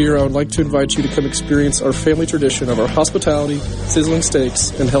that I'm here, I would like to invite you to come experience our family tradition of our hospitality, sizzling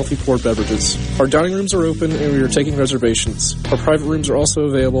steaks, and healthy poured beverages. Our dining rooms are open and we are taking reservations. Our private rooms are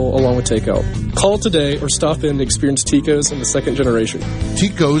also available along with takeout. Call today or stop in to experience Tico's in the second generation.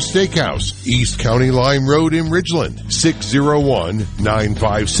 Tico's Steakhouse, East County Line Road in Ridgeland,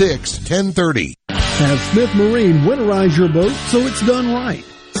 601-956-1030. Have Smith Marine winterize your boat so it's done right.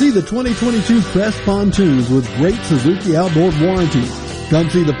 See the 2022 Crest pontoons with great Suzuki outboard warranties. Come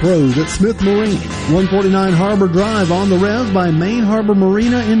see the pros at Smith Marine, 149 Harbor Drive on the Rev by Main Harbor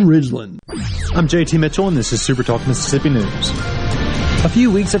Marina in Ridgeland. I'm JT Mitchell and this is Super Talk Mississippi News. A few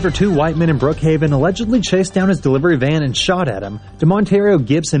weeks after two white men in Brookhaven allegedly chased down his delivery van and shot at him, DeMontario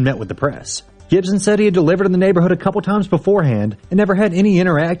Gibson met with the press. Gibson said he had delivered in the neighborhood a couple times beforehand and never had any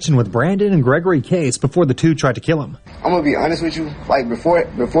interaction with Brandon and Gregory Case before the two tried to kill him. I'm going to be honest with you, like before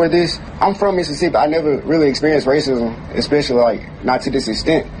this, I'm from Mississippi. I never really experienced racism, especially like not to this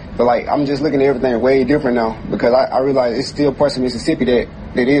extent. But like I'm just looking at everything way different now because I realize it's still parts of Mississippi that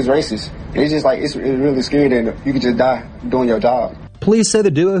is racist. It's just like it's really scary that you could just die doing your job. Police say the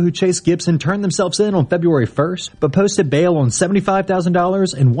duo who chased Gibson turned themselves in on February 1st, but posted bail on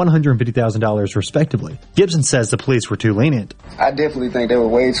 $75,000 and $150,000 respectively. Gibson says the police were too lenient. I definitely think they were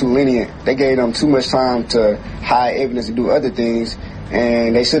way too lenient. They gave them too much time to hide evidence and do other things,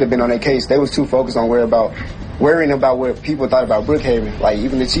 and they should have been on their case. They was too focused on worrying about what people thought about Brookhaven. Like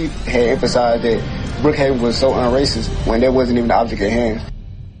even the chief had emphasized that Brookhaven was so unracist when that wasn't even the object at hand.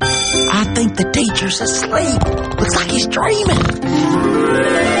 I think the teacher's asleep. Looks like he's dreaming.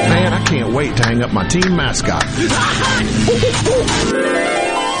 Man, I can't wait to hang up my team mascot.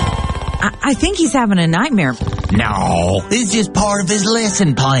 I think he's having a nightmare. No, it's just part of his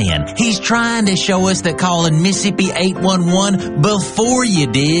lesson plan. He's trying to show us that calling Mississippi 811 before you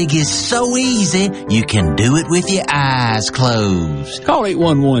dig is so easy, you can do it with your eyes closed. Call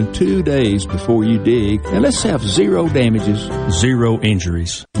 811 2 days before you dig, and let's have 0 damages, 0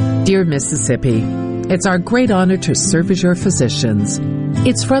 injuries. Dear Mississippi, it's our great honor to serve as your physicians.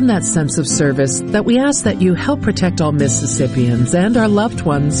 It's from that sense of service that we ask that you help protect all Mississippians and our loved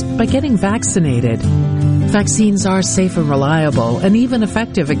ones by getting vaccinated. Vaccines are safe and reliable and even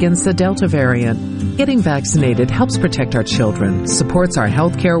effective against the Delta variant. Getting vaccinated helps protect our children, supports our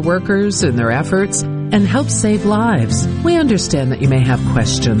healthcare workers in their efforts, and helps save lives. We understand that you may have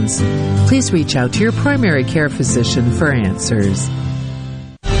questions. Please reach out to your primary care physician for answers.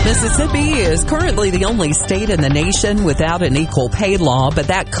 Mississippi is currently the only state in the nation without an equal pay law, but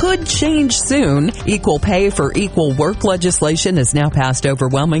that could change soon. Equal pay for equal work legislation is now passed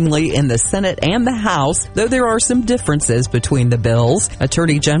overwhelmingly in the Senate and the House, though there are some differences between the bills.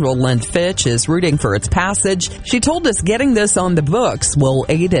 Attorney General Lynn Fitch is rooting for its passage. She told us getting this on the books will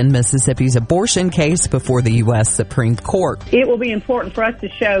aid in Mississippi's abortion case before the U.S. Supreme Court. It will be important for us to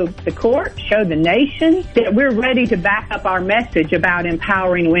show the court, show the nation, that we're ready to back up our message about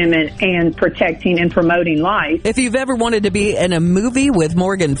empowering women and protecting and promoting life. If you've ever wanted to be in a movie with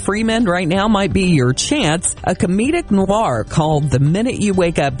Morgan Freeman, right now might be your chance. A comedic noir called The Minute You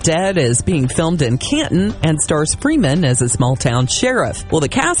Wake Up Dead is being filmed in Canton and stars Freeman as a small-town sheriff. Well, the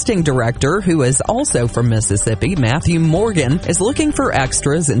casting director, who is also from Mississippi, Matthew Morgan, is looking for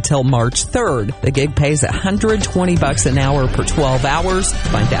extras until March 3rd. The gig pays $120 an hour per 12 hours.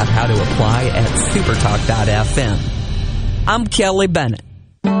 Find out how to apply at supertalk.fm. I'm Kelly Bennett.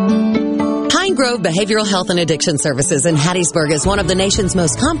 Pine Grove Behavioral Health and Addiction Services in Hattiesburg is one of the nation's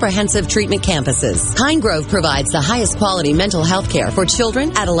most comprehensive treatment campuses. Pine Grove provides the highest quality mental health care for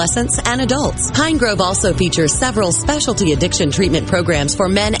children, adolescents, and adults. Pine Grove also features several specialty addiction treatment programs for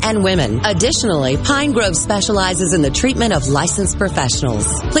men and women. Additionally, Pine Grove specializes in the treatment of licensed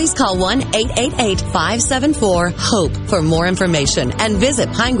professionals. Please call 1-888-574-HOPE for more information and visit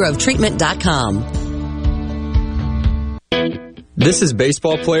pinegrovetreatment.com. This is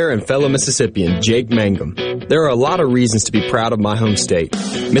baseball player and fellow Mississippian Jake Mangum. There are a lot of reasons to be proud of my home state.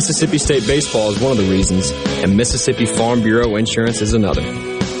 Mississippi State Baseball is one of the reasons, and Mississippi Farm Bureau Insurance is another.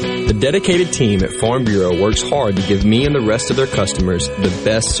 The dedicated team at Farm Bureau works hard to give me and the rest of their customers the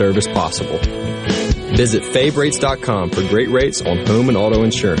best service possible. Visit favrates.com for great rates on home and auto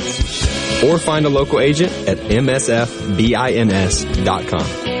insurance. Or find a local agent at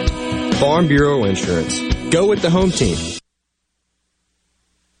msfbins.com. Farm Bureau Insurance. Go with the home team.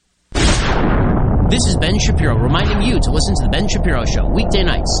 This is Ben Shapiro reminding you to listen to The Ben Shapiro Show weekday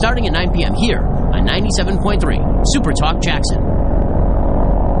nights starting at 9 p.m. here on 97.3 Super Talk Jackson.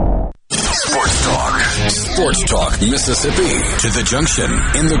 Sports Talk. Sports Talk Mississippi. To the junction,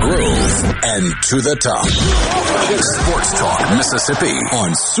 in the groove, and to the top. Sports Talk Mississippi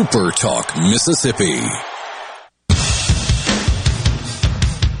on Super Talk Mississippi.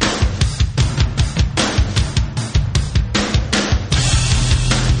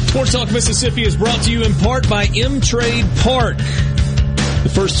 Sports Talk Mississippi is brought to you in part by M-Trade Park.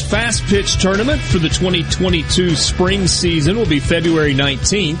 The first fast pitch tournament for the 2022 spring season will be February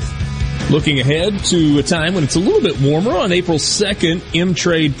 19th. Looking ahead to a time when it's a little bit warmer, on April 2nd,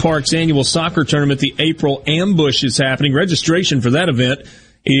 M-Trade Park's annual soccer tournament, the April Ambush, is happening. Registration for that event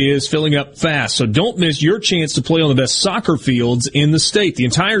is filling up fast, so don't miss your chance to play on the best soccer fields in the state. The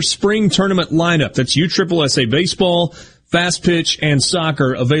entire spring tournament lineup, that's USSSA baseball, fast pitch, and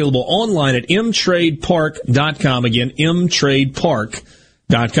soccer, available online at mtradepark.com. Again,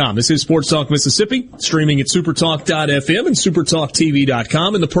 mtradepark.com. This is Sports Talk Mississippi, streaming at supertalk.fm and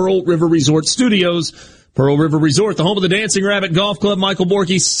supertalktv.com in the Pearl River Resort Studios. Pearl River Resort, the home of the Dancing Rabbit Golf Club. Michael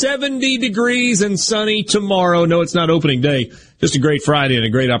Borky, 70 degrees and sunny tomorrow. No, it's not opening day. Just a great Friday and a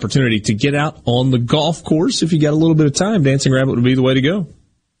great opportunity to get out on the golf course. If you got a little bit of time, Dancing Rabbit would be the way to go.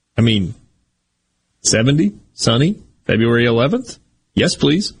 I mean, 70, sunny, February 11th? Yes,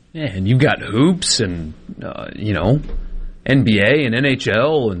 please. Yeah, and you've got hoops and, NBA and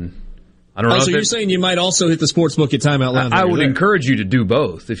NHL and I don't know. So you're saying you might also hit the sports book at Timeout Lounge? I would encourage you to do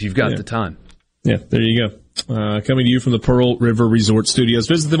both if you've got the time. Yeah, there you go. Coming to you from the Pearl River Resort Studios.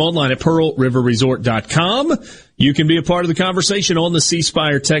 Visit them online at pearlriverresort.com. You can be a part of the conversation on the C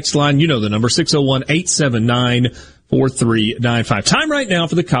Spire text line. You know the number, 601-879-4395. Time right now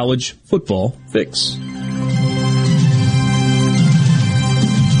for the college football fix.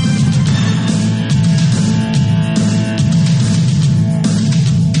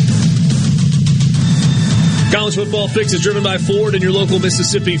 College Football Fix is driven by Ford and your local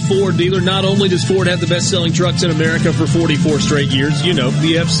Mississippi Ford dealer. Not only does Ford have the best-selling trucks in America for 44 straight years,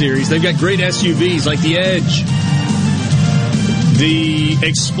 the F-Series, they've got great SUVs like the Edge, the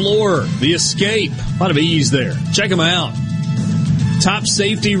Explorer, the Escape. A lot of ease there. Check them out. Top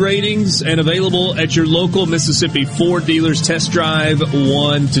safety ratings and available at your local Mississippi Ford dealers. Test drive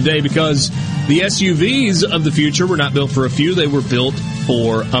one today, because the SUVs of the future were not built for a few. They were built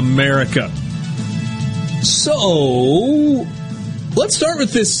for America. So, let's start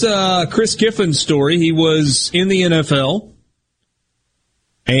with this Chris Kiffin story. He was in the NFL,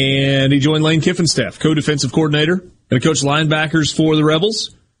 and he joined Lane Kiffin's staff, co-defensive coordinator, going to coach linebackers for the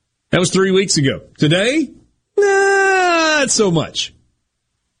Rebels. That was 3 weeks ago. Today, not so much.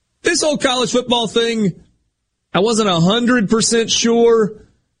 This whole college football thing, I wasn't 100% sure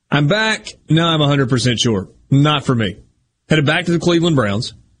I'm back. Now I'm 100% sure. Not for me. Headed back to the Cleveland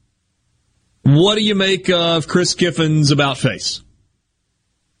Browns. What do you make of Chris Kiffin's about face?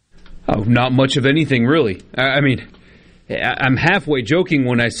 Oh, not much of anything, really. I mean, I'm halfway joking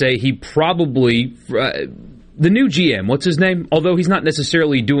when I say he probably... the new GM, what's his name? Although he's not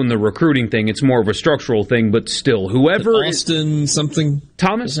necessarily doing the recruiting thing, it's more of a structural thing, but still, whoever... Austin something?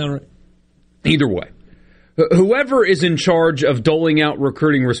 Thomas? Sound right? Either way. Whoever is in charge of doling out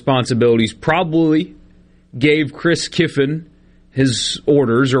recruiting responsibilities probably gave Chris Kiffin his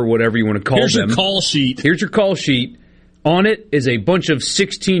orders, or whatever you want to call them. Here's your call sheet. Here's your call sheet. On it is a bunch of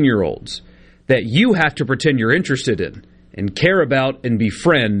 16-year-olds that you have to pretend you're interested in and care about and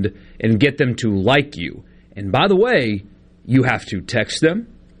befriend and get them to like you. And by the way, you have to text them.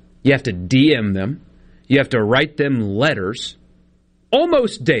 You have to DM them. You have to write them letters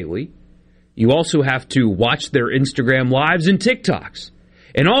almost daily. You also have to watch their Instagram lives and TikToks.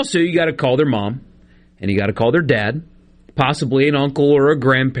 And also, you got to call their mom, and you got to call their dad, possibly an uncle or a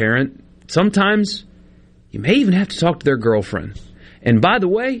grandparent. Sometimes you may even have to talk to their girlfriend. And by the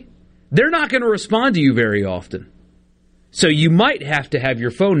way, they're not going to respond to you very often. So you might have to have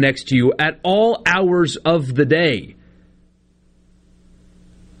your phone next to you at all hours of the day.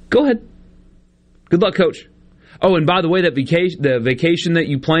 Go ahead. Good luck, Coach. Oh, and by the way, the vacation that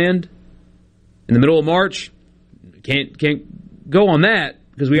you planned in the middle of March, can't go on that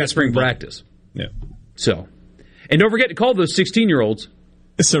because we got spring practice. Yeah. So, and don't forget to call those 16-year-olds.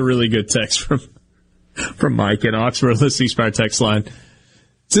 It's a really good text from Mike in Oxford. Let's see our text line.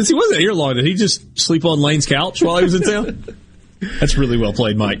 Since he wasn't here long, did he just sleep on Lane's couch while he was in town? That's really well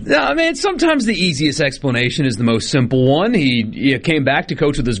played, Mike. No, I mean, sometimes the easiest explanation is the most simple one. He came back to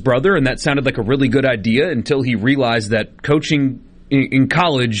coach with his brother, and that sounded like a really good idea until he realized that coaching in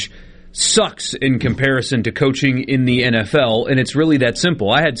college sucks in comparison to coaching in the NFL, and it's really that simple.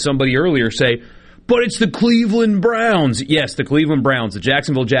 I had somebody earlier say, but it's the Cleveland Browns. Yes, the Cleveland Browns, the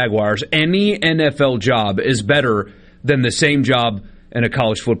Jacksonville Jaguars. Any NFL job is better than the same job in a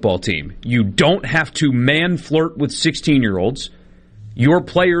college football team. You don't have to man-flirt with 16-year-olds. Your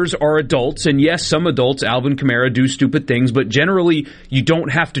players are adults, and yes, some adults, Alvin Kamara, do stupid things, but generally you don't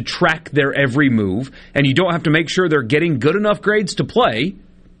have to track their every move, and you don't have to make sure they're getting good enough grades to play.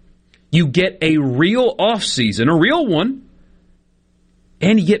 You get a real offseason, a real one,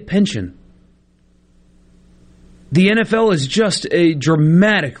 and you get pension. The NFL is just a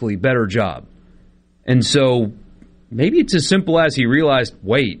dramatically better job. And so maybe it's as simple as he realized,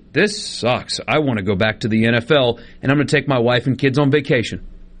 wait, this sucks. I want to go back to the NFL, and I'm going to take my wife and kids on vacation.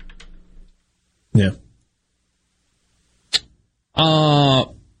 Yeah.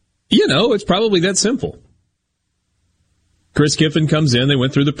 It's probably that simple. Chris Kiffin comes in. They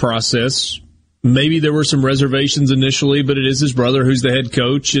went through the process. Maybe there were some reservations initially, but it is his brother who's the head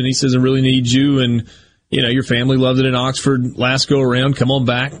coach, and he says, I really need you, and your family loved it in Oxford last go around. Come on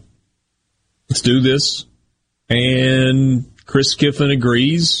back. Let's do this. And Chris Kiffin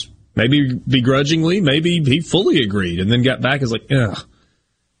agrees, maybe begrudgingly, maybe he fully agreed, and then got back and was like, ugh,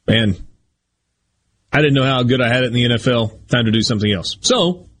 man, I didn't know how good I had it in the NFL. Time to do something else.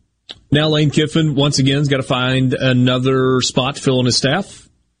 So now Lane Kiffin, once again, has got to find another spot to fill in his staff.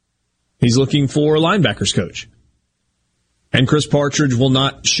 He's looking for a linebackers coach. And Chris Partridge will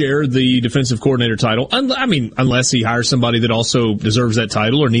not share the defensive coordinator title. Unless he hires somebody that also deserves that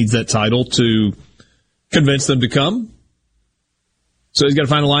title or needs that title to convince them to come. So he's got to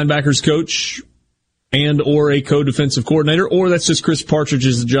find a linebackers coach and or a co-defensive coordinator, or that's just Chris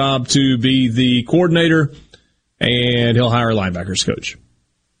Partridge's job to be the coordinator, and he'll hire a linebackers coach.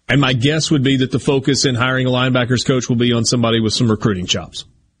 And my guess would be that the focus in hiring a linebackers coach will be on somebody with some recruiting chops.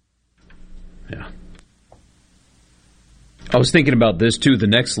 Yeah. I was thinking about this, too, the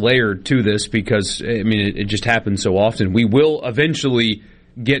next layer to this, because, it just happens so often. We will eventually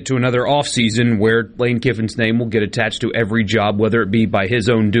get to another offseason where Lane Kiffin's name will get attached to every job, whether it be by his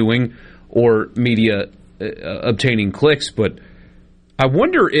own doing or media obtaining clicks. But I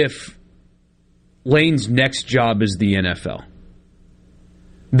wonder if Lane's next job is the NFL.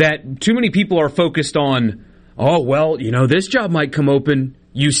 That too many people are focused on, this job might come open,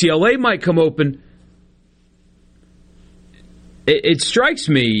 UCLA might come open. It strikes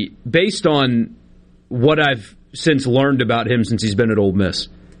me, based on what I've since learned about him since he's been at Ole Miss,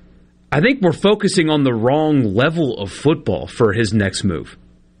 I think we're focusing on the wrong level of football for his next move.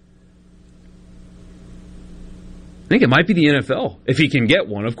 I think it might be the NFL, if he can get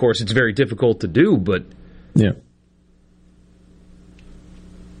one. Of course, it's very difficult to do, but... Yeah,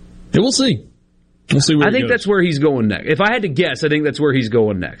 we'll see. We'll see where I think that's where he's going next. If I had to guess, I think that's where he's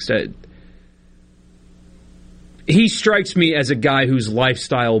going next. he strikes me as a guy whose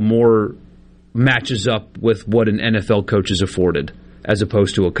lifestyle more matches up with what an NFL coach is afforded as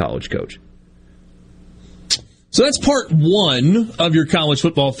opposed to a college coach. So that's part one of your college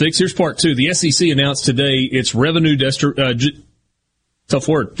football fix. Here's part two. The SEC announced today its revenue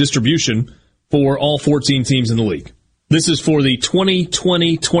distribution for all 14 teams in the league. This is for the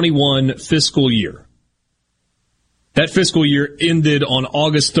 2020-21 fiscal year. That fiscal year ended on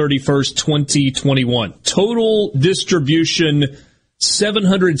August 31st, 2021. Total distribution,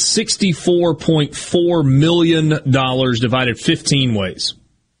 $764.4 million divided 15 ways.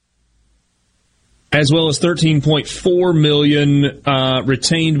 As well as $13.4 million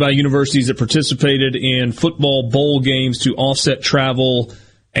retained by universities that participated in football bowl games to offset travel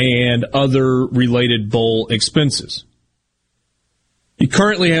and other related bowl expenses. You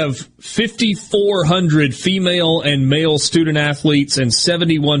currently have 5,400 female and male student athletes and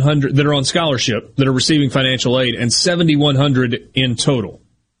 7,100 that are on scholarship that are receiving financial aid, and 7,100 in total.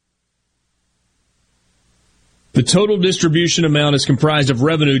 The total distribution amount is comprised of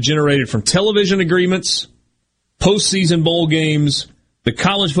revenue generated from television agreements, postseason bowl games, the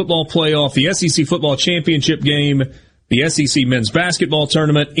college football playoff, the SEC football championship game, the SEC men's basketball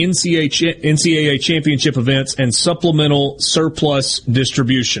tournament, NCAA championship events, and supplemental surplus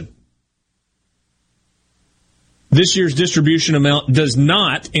distribution. This year's distribution amount does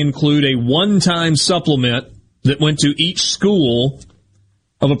not include a one-time supplement that went to each school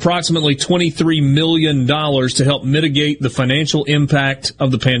of approximately $23 million to help mitigate the financial impact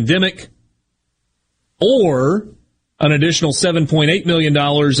of the pandemic, or an additional $7.8 million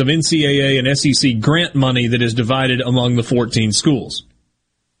of NCAA and SEC grant money that is divided among the 14 schools.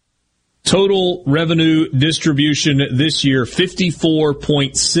 Total revenue distribution this year,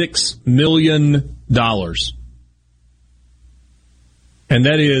 $54.6 million. And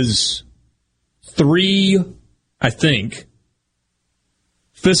that is 3, I think,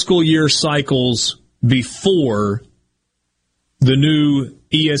 fiscal year cycles before the new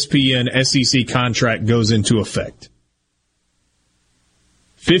ESPN SEC contract goes into effect.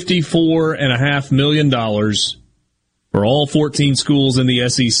 $54.5 million for all 14 schools in the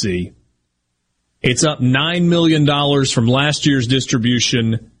SEC. It's up $9 million from last year's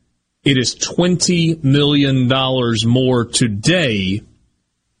distribution. It is $20 million more today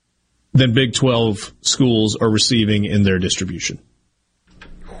than Big 12 schools are receiving in their distribution.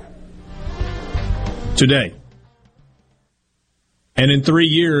 Today. And in 3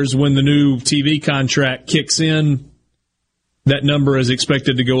 years, when the new TV contract kicks in, that number is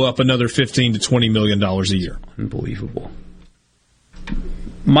expected to go up another $15 to $20 million a year. Unbelievable.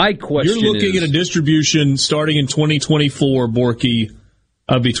 My question is... You're looking at a distribution starting in 2024, Borky,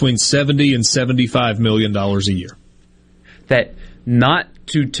 of between $70 and $75 million a year. That not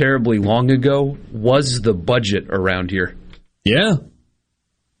too terribly long ago was the budget around here. Yeah.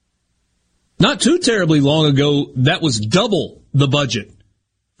 Not too terribly long ago, that was double the budget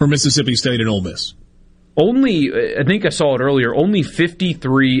for Mississippi State and Ole Miss. Only, I think I saw it earlier, only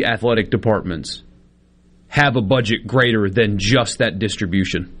 53 athletic departments have a budget greater than just that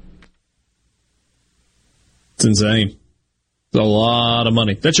distribution. It's insane. It's a lot of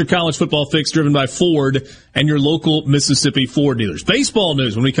money. That's your college football fix driven by Ford and your local Mississippi Ford dealers. Baseball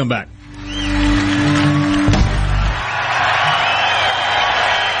news when we come back.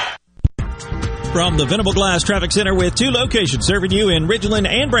 From the Venable Glass Traffic Center with 2 locations serving you in Ridgeland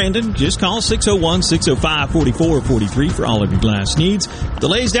and Brandon. Just call 601-605-4443 for all of your glass needs.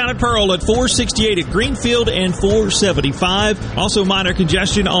 Delays down at Pearl at 468 at Greenfield and 475. Also minor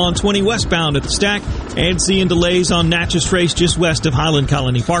congestion on 20 westbound at the Stack, and seeing delays on Natchez Trace just west of Highland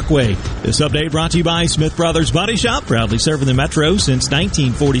Colony Parkway. This update brought to you by Smith Brothers Body Shop, proudly serving the Metro since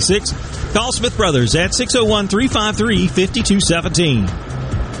 1946. Call Smith Brothers at 601-353-5217.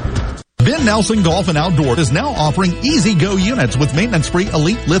 Ben Nelson Golf and Outdoor is now offering Easy Go units with maintenance-free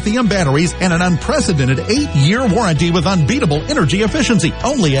Elite lithium batteries and an unprecedented 8-year warranty with unbeatable energy efficiency.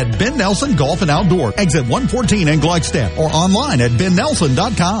 Only at Ben Nelson Golf and Outdoor, exit 114 in Gluckstadt, or online at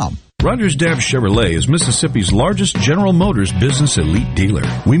bennelson.com. Rogers Dabbs Chevrolet is Mississippi's largest General Motors business elite dealer.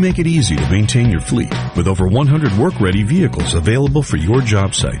 We make it easy to maintain your fleet with over 100 work-ready vehicles available for your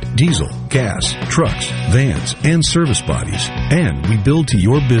job site. Diesel, gas, trucks, vans, and service bodies. And we build to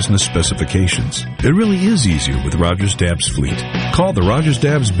your business specifications. It really is easier with Rogers Dabbs Fleet. Call the Rogers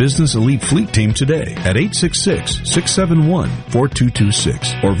Dabbs Business Elite Fleet Team today at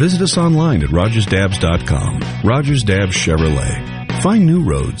 866-671-4226 or visit us online at rogersdabbs.com. Rogers Dabbs Chevrolet. Find new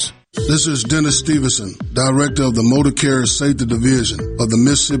roads. This is Dennis Stevenson, Director of the Motor Carrier Safety Division of the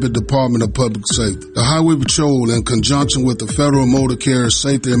Mississippi Department of Public Safety. The Highway Patrol, in conjunction with the Federal Motor Carrier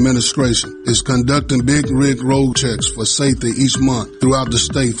Safety Administration, is conducting big rig road checks for safety each month throughout the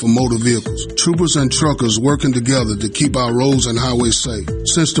state for motor vehicles. Troopers and truckers working together to keep our roads and highways safe.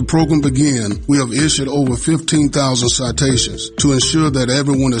 Since the program began, we have issued over 15,000 citations to ensure that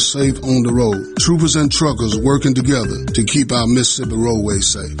everyone is safe on the road. Troopers and truckers working together to keep our Mississippi roadways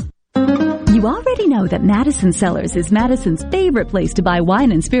safe. You already know that Madison Cellars is Madison's favorite place to buy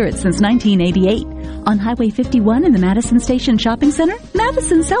wine and spirits since 1988. On Highway 51 in the Madison Station Shopping Center,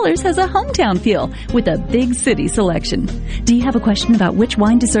 Madison Cellars has a hometown feel with a big city selection. Do you have a question about which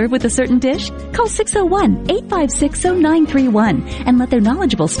wine to serve with a certain dish? Call 601-856-0931 and let their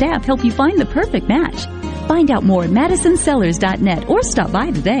knowledgeable staff help you find the perfect match. Find out more at MadisonCellars.net or stop by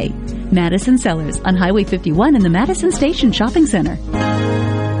today. Madison Cellars on Highway 51 in the Madison Station Shopping Center.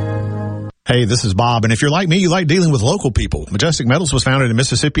 Hey, this is Bob, and if you're like me, you like dealing with local people. Majestic Metals was founded in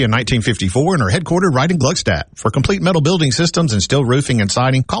Mississippi in 1954 and are headquartered right in Gluckstadt. For complete metal building systems and steel roofing and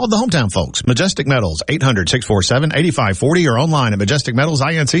siding, call the hometown folks. Majestic Metals, 800-647-8540 or online at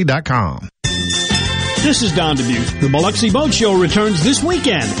majesticmetalsinc.com. This is Don Dubuque. The Biloxi Boat Show returns this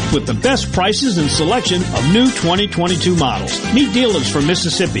weekend with the best prices and selection of new 2022 models. Meet dealers from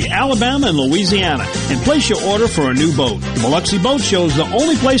Mississippi, Alabama, and Louisiana, and place your order for a new boat. The Biloxi Boat Show is the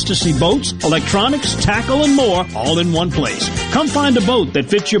only place to see boats, electronics, tackle, and more all in one place. Come find a boat that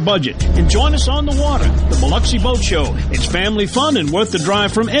fits your budget and join us on the water. The Biloxi Boat Show. It's family fun and worth the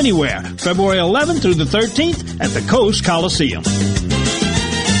drive from anywhere. February 11th through the 13th at the Coast Coliseum.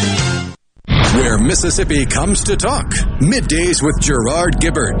 Where Mississippi comes to talk. Middays with Gerard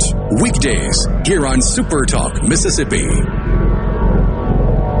Gibbert. Weekdays here on Super Talk Mississippi.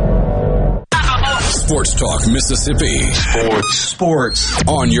 Sports Talk Mississippi. Sports.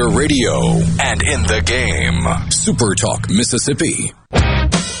 On your radio and in the game. Super Talk Mississippi.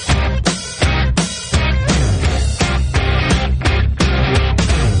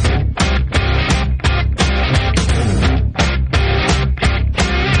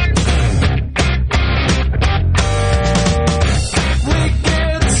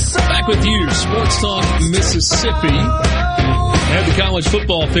 With you, Sports Talk Mississippi. Had the college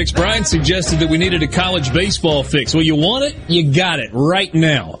football fix. Brian suggested that we needed a college baseball fix. Well, you want it? You got it right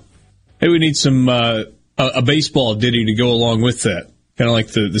now. Hey, we need some a baseball ditty to go along with that. Kind of like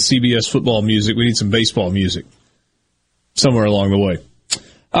the CBS football music. We need some baseball music somewhere along the way.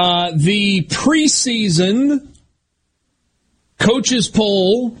 The preseason coaches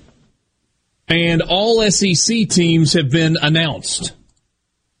poll and all SEC teams have been announced.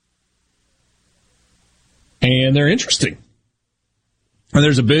 And they're interesting. And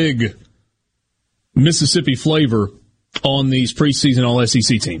there's a big Mississippi flavor on these preseason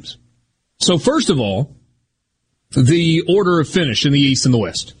All-SEC teams. So first of all, the order of finish in the East and the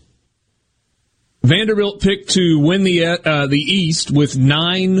West. Vanderbilt picked to win the East with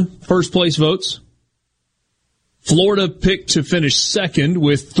 9 first-place votes. Florida picked to finish second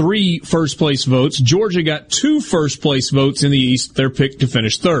with 3 first-place votes. Georgia got 2 first-place votes in the East. They're picked to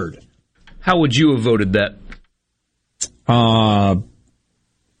finish third. How would you have voted that? I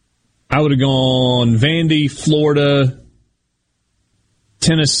would have gone Vandy, Florida,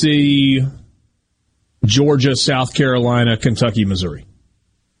 Tennessee, Georgia, South Carolina, Kentucky, Missouri.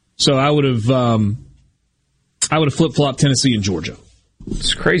 So I would have flip-flopped Tennessee and Georgia.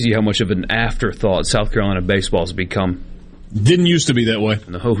 It's crazy how much of an afterthought South Carolina baseball has become. Didn't used to be that way.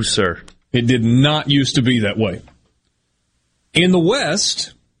 No, sir. It did not used to be that way. In the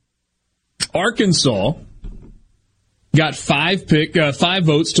West, Arkansas got 5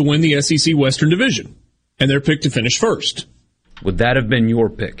 votes to win the SEC Western Division, and they're picked to finish first. Would that have been your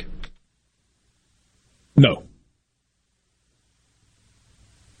pick? No.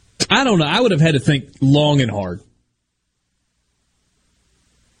 I don't know. I would have had to think long and hard.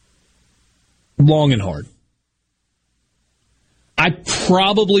 Long and hard. I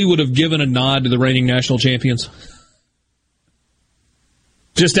probably would have given a nod to the reigning national champions.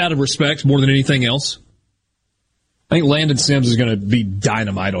 Just out of respect more than anything else. I think Landon Sims is going to be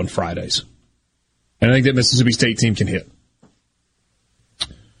dynamite on Fridays. And I think that Mississippi State team can hit.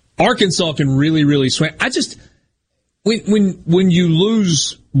 Arkansas can really, really swing. When you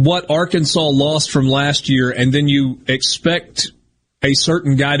lose what Arkansas lost from last year and then you expect a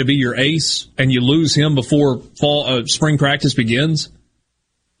certain guy to be your ace and you lose him before spring practice begins,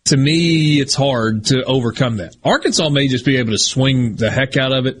 to me, it's hard to overcome that. Arkansas may just be able to swing the heck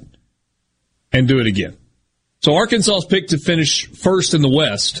out of it and do it again. So Arkansas's picked to finish first in the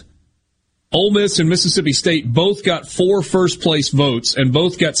West. Ole Miss and Mississippi State both got 4 first-place votes and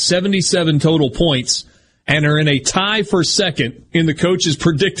both got 77 total points and are in a tie for second in the coach's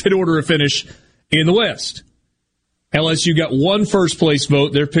predicted order of finish in the West. LSU got 1 first-place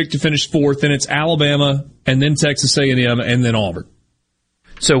vote. They're picked to finish 4th, and it's Alabama and then Texas A&M and then Auburn.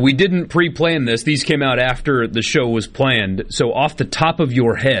 So we didn't pre-plan this. These came out after the show was planned. So off the top of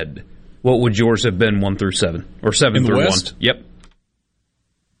your head, what would yours have been 1 through 7? Or 7 in through the West? 1? Yep.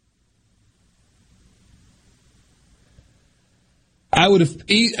 I would have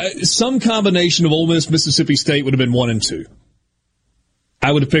some combination of Ole Miss, Mississippi State would have been 1 and 2.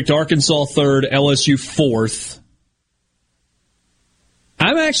 I would have picked Arkansas 3rd, LSU 4th.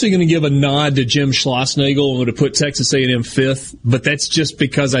 I'm actually going to give a nod to Jim Schlossnagle and would have put Texas A&M 5th, but that's just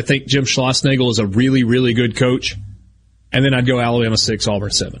because I think Jim Schlossnagle is a really, really good coach. And then I'd go Alabama 6, Auburn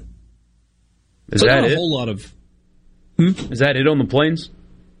 7. Is that it? A whole lot of. Is that it on the Plains?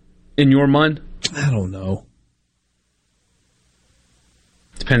 In your mind? I don't know.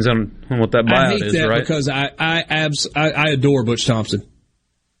 Depends on what that buyout is, right? I hate that because I adore Butch Thompson.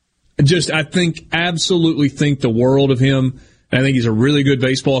 I absolutely think the world of him. I think he's a really good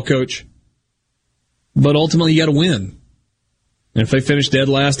baseball coach. But ultimately, you got to win. And if they finish dead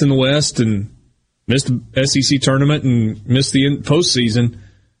last in the West and miss the SEC tournament and miss the postseason,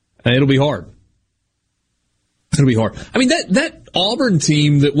 it'll be hard. It'll be hard. I mean, that Auburn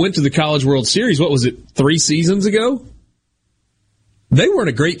team that went to the College World Series, what was it, 3 seasons ago? They weren't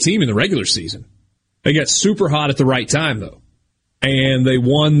a great team in the regular season. They got super hot at the right time, though. And they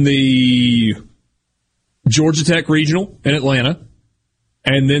won the Georgia Tech Regional in Atlanta,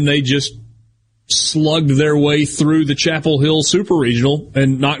 and then they just slugged their way through the Chapel Hill Super Regional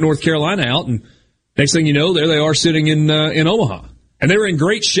and knocked North Carolina out, and next thing you know, there they are sitting in Omaha. And they were in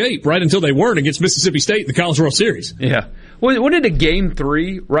great shape right until they weren't against Mississippi State in the College World Series. Yeah. What did a Game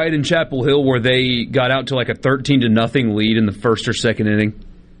 3 right in Chapel Hill where they got out to like a 13-0 lead in the first or second inning?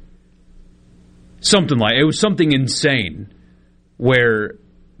 It was something insane where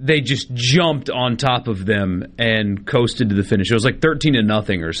they just jumped on top of them and coasted to the finish. It was like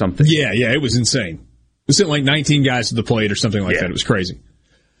 13-0 or something. Yeah, it was insane. It sent like 19 guys to the plate or something like that. It was crazy.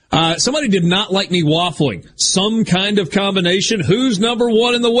 Somebody did not like me waffling. Some kind of combination. Who's number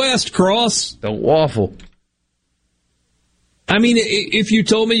 1 in the West, Cross? Don't waffle. I mean, if you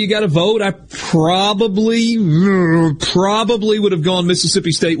told me you got to vote, I probably would have gone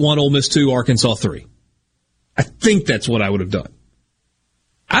Mississippi State 1, Ole Miss 2, Arkansas 3. I think that's what I would have done.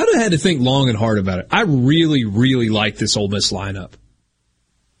 I would have had to think long and hard about it. I really, really like this Ole Miss lineup.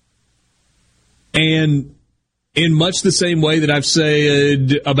 And in much the same way that I've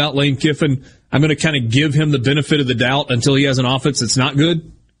said about Lane Kiffin, I'm going to kind of give him the benefit of the doubt until he has an offense that's not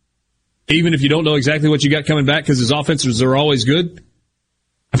good. Even if you don't know exactly what you got coming back because his offenses are always good.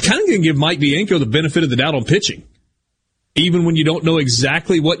 I'm kind of going to give Mike Bianco the benefit of the doubt on pitching. Even when you don't know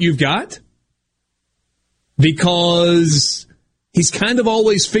exactly what you've got. Because he's kind of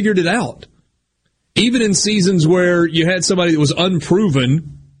always figured it out. Even in seasons where you had somebody that was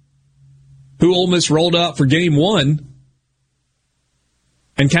unproven who Ole Miss rolled out for game 1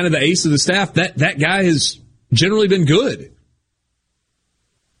 and kind of the ace of the staff, that guy has generally been good.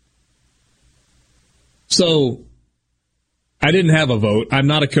 So I didn't have a vote. I'm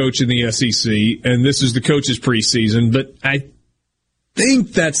not a coach in the SEC, and this is the coach's preseason, but I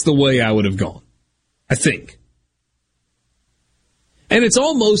think that's the way I would have gone. I think. And it's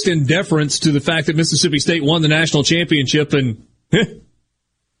almost in deference to the fact that Mississippi State won the national championship, and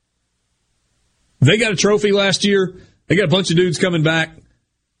they got a trophy last year. They got a bunch of dudes coming back.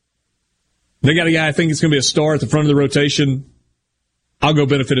 They got a guy I think is going to be a star at the front of the rotation. I'll go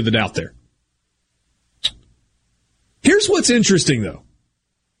benefit of the doubt there. Here's what's interesting, though.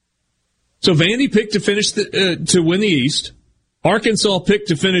 So Vandy picked to finish to win the East. Arkansas picked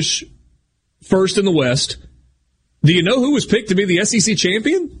to finish first in the West. Do you know who was picked to be the SEC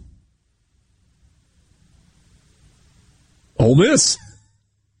champion? Ole Miss.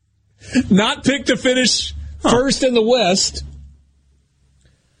 Not picked to finish first in the West,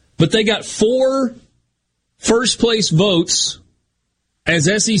 but they got 4 first-place votes as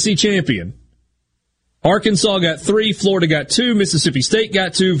SEC champion. Arkansas got 3, Florida got 2, Mississippi State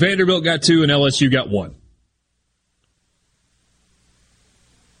got 2, Vanderbilt got 2, and LSU got 1.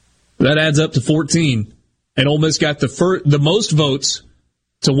 That adds up to 14, and Ole Miss got the most votes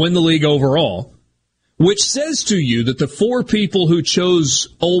to win the league overall, which says to you that the 4 people who chose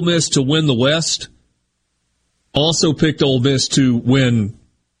Ole Miss to win the West also picked Ole Miss to win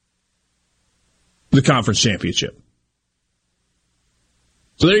the conference championship.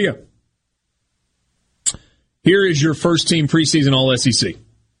 So there you go. Here is your first team preseason All-SEC.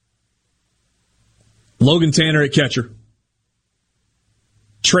 Logan Tanner at catcher.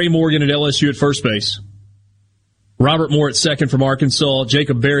 Trey Morgan at LSU at first base. Robert Moore at second from Arkansas.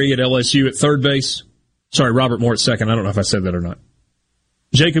 Jacob Berry at LSU at third base. Sorry, Robert Moore at second. I don't know if I said that or not.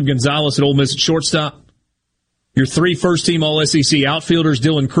 Jacob Gonzalez at Ole Miss at shortstop. Your 3 first-team All-SEC outfielders,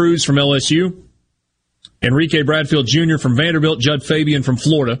 Dylan Cruz from LSU. Enrique Bradfield Jr. from Vanderbilt. Judd Fabian from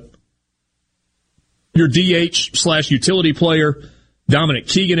Florida. Your DH/utility player, Dominic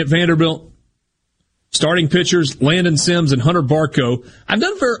Keegan at Vanderbilt. Starting pitchers, Landon Sims and Hunter Barco. I've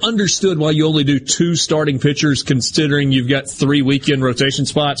never understood why you only do 2 starting pitchers considering you've got 3 weekend rotation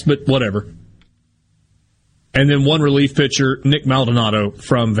spots, but whatever. And then 1 relief pitcher, Nick Maldonado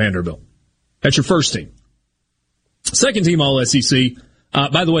from Vanderbilt. That's your first team. Second team All-SEC.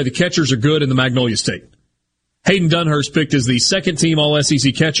 By the way, the catchers are good in the Magnolia State. Hayden Dunhurst picked as the second team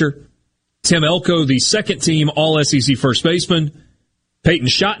All-SEC catcher. Tim Elko, the second team All-SEC first baseman. Peyton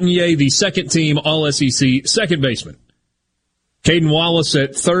Chatagnier, the second team All-SEC second baseman. Caden Wallace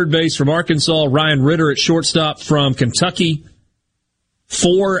at third base from Arkansas. Ryan Ritter at shortstop from Kentucky.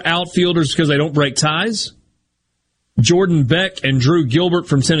 4 outfielders because they don't break ties. Jordan Beck and Drew Gilbert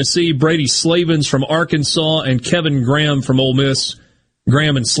from Tennessee. Brady Slavens from Arkansas and Kevin Graham from Ole Miss.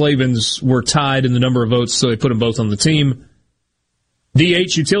 Graham and Slavens were tied in the number of votes, so they put them both on the team.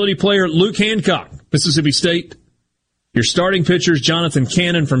 DH utility player Luke Hancock, Mississippi State. Your starting pitchers, Jonathan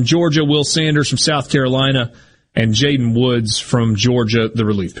Cannon from Georgia, Will Sanders from South Carolina, and Jaden Woods from Georgia, the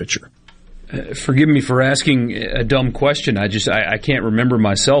relief pitcher. Forgive me for asking a dumb question. I can't remember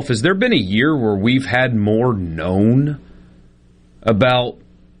myself. Has there been a year where we've had more known about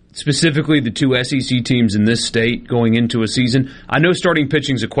specifically the 2 SEC teams in this state going into a season? I know starting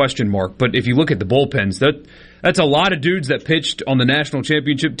pitching is a question mark, but if you look at the bullpens, that's a lot of dudes that pitched on the national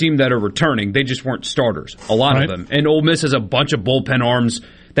championship team that are returning. They just weren't starters, a lot of them. And Ole Miss has a bunch of bullpen arms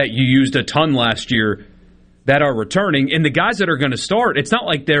that you used a ton last year that are returning. And the guys that are going to start, it's not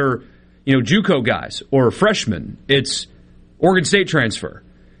like they're JUCO guys or freshmen. It's Oregon State transfer.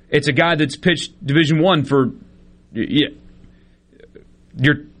 It's a guy that's pitched Division I for your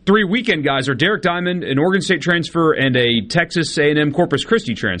 3 weekend guys are Derek Diamond, an Oregon State transfer, and a Texas A&M Corpus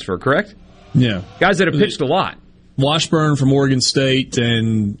Christi transfer, correct? Yeah. Guys that have pitched a lot. Washburn from Oregon State,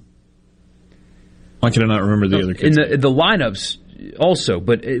 and why can I not remember the other kids? In the lineups also,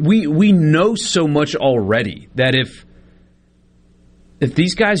 but we know so much already that if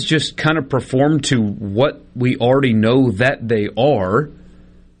these guys just kind of perform to what we already know that they are,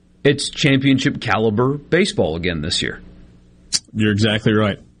 it's championship caliber baseball again this year. You're exactly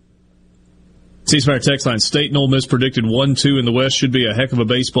right. C-Spire text line, State and Ole Miss predicted 1-2 in the West. Should be a heck of a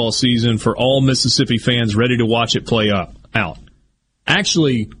baseball season for all Mississippi fans ready to watch it play out.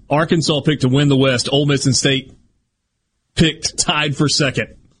 Actually, Arkansas picked to win the West. Ole Miss and State picked tied for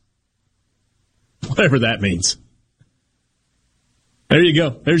second. Whatever that means. There you go.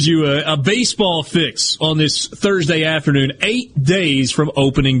 There's you a baseball fix on this Thursday afternoon, 8 days from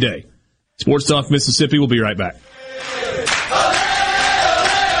opening day. Sports Talk Mississippi. We'll be right back.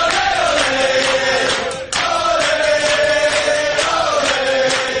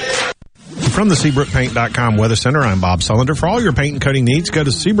 From the SeabrookPaint.com Weather Center, I'm Bob Sullender. For all your paint and coating needs, go to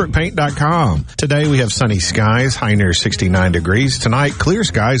SeabrookPaint.com. Today we have sunny skies, high near 69 degrees. Tonight, clear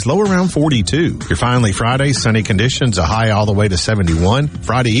skies, low around 42. Your finally Friday, sunny conditions, a high all the way to 71.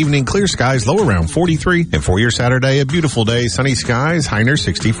 Friday evening, clear skies, low around 43. And for your Saturday, a beautiful day, sunny skies, high near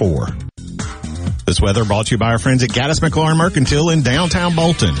 64. This weather brought to you by our friends at Gaddis McLaurin Mercantile in downtown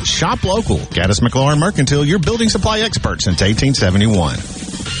Bolton. Shop local. Gaddis McLaurin Mercantile, your building supply expert since 1871.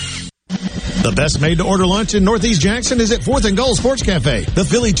 The best made-to-order lunch in Northeast Jackson is at 4th and Gold Sports Cafe. The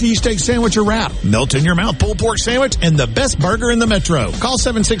Philly cheesesteak sandwich or wrap, melt-in-your-mouth pulled pork sandwich, and the best burger in the metro. Call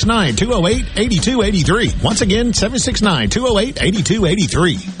 769-208-8283. Once again,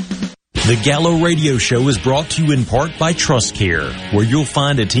 769-208-8283. The Gallo Radio Show is brought to you in part by TrustCare, where you'll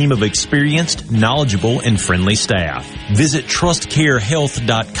find a team of experienced, knowledgeable, and friendly staff. Visit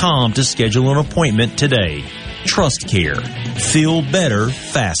TrustCareHealth.com to schedule an appointment today. TrustCare. Feel better,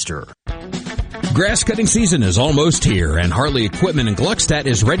 faster. Grass cutting season is almost here, and Hartley Equipment in Gluckstadt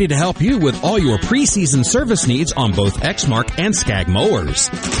is ready to help you with all your preseason service needs on both Exmark and Skag mowers.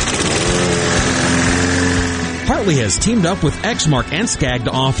 Hartley has teamed up with Exmark and Skag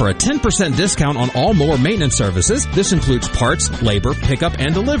to offer a 10% discount on all mower maintenance services. This includes parts, labor, pickup,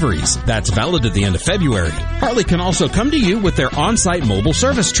 and deliveries. That's valid at the end of February. Hartley can also come to you with their on-site mobile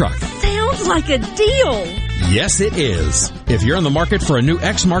service truck. Sounds like a deal. Yes, it is. If you're in the market for a new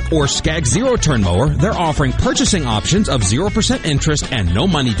Exmark or Skag zero-turn mower, they're offering purchasing options of 0% interest and no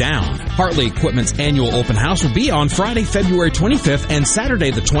money down. Hartley Equipment's annual open house will be on Friday, February 25th and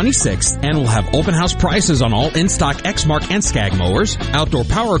Saturday the 26th, and will have open house prices on all in-stock Exmark and Skag mowers, outdoor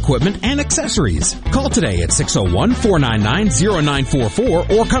power equipment, and accessories. Call today at 601-499-0944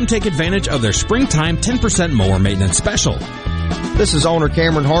 or come take advantage of their springtime 10% mower maintenance special. This is owner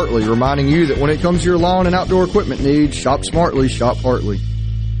Cameron Hartley reminding you that when it comes to your lawn and outdoor equipment needs, shop smartly, shop Hartley.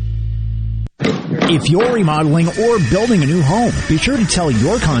 If you're remodeling or building a new home, be sure to tell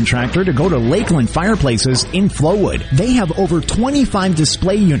your contractor to go to Lakeland Fireplaces in Flowood. They have over 25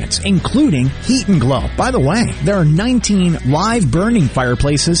 display units, including heat and glow. By the way, there are 19 live burning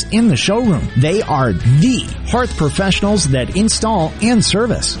fireplaces in the showroom. They are the hearth professionals that install and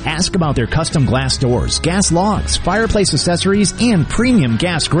service. Ask about their custom glass doors, gas logs, fireplace accessories, and premium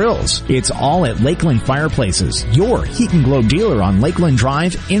gas grills. It's all at Lakeland Fireplaces, your heat and glow dealer on Lakeland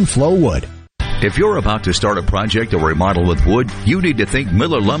Drive in Flowood. If you're about to start a project or remodel with wood, you need to think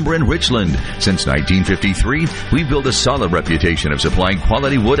Miller Lumber in Richland. Since 1953, we've built a solid reputation of supplying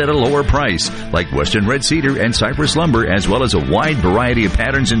quality wood at a lower price, like Western Red Cedar and Cypress Lumber, as well as a wide variety of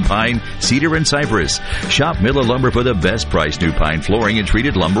patterns in pine, cedar, and cypress. Shop Miller Lumber for the best price new pine flooring and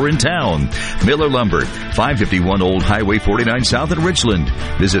treated lumber in town. Miller Lumber, 551 Old Highway 49 South in Richland.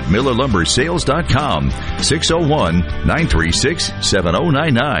 Visit MillerLumberSales.com,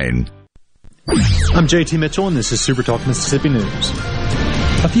 601-936-7099. I'm JT Mitchell, and this is Super Talk Mississippi News.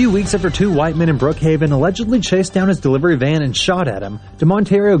 A few weeks after two white men in Brookhaven allegedly chased down his delivery van and shot at him,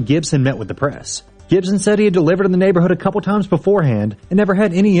 DeMontario Gibson met with the press. Gibson said he had delivered in the neighborhood a couple times beforehand and never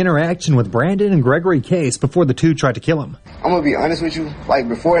had any interaction with Brandon and Gregory Case before the two tried to kill him. I'm gonna be honest with you, like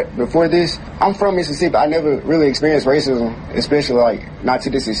before this, I'm from Mississippi. I never really experienced racism, especially like not to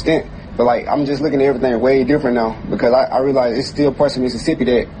this extent. But like I'm just looking at everything way different now because I realize it's still parts of Mississippi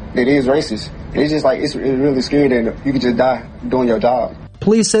that is racist. And it's just like it's really scary that you could just die doing your job.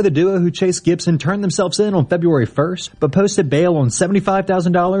 Police say the duo who chased Gibson turned themselves in on February 1st, but posted bail on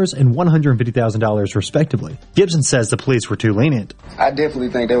 $75,000 and $150,000 respectively. Gibson says the police were too lenient. I definitely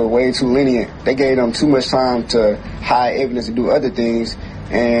think they were way too lenient. They gave them too much time to hide evidence and do other things,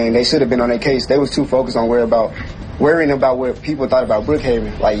 and they should have been on their case. They was too focused on worrying about what people thought about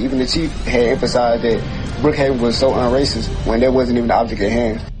Brookhaven. Like even the chief had emphasized that Brookhaven was so unracist when that wasn't even the object at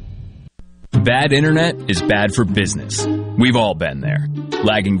hand. Bad internet is bad for business. We've all been there.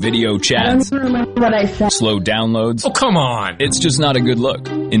 Lagging video chats, slow downloads. Oh, come on. It's just not a good look.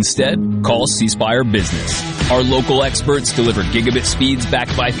 Instead, call C Spire Business. Our local experts deliver gigabit speeds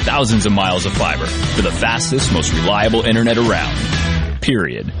backed by thousands of miles of fiber for the fastest, most reliable internet around.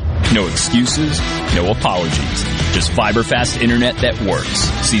 Period. No excuses, no apologies. Just fiber fast internet that works.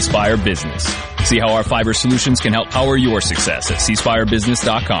 C Spire Business. See how our fiber solutions can help power your success at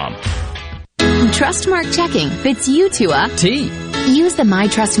cspirebusiness.com. Trustmark checking fits you to a T. Use the My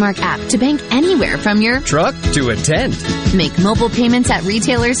Trustmark app to bank anywhere from your truck to a tent. Make mobile payments at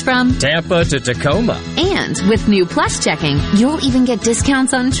retailers from Tampa to Tacoma. And with new Plus checking, you'll even get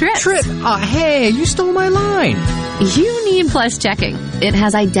discounts on trips. Hey, you stole my line. You need Plus checking. It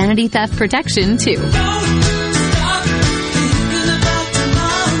has identity theft protection too.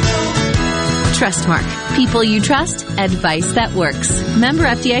 Trustmark. People you trust. Advice that works. Member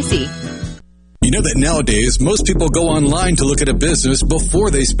FDIC. You know that nowadays, most people go online to look at a business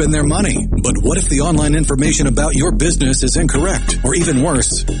before they spend their money. But what if the online information about your business is incorrect? Or even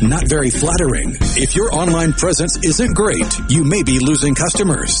worse, not very flattering? If your online presence isn't great, you may be losing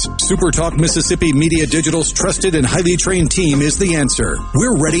customers. SuperTalk Mississippi Media Digital's trusted and highly trained team is the answer.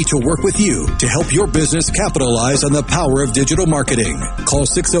 We're ready to work with you to help your business capitalize on the power of digital marketing. Call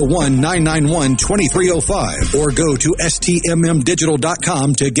 601-991-2305 or go to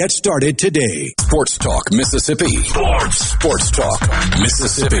stmmdigital.com to get started today. Sports Talk Mississippi. Sports Talk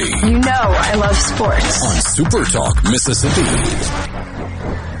Mississippi. You know I love sports. On Super Talk Mississippi.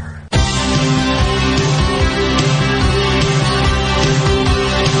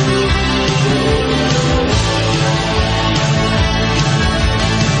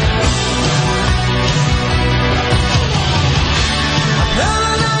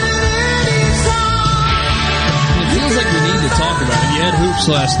 It feels like we need to talk about it. You had hoops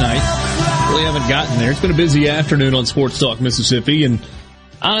last night. Really haven't gotten there. It's been a busy afternoon on Sports Talk Mississippi, and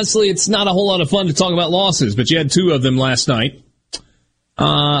honestly, it's not a whole lot of fun to talk about losses, but you had two of them last night.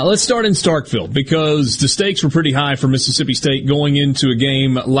 Let's start in Starkville, because the stakes were pretty high for Mississippi State going into a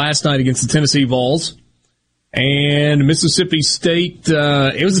game last night against the Tennessee Vols. And Mississippi State,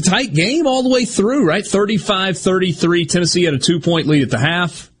 it was a tight game all the way through, right? 35-33. Tennessee had a 2-point lead at the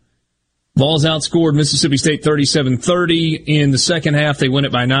half. Vols outscored Mississippi State 37-30. In the second half, they win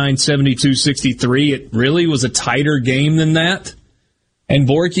it by 9, 72-63. It really was a tighter game than that. And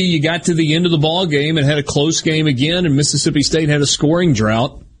Borky, you got to the end of the ball game and had a close game again, and Mississippi State had a scoring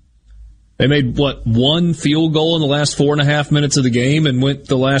drought. They made, one field goal in the last 4.5 minutes of the game and went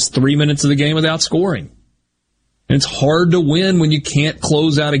the last 3 minutes of the game without scoring. And it's hard to win when you can't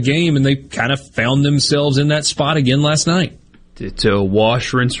close out a game, and they kind of found themselves in that spot again last night. It's a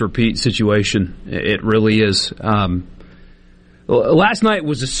wash, rinse, repeat situation. It really is. Last night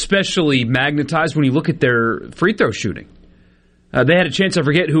was especially magnetized when you look at their free throw shooting. They had a chance, I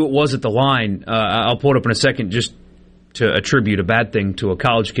forget who it was at the line. I'll pull it up in a second just to attribute a bad thing to a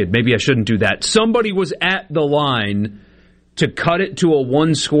college kid. Maybe I shouldn't do that. Somebody was at the line to cut it to a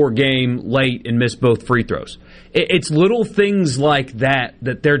one-score game late and miss both free throws. It's little things like that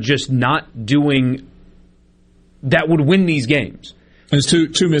they're just not doing that would win these games. There's two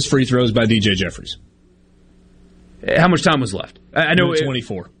missed free throws by DJ Jeffries. How much time was left? I know minute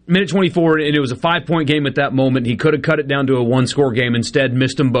 24. Minute 24, and it was a 5-point game at that moment. He could have cut it down to a one-score game. Instead,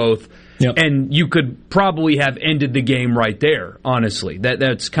 missed them both. Yep. And you could probably have ended the game right there, honestly.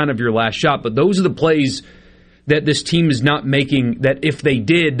 That's kind of your last shot. But those are the plays that this team is not making, that if they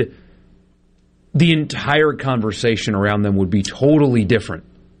did, the entire conversation around them would be totally different.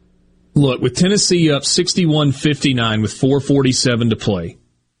 Look, with Tennessee up 61-59 with 4:47 to play,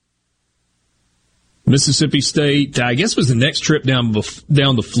 Mississippi State, I guess, was the next trip down the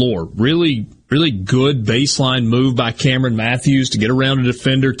floor. Really, really good baseline move by Cameron Matthews to get around a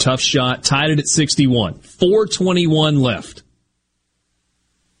defender. Tough shot. Tied it at 61. 4:21 left.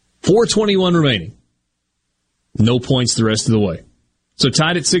 4:21 remaining. No points the rest of the way. So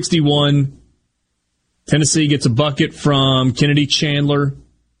tied at 61. Tennessee gets a bucket from Kennedy Chandler.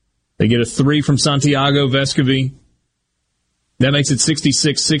 They get a 3 from Santiago Vescovi. That makes it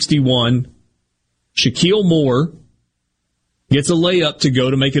 66-61. Shaquille Moore gets a layup to go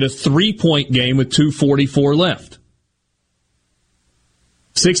to make it a 3-point game with 2:44 left.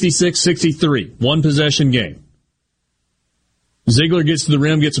 66-63, one-possession game. Ziegler gets to the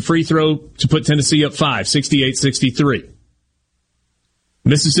rim, gets a free throw to put Tennessee up 5, 68-63.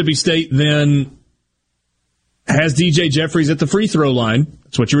 Mississippi State then has DJ Jeffries at the free throw line.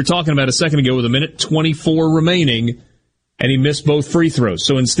 That's what you were talking about a second ago with a minute 24 remaining, and he missed both free throws.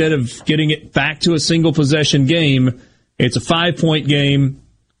 So instead of getting it back to a single possession game, it's a 5-point game.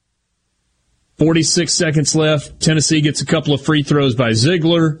 46 seconds left. Tennessee gets a couple of free throws by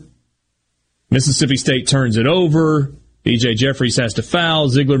Ziegler. Mississippi State turns it over. DJ Jeffries has to foul.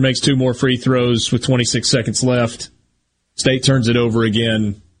 Ziegler makes 2 more free throws with 26 seconds left. State turns it over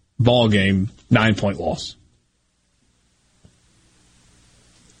again. Ball game, 9-point loss.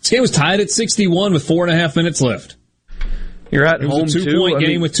 This game was tied at 61 with 4.5 minutes left. You're at home, too. It was a 2-point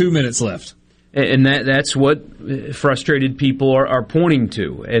game with 2 minutes left. And that's what frustrated people are pointing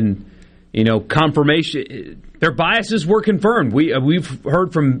to. And, confirmation, their biases were confirmed. We've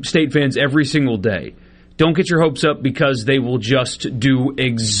heard from State fans every single day. Don't get your hopes up because they will just do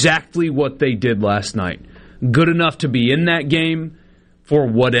exactly what they did last night. Good enough to be in that game, for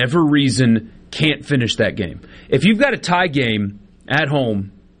whatever reason, can't finish that game. If you've got a tie game at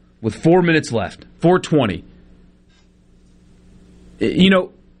home with 4 minutes left, 4:20,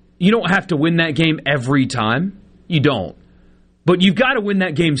 you don't have to win that game every time. You don't. But you've got to win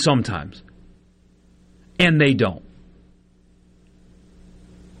that game sometimes. And they don't.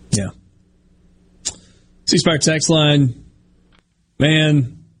 Yeah. C-Spire text line,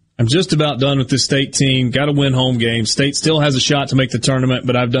 man, I'm just about done with this State team. Got to win home games. State still has a shot to make the tournament,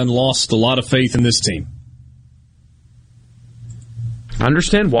 but I've lost a lot of faith in this team. I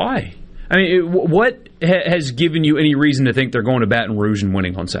understand why. I mean, what has given you any reason to think they're going to Baton Rouge and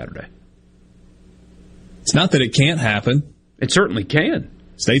winning on Saturday? It's not that it can't happen. It certainly can.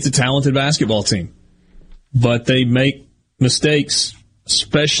 State's a talented basketball team. But they make mistakes,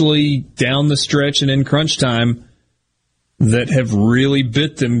 especially down the stretch and in crunch time, that have really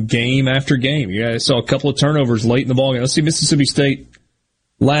bit them game after game. You guys saw a couple of turnovers late in the ball game. Let's see Mississippi State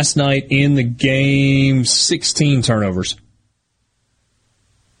last night in the game, 16 turnovers.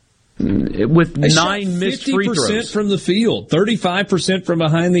 With 9 missed free throws. 50% from the field, 35% from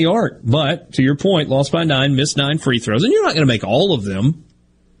behind the arc. But, to your point, lost by 9, missed 9 free throws. And you're not going to make all of them.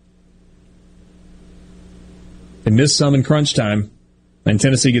 They missed some in crunch time, and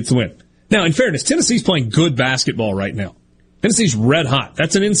Tennessee gets the win. Now, in fairness, Tennessee's playing good basketball right now. Tennessee's red hot.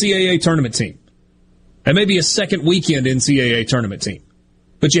 That's an NCAA tournament team. That may be a second weekend NCAA tournament team.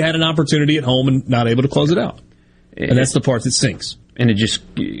 But you had an opportunity at home and not able to close it out. And that's the part that stinks. And it just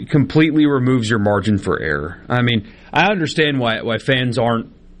completely removes your margin for error. I mean, I understand why fans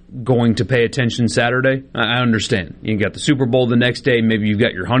aren't going to pay attention Saturday. I understand. You got the Super Bowl the next day. Maybe you've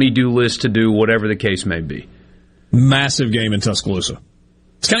got your honey-do list to do, whatever the case may be. Massive game in Tuscaloosa.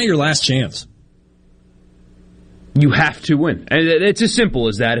 It's kind of your last chance. You have to win. And it's as simple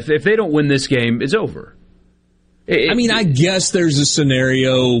as that. If they don't win this game, it's over. I guess there's a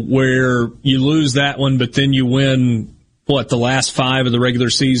scenario where you lose that one, but then you win, the last 5 of the regular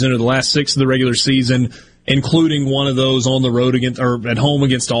season or the last 6 of the regular season, including one of those on the road or at home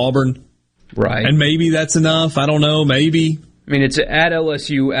against Auburn. Right. And maybe that's enough. I don't know. Maybe. I mean, it's at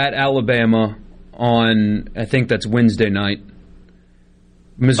LSU, at Alabama on, I think that's Wednesday night.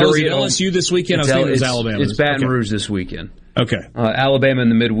 Missouri. LSU this weekend? I was thinking it was Alabama. It's Baton Rouge this weekend. Okay. Alabama in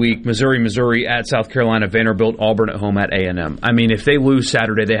the midweek, Missouri at South Carolina, Vanderbilt, Auburn at home at A&M. I mean, if they lose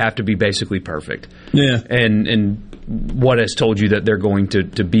Saturday, they have to be basically perfect. Yeah. And what has told you that they're going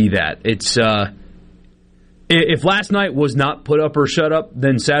to be that? It's if last night was not put up or shut up,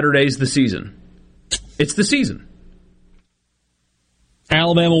 then Saturday's the season. It's the season.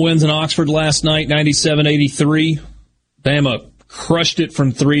 Alabama wins in Oxford last night, 97-83. Bama crushed it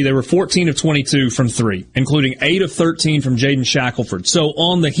from 3. They were 14 of 22 from 3, including 8 of 13 from Jaden Shackelford. So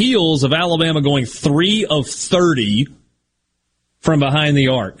on the heels of Alabama going 3 of 30 from behind the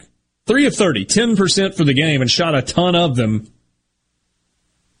arc, 3 of 30, 10% for the game, and shot a ton of them,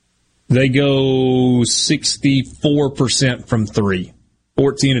 they go 64% from 3,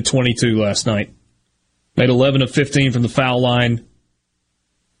 14 of 22 last night. Made 11 of 15 from the foul line,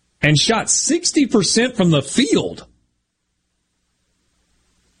 and shot 60% from the field.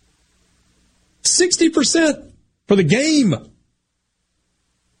 60% for the game.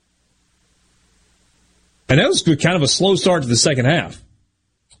 And that was kind of a slow start to the second half.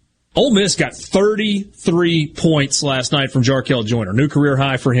 Ole Miss got 33 points last night from Jarkel Joyner. New career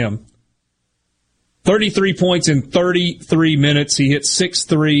high for him. 33 points in 33 minutes. He hit 6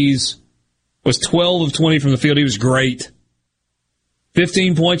 threes. Was 12 of 20 from the field. He was great.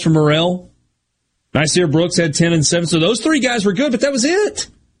 15 points from Morrell. Nasir Brooks had 10 and 7. So those 3 guys were good, but that was it.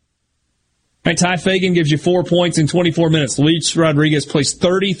 Right, Ty Fagan gives you 4 points in 24 minutes. Luis Rodriguez plays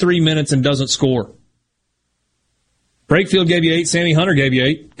 33 minutes and doesn't score. Brakefield gave you 8. Sammy Hunter gave you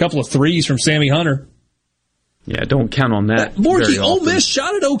 8. A couple of threes from Sammy Hunter. Yeah, don't count on that. Borky, Ole Miss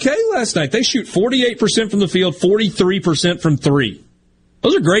shot it okay last night. They shoot 48% from the field, 43% from 3.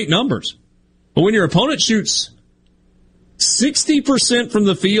 Those are great numbers. But when your opponent shoots 60% from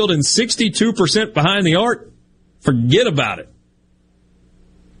the field and 62% behind the arc, forget about it.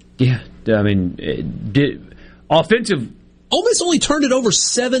 Yeah, I mean, offensive. Ole Miss only turned it over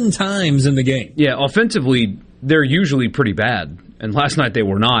 7 times in the game. Yeah, offensively, they're usually pretty bad. And last night they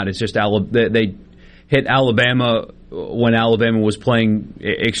were not. It's just they hit Alabama when Alabama was playing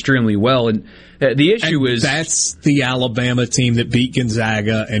extremely well. And the issue is that's the Alabama team that beat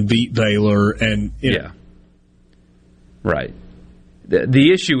Gonzaga and beat Baylor. And yeah, right.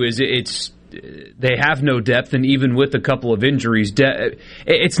 The issue is they have no depth, and even with a couple of injuries,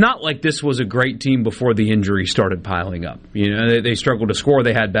 it's not like this was a great team before the injuries started piling up. You know, they struggled to score.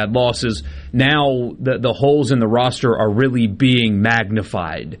 They had bad losses. Now the holes in the roster are really being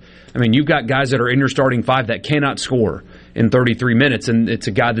magnified. I mean, you've got guys that are in your starting 5 that cannot score in 33 minutes, and it's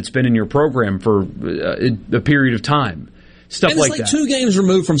a guy that's been in your program for a period of time. Stuff like that. It's like 2 games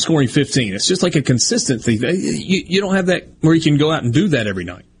removed from scoring 15. It's just like a consistency. You don't have that where you can go out and do that every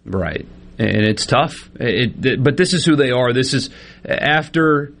night. Right. And it's tough. But this is who they are. This is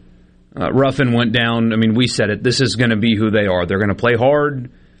after Ruffin went down. I mean, we said it. This is going to be who they are. They're going to play hard,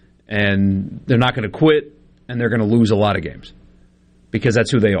 and they're not going to quit, and they're going to lose a lot of games because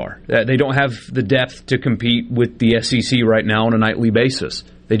that's who they are. They don't have the depth to compete with the SEC right now on a nightly basis.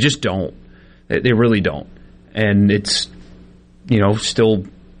 They just don't. They really don't. And it's, still,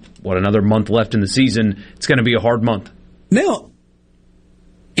 another month left in the season. It's going to be a hard month. Now,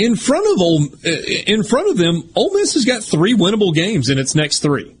 in front of them, Ole Miss has got 3 winnable games in its next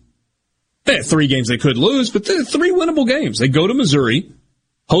 3. They have 3 games they could lose, but they're 3 winnable games. They go to Missouri,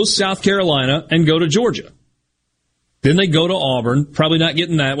 host South Carolina, and go to Georgia. Then they go to Auburn, probably not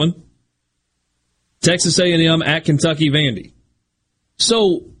getting that one. Texas A&M at Kentucky Vandy.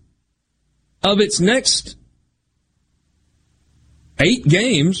 So, of its next 8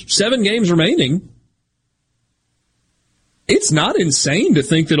 games, 7 games remaining, it's not insane to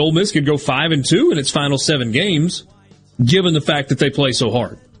think that Ole Miss could go 5-2 in its final 7 games, given the fact that they play so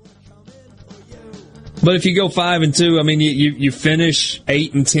hard. But if you go 5-2, I mean, you finish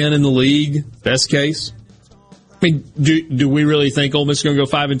 8-10 in the league, best case. I mean, do we really think Ole Miss is going to go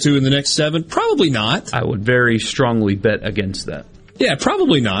 5-2 in the next 7? Probably not. I would very strongly bet against that. Yeah,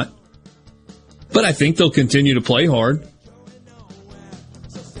 probably not. But I think they'll continue to play hard.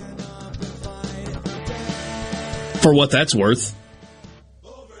 for what that's worth.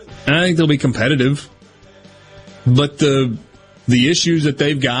 And I think they'll be competitive. But the issues that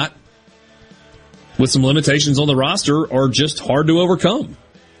they've got with some limitations on the roster are just hard to overcome,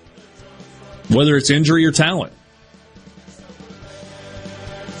 whether it's injury or talent.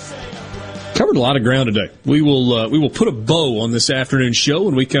 Covered a lot of ground today. We will put a bow on this afternoon show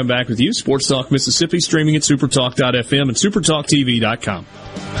when we come back with you. Sports Talk Mississippi, streaming at supertalk.fm and supertalktv.com.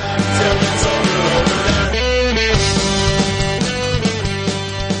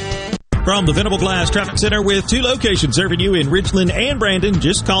 From the Venable Glass Traffic Center with 2 locations serving you in Richland and Brandon.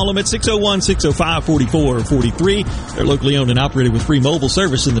 Just call them at 601-605-4443. They're locally owned and operated with free mobile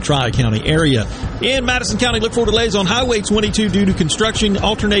service in the Tri-County area. In Madison County, look for delays on Highway 22 due to construction,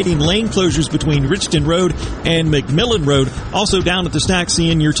 alternating lane closures between Richton Road and McMillan Road. Also down at the stack,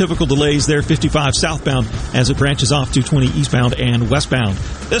 seeing your typical delays there, 55 southbound as it branches off to 20 eastbound and westbound.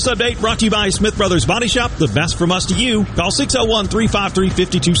 This update brought to you by Smith Brothers Body Shop, the best from us to you. Call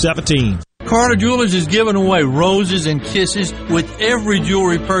 601-353-5217. Carter Jewelers is giving away roses and kisses with every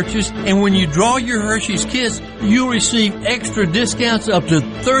jewelry purchase, and when you draw your Hershey's Kiss, you'll receive extra discounts up to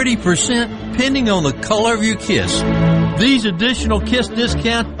 30% depending on the color of your kiss. These additional Kiss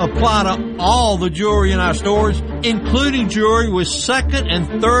discounts apply to all the jewelry in our stores, including jewelry with second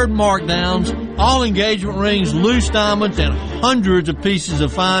and third markdowns, all engagement rings, loose diamonds, and hundreds of pieces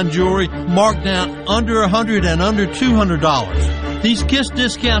of fine jewelry marked down under $100 and under $200. These Kiss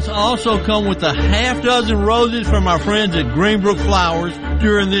discounts also come with a half dozen roses from our friends at Greenbrook Flowers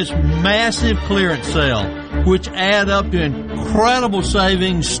during this massive clearance sale, which add up to incredible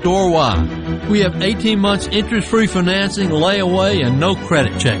savings store-wide. We have 18 months interest-free financing, layaway, and no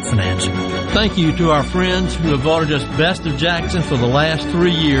credit check financing. Thank you to our friends who have voted us Best of Jackson for the last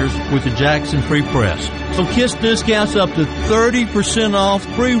 3 years with the Jackson Free Press. So Kiss discounts up to 30% off,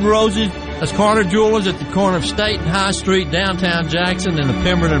 free roses. That's Carter Jewelers at the corner of State and High Street, downtown Jackson, and the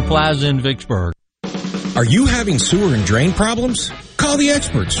Pemberton Plaza in Vicksburg. Are you having sewer and drain problems? Call the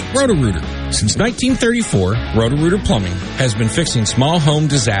experts, Roto-Rooter. Since 1934, Roto-Rooter Plumbing has been fixing small home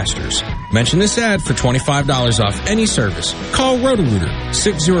disasters. Mention this ad for $25 off any service. Call Roto-Rooter,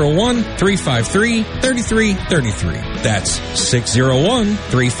 601-353-3333. That's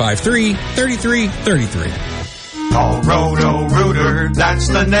 601-353-3333. Call Roto-Rooter, that's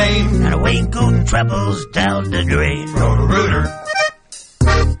the name. And away go troubles down the drain. Roto-Rooter.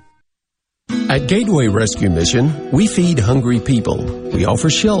 At Gateway Rescue Mission, we feed hungry people. We offer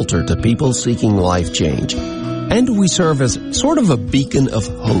shelter to people seeking life change. And we serve as sort of a beacon of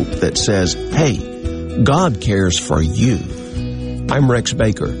hope that says, hey, God cares for you. I'm Rex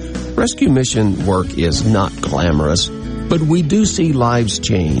Baker. Rescue Mission work is not glamorous, but we do see lives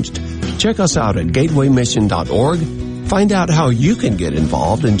changed. Check us out at gatewaymission.org. Find out how you can get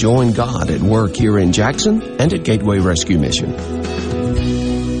involved and join God at work here in Jackson and at Gateway Rescue Mission.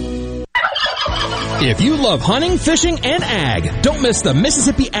 If you love hunting, fishing, and ag, don't miss the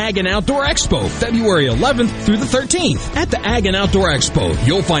Mississippi Ag and Outdoor Expo, February 11th through the 13th. At the Ag and Outdoor Expo,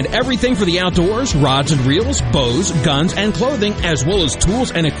 you'll find everything for the outdoors, rods and reels, bows, guns, and clothing, as well as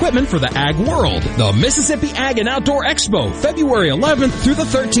tools and equipment for the ag world. The Mississippi Ag and Outdoor Expo, February 11th through the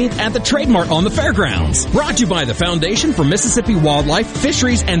 13th at the Trade Mart on the Fairgrounds. Brought to you by the Foundation for Mississippi Wildlife,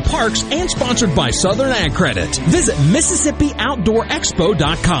 Fisheries, and Parks, and sponsored by Southern Ag Credit. Visit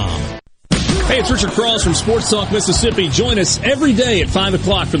MississippiOutdoorExpo.com. Hey, it's Richard Cross from Sports Talk Mississippi. Join us every day at 5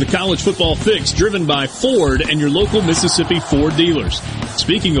 o'clock for the College Football Fix, driven by Ford and your local Mississippi Ford dealers.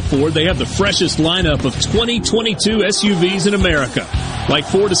 Speaking of Ford, they have the freshest lineup of 2022 SUVs in America, like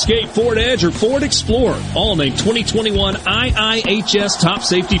Ford Escape, Ford Edge, or Ford Explorer, all named 2021 IIHS top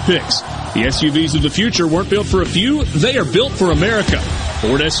safety picks. The SUVs of the future weren't built for a few, they are built for America.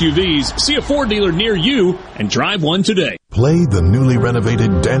 Ford SUVs. See a Ford dealer near you and drive one today. Play the newly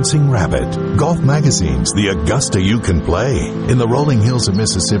renovated Dancing Rabbit. Golf Magazine's The Augusta You Can Play. In the rolling hills of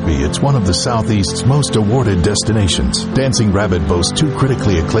Mississippi, it's one of the Southeast's most awarded destinations. Dancing Rabbit boasts 2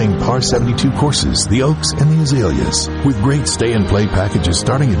 critically acclaimed par 72 courses, the Oaks and the Azaleas. With great stay and play packages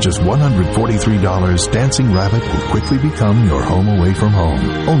starting at just $143, Dancing Rabbit will quickly become your home away from home.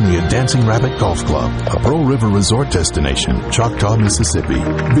 Only at Dancing Rabbit Golf Club, a Pearl River resort destination, Choctaw, Mississippi.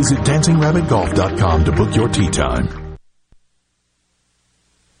 Visit DancingRabbitGolf.com to book your tee time.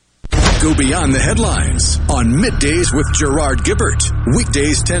 Go beyond the headlines on Middays with Gerard Gibbert.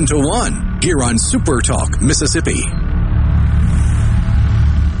 Weekdays 10 to 1 here on Super Talk Mississippi.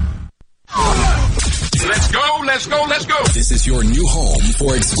 Let's go, let's go, let's go. This is your new home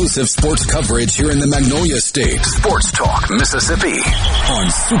for exclusive sports coverage here in the Magnolia State. Sports Talk Mississippi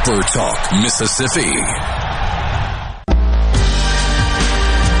on Super Talk Mississippi.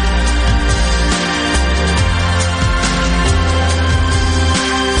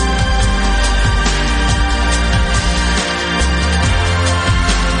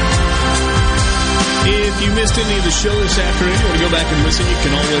 If you missed any of the show this afternoon, you want to go back and listen, you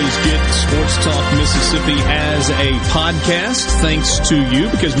can always get Sports Talk Mississippi as a podcast, thanks to you,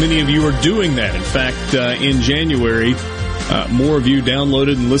 because many of you are doing that. In fact, in January, more of you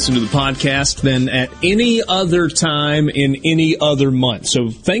downloaded and listened to the podcast than at any other time in any other month. So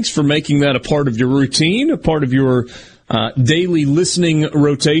thanks for making that a part of your routine, a part of your daily listening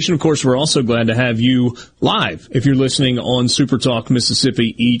rotation. Of course, we're also glad to have you live if you're listening on Super Talk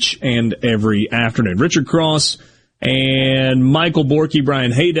Mississippi each and every afternoon. Richard Cross and Michael Borky,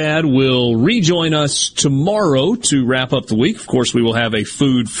 Brian Haydad will rejoin us tomorrow to wrap up the week. Of course, we will have a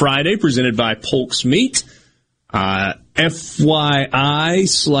Food Friday presented by Polk's Meat.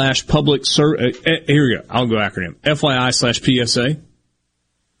 FYI/public service. Here we go. I'll go acronym. FYI/PSA.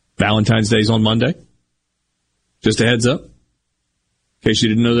 Valentine's Day's on Monday. Just a heads up. In case you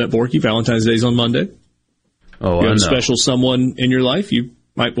didn't know that, Borky, Valentine's Day's on Monday. Oh, you have a special someone in your life, you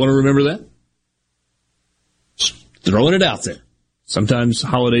might want to remember that. Just throwing it out there. Sometimes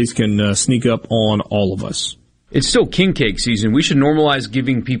holidays can sneak up on all of us. It's still king cake season. We should normalize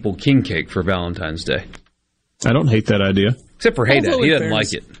giving people king cake for Valentine's Day. I don't hate that idea. Except for Haydad. He doesn't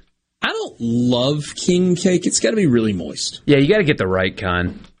like it. I don't love king cake. It's got to be really moist. Yeah, you got to get the right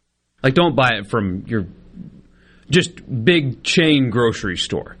kind. Like, don't buy it from your just big chain grocery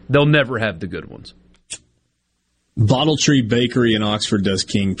store. They'll never have the good ones. Bottle Tree Bakery in Oxford does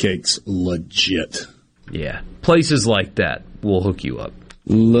king cakes legit. Yeah. Places like that will hook you up.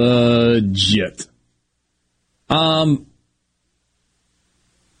 Legit. So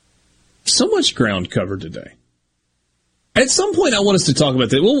much ground covered today. At some point, I want us to talk about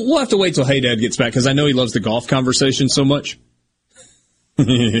that. We'll have to wait till Haydad gets back, because I know he loves the golf conversation so much.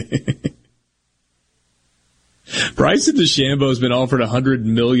 Bryson DeChambeau has been offered $100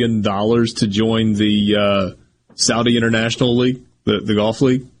 million to join the Saudi International League, the golf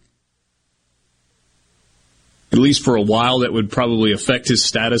league. At least for a while, that would probably affect his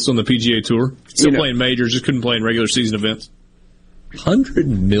status on the PGA Tour. Still playing majors, just couldn't play in regular season events. $100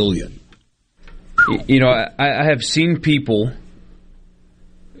 million. You know, I have seen people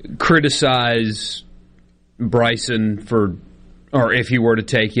criticize Bryson for, or if he were to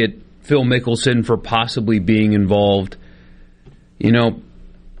take it, Phil Mickelson for possibly being involved. You know,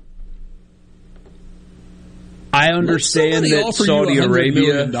 I understand that Saudi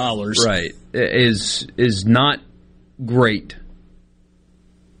Arabia, right, is not great.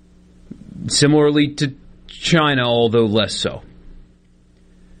 Similarly to China, although less so.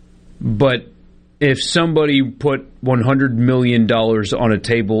 But if somebody put $100 million on a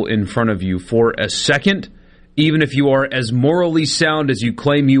table in front of you for a second, even if you are as morally sound as you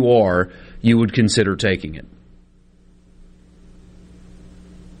claim you are, you would consider taking it.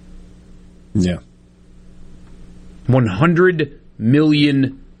 Yeah. $100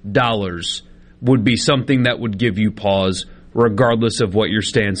 million would be something that would give you pause, regardless of what your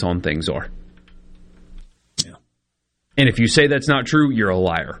stance on things are. Yeah. And if you say that's not true, you're a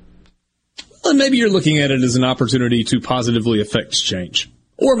liar. Well, maybe you're looking at it as an opportunity to positively affect change.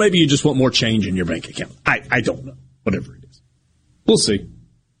 Or maybe you just want more change in your bank account. I don't know. Whatever it is. We'll see.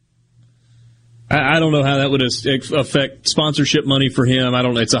 I don't know how that would affect sponsorship money for him. I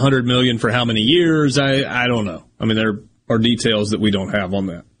don't know. It's $100 million for how many years? I don't know. I mean, there are details that we don't have on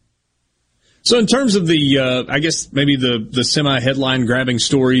that. So in terms of the, I guess maybe the semi-headline grabbing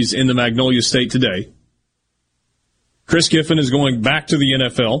stories in the Magnolia State today, Chris Kiffin is going back to the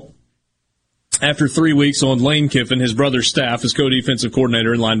NFL. After 3 weeks on Lane Kiffin, his brother's staff as co-defensive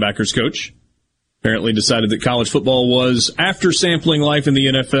coordinator and linebackers coach, apparently decided that college football was, after sampling life in the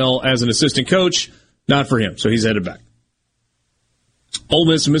NFL as an assistant coach, not for him. So he's headed back. Ole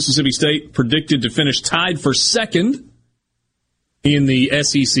Miss and Mississippi State predicted to finish tied for second in the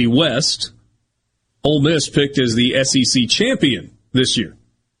SEC West. Ole Miss picked as the SEC champion this year.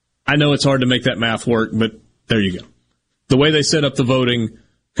 I know it's hard to make that math work, but there you go. The way they set up the voting,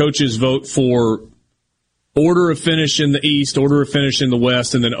 coaches vote for order of finish in the East, order of finish in the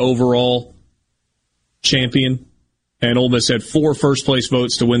West, and then overall champion. And Ole Miss had 4 first-place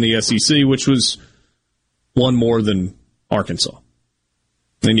votes to win the SEC, which was one more than Arkansas.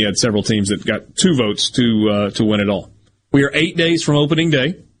 Then you had several teams that got 2 votes to win it all. We are 8 days from opening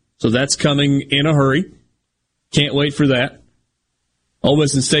day, so that's coming in a hurry. Can't wait for that. Ole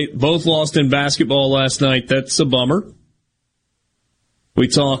Miss and State both lost in basketball last night. That's a bummer. We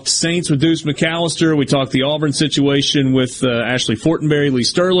talked Saints with Deuce McAllister. We talked the Auburn situation with Ashley Fortenberry. Lee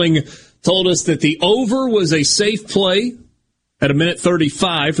Sterling told us that the over was a safe play at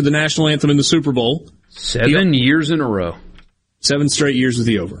 1:35 for the national anthem in the Super Bowl. 7 years in a row. 7 straight years with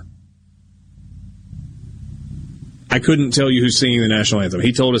the over. I couldn't tell you who's singing the national anthem.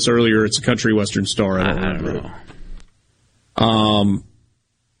 He told us earlier it's a country western star. I don't remember.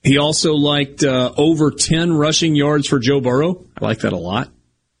 He also liked over 10 rushing yards for Joe Burrow. I like that a lot,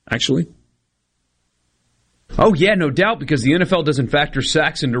 actually. Oh, yeah, no doubt, because the NFL doesn't factor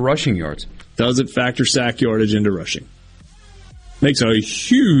sacks into rushing yards. Doesn't factor sack yardage into rushing. Makes a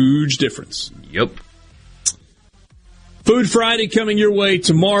huge difference. Yep. Food Friday coming your way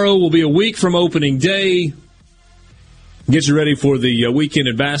tomorrow. Will be a week from opening day. Get you ready for the weekend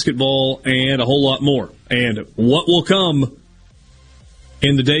in basketball and a whole lot more. And what will come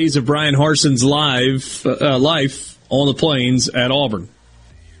in the days of Brian Harson's life on the plains at Auburn?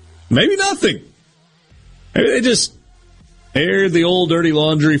 Maybe nothing. Maybe they just aired the old dirty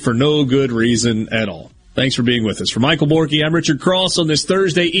laundry for no good reason at all. Thanks for being with us. For Michael Borky, I'm Richard Cross on this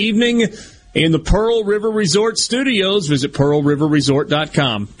Thursday evening in the Pearl River Resort studios. Visit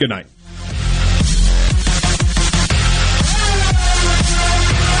pearlriverresort.com. Good night.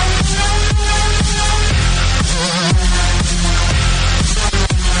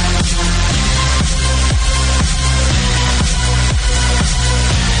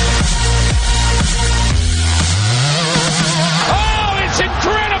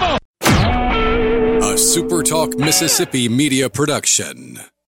 SuperTalk Mississippi Media Production.